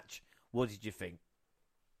last match. What did you think?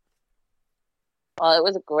 Well, it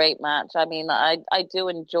was a great match. I mean, I do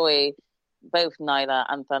enjoy both Nyla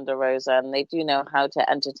and Thunder Rosa, and they do know how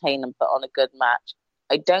to entertain and put on a good match.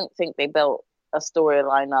 I don't think they built a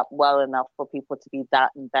storyline up well enough for people to be that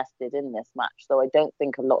invested in this match. So I don't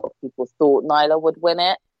think a lot of people thought Nyla would win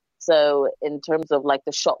it. So in terms of like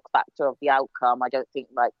the shock factor of the outcome, I don't think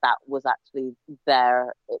like that was actually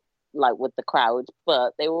there, like with the crowd,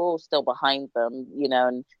 but they were all still behind them, you know,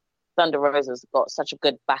 and Thunder Rosa's got such a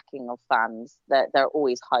good backing of fans that they're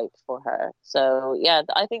always hyped for her. So yeah,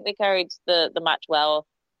 I think they carried the match well.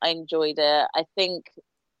 I enjoyed it. I think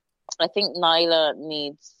Nyla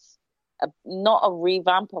needs not a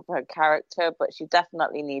revamp of her character, but she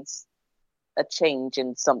definitely needs a change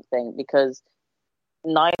in something, because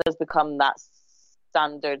Nyla's become that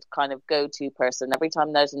standard kind of go-to person. Every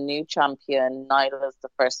time there's a new champion, Nyla's the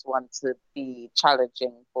first one to be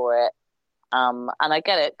challenging for it. And I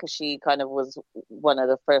get it because she kind of was one of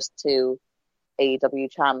the first 2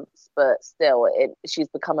 AEW champs, but still, she's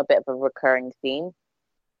become a bit of a recurring theme.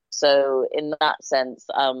 So in that sense,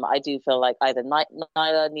 I do feel like either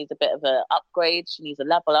Nyla needs a bit of an upgrade, she needs a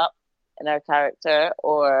level up in her character,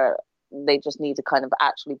 or they just need to kind of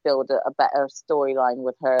actually build a better storyline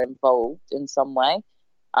with her involved in some way.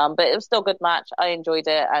 But it was still a good match. I enjoyed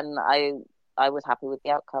it, and I was happy with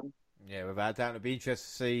the outcome. Yeah, without doubt, it'd be interesting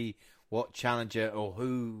to see what challenger or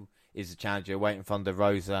who is the challenger waiting for Thunder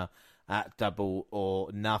Rosa at Double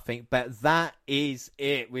or Nothing. But that is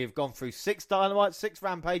it. We've gone through 6 Dynamite, 6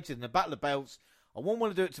 Rampages, and the Battle of Belts. I won't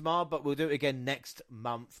want to do it tomorrow, but we'll do it again next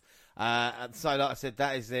month. And so, like I said,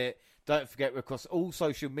 that is it. Don't forget, we're across all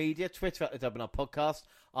social media, Twitter at the WNR Podcast.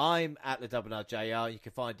 I'm at the WNR JR. You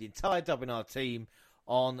can find the entire WNR team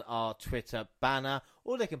on our Twitter banner,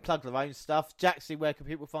 or they can plug their own stuff. Jaxie, where can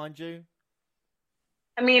people find you?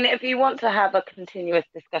 I mean, if you want to have a continuous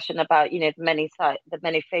discussion about, you know, the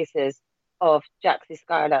many faces of Jaxie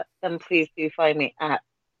Scarlett, then please do find me at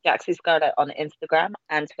Jaxie Scarlett on Instagram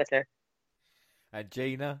and Twitter. And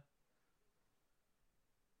Gina?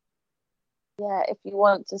 Yeah, if you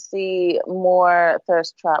want to see more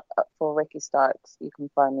Thirst Trap for Ricky Starks, you can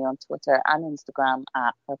find me on Twitter and Instagram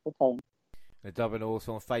at Purple Pain. The Dublin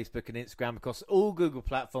also on Facebook and Instagram across all Google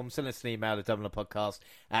platforms. Send us an email at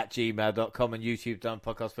dublinpodcast@gmail.com and YouTube Dublin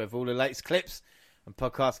Podcast with all the latest clips and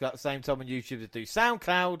podcasts at the same time on YouTube to do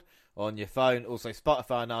SoundCloud on your phone. Also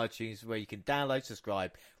Spotify and iTunes where you can download,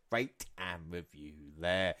 subscribe, rate and review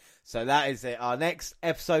there. So that is it. Our next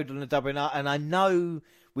episode on the WNR, and I know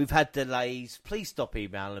we've had delays. Please stop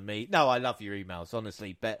emailing me. No, I love your emails,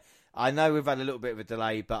 honestly, but I know we've had a little bit of a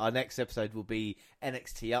delay, but our next episode will be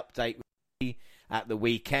NXT Update at the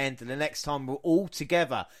weekend, and the next time we're all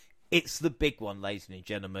together, it's the big one, ladies and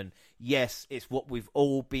gentlemen. Yes, it's what we've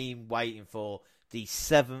all been waiting for, the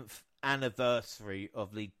 7th anniversary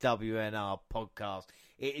of the WNR podcast.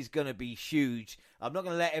 It is going to be huge. I'm not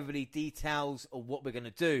going to let everybody details of what we're going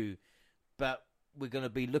to do, but we're going to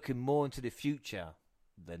be looking more into the future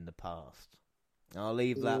than the past. I'll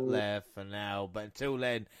leave that there for now, but until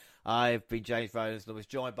then, I've been James Rowlands and I was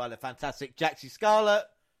joined by the fantastic Jaxie Scarlett.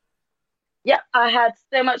 Yeah, I had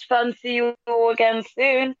so much fun. See you all again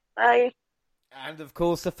soon. Bye. And of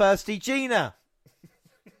course, the thirsty Gina.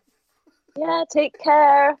 Yeah, take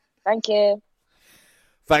care. Thank you.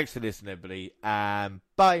 Thanks for listening, everybody.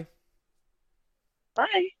 Bye.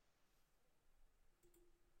 Bye.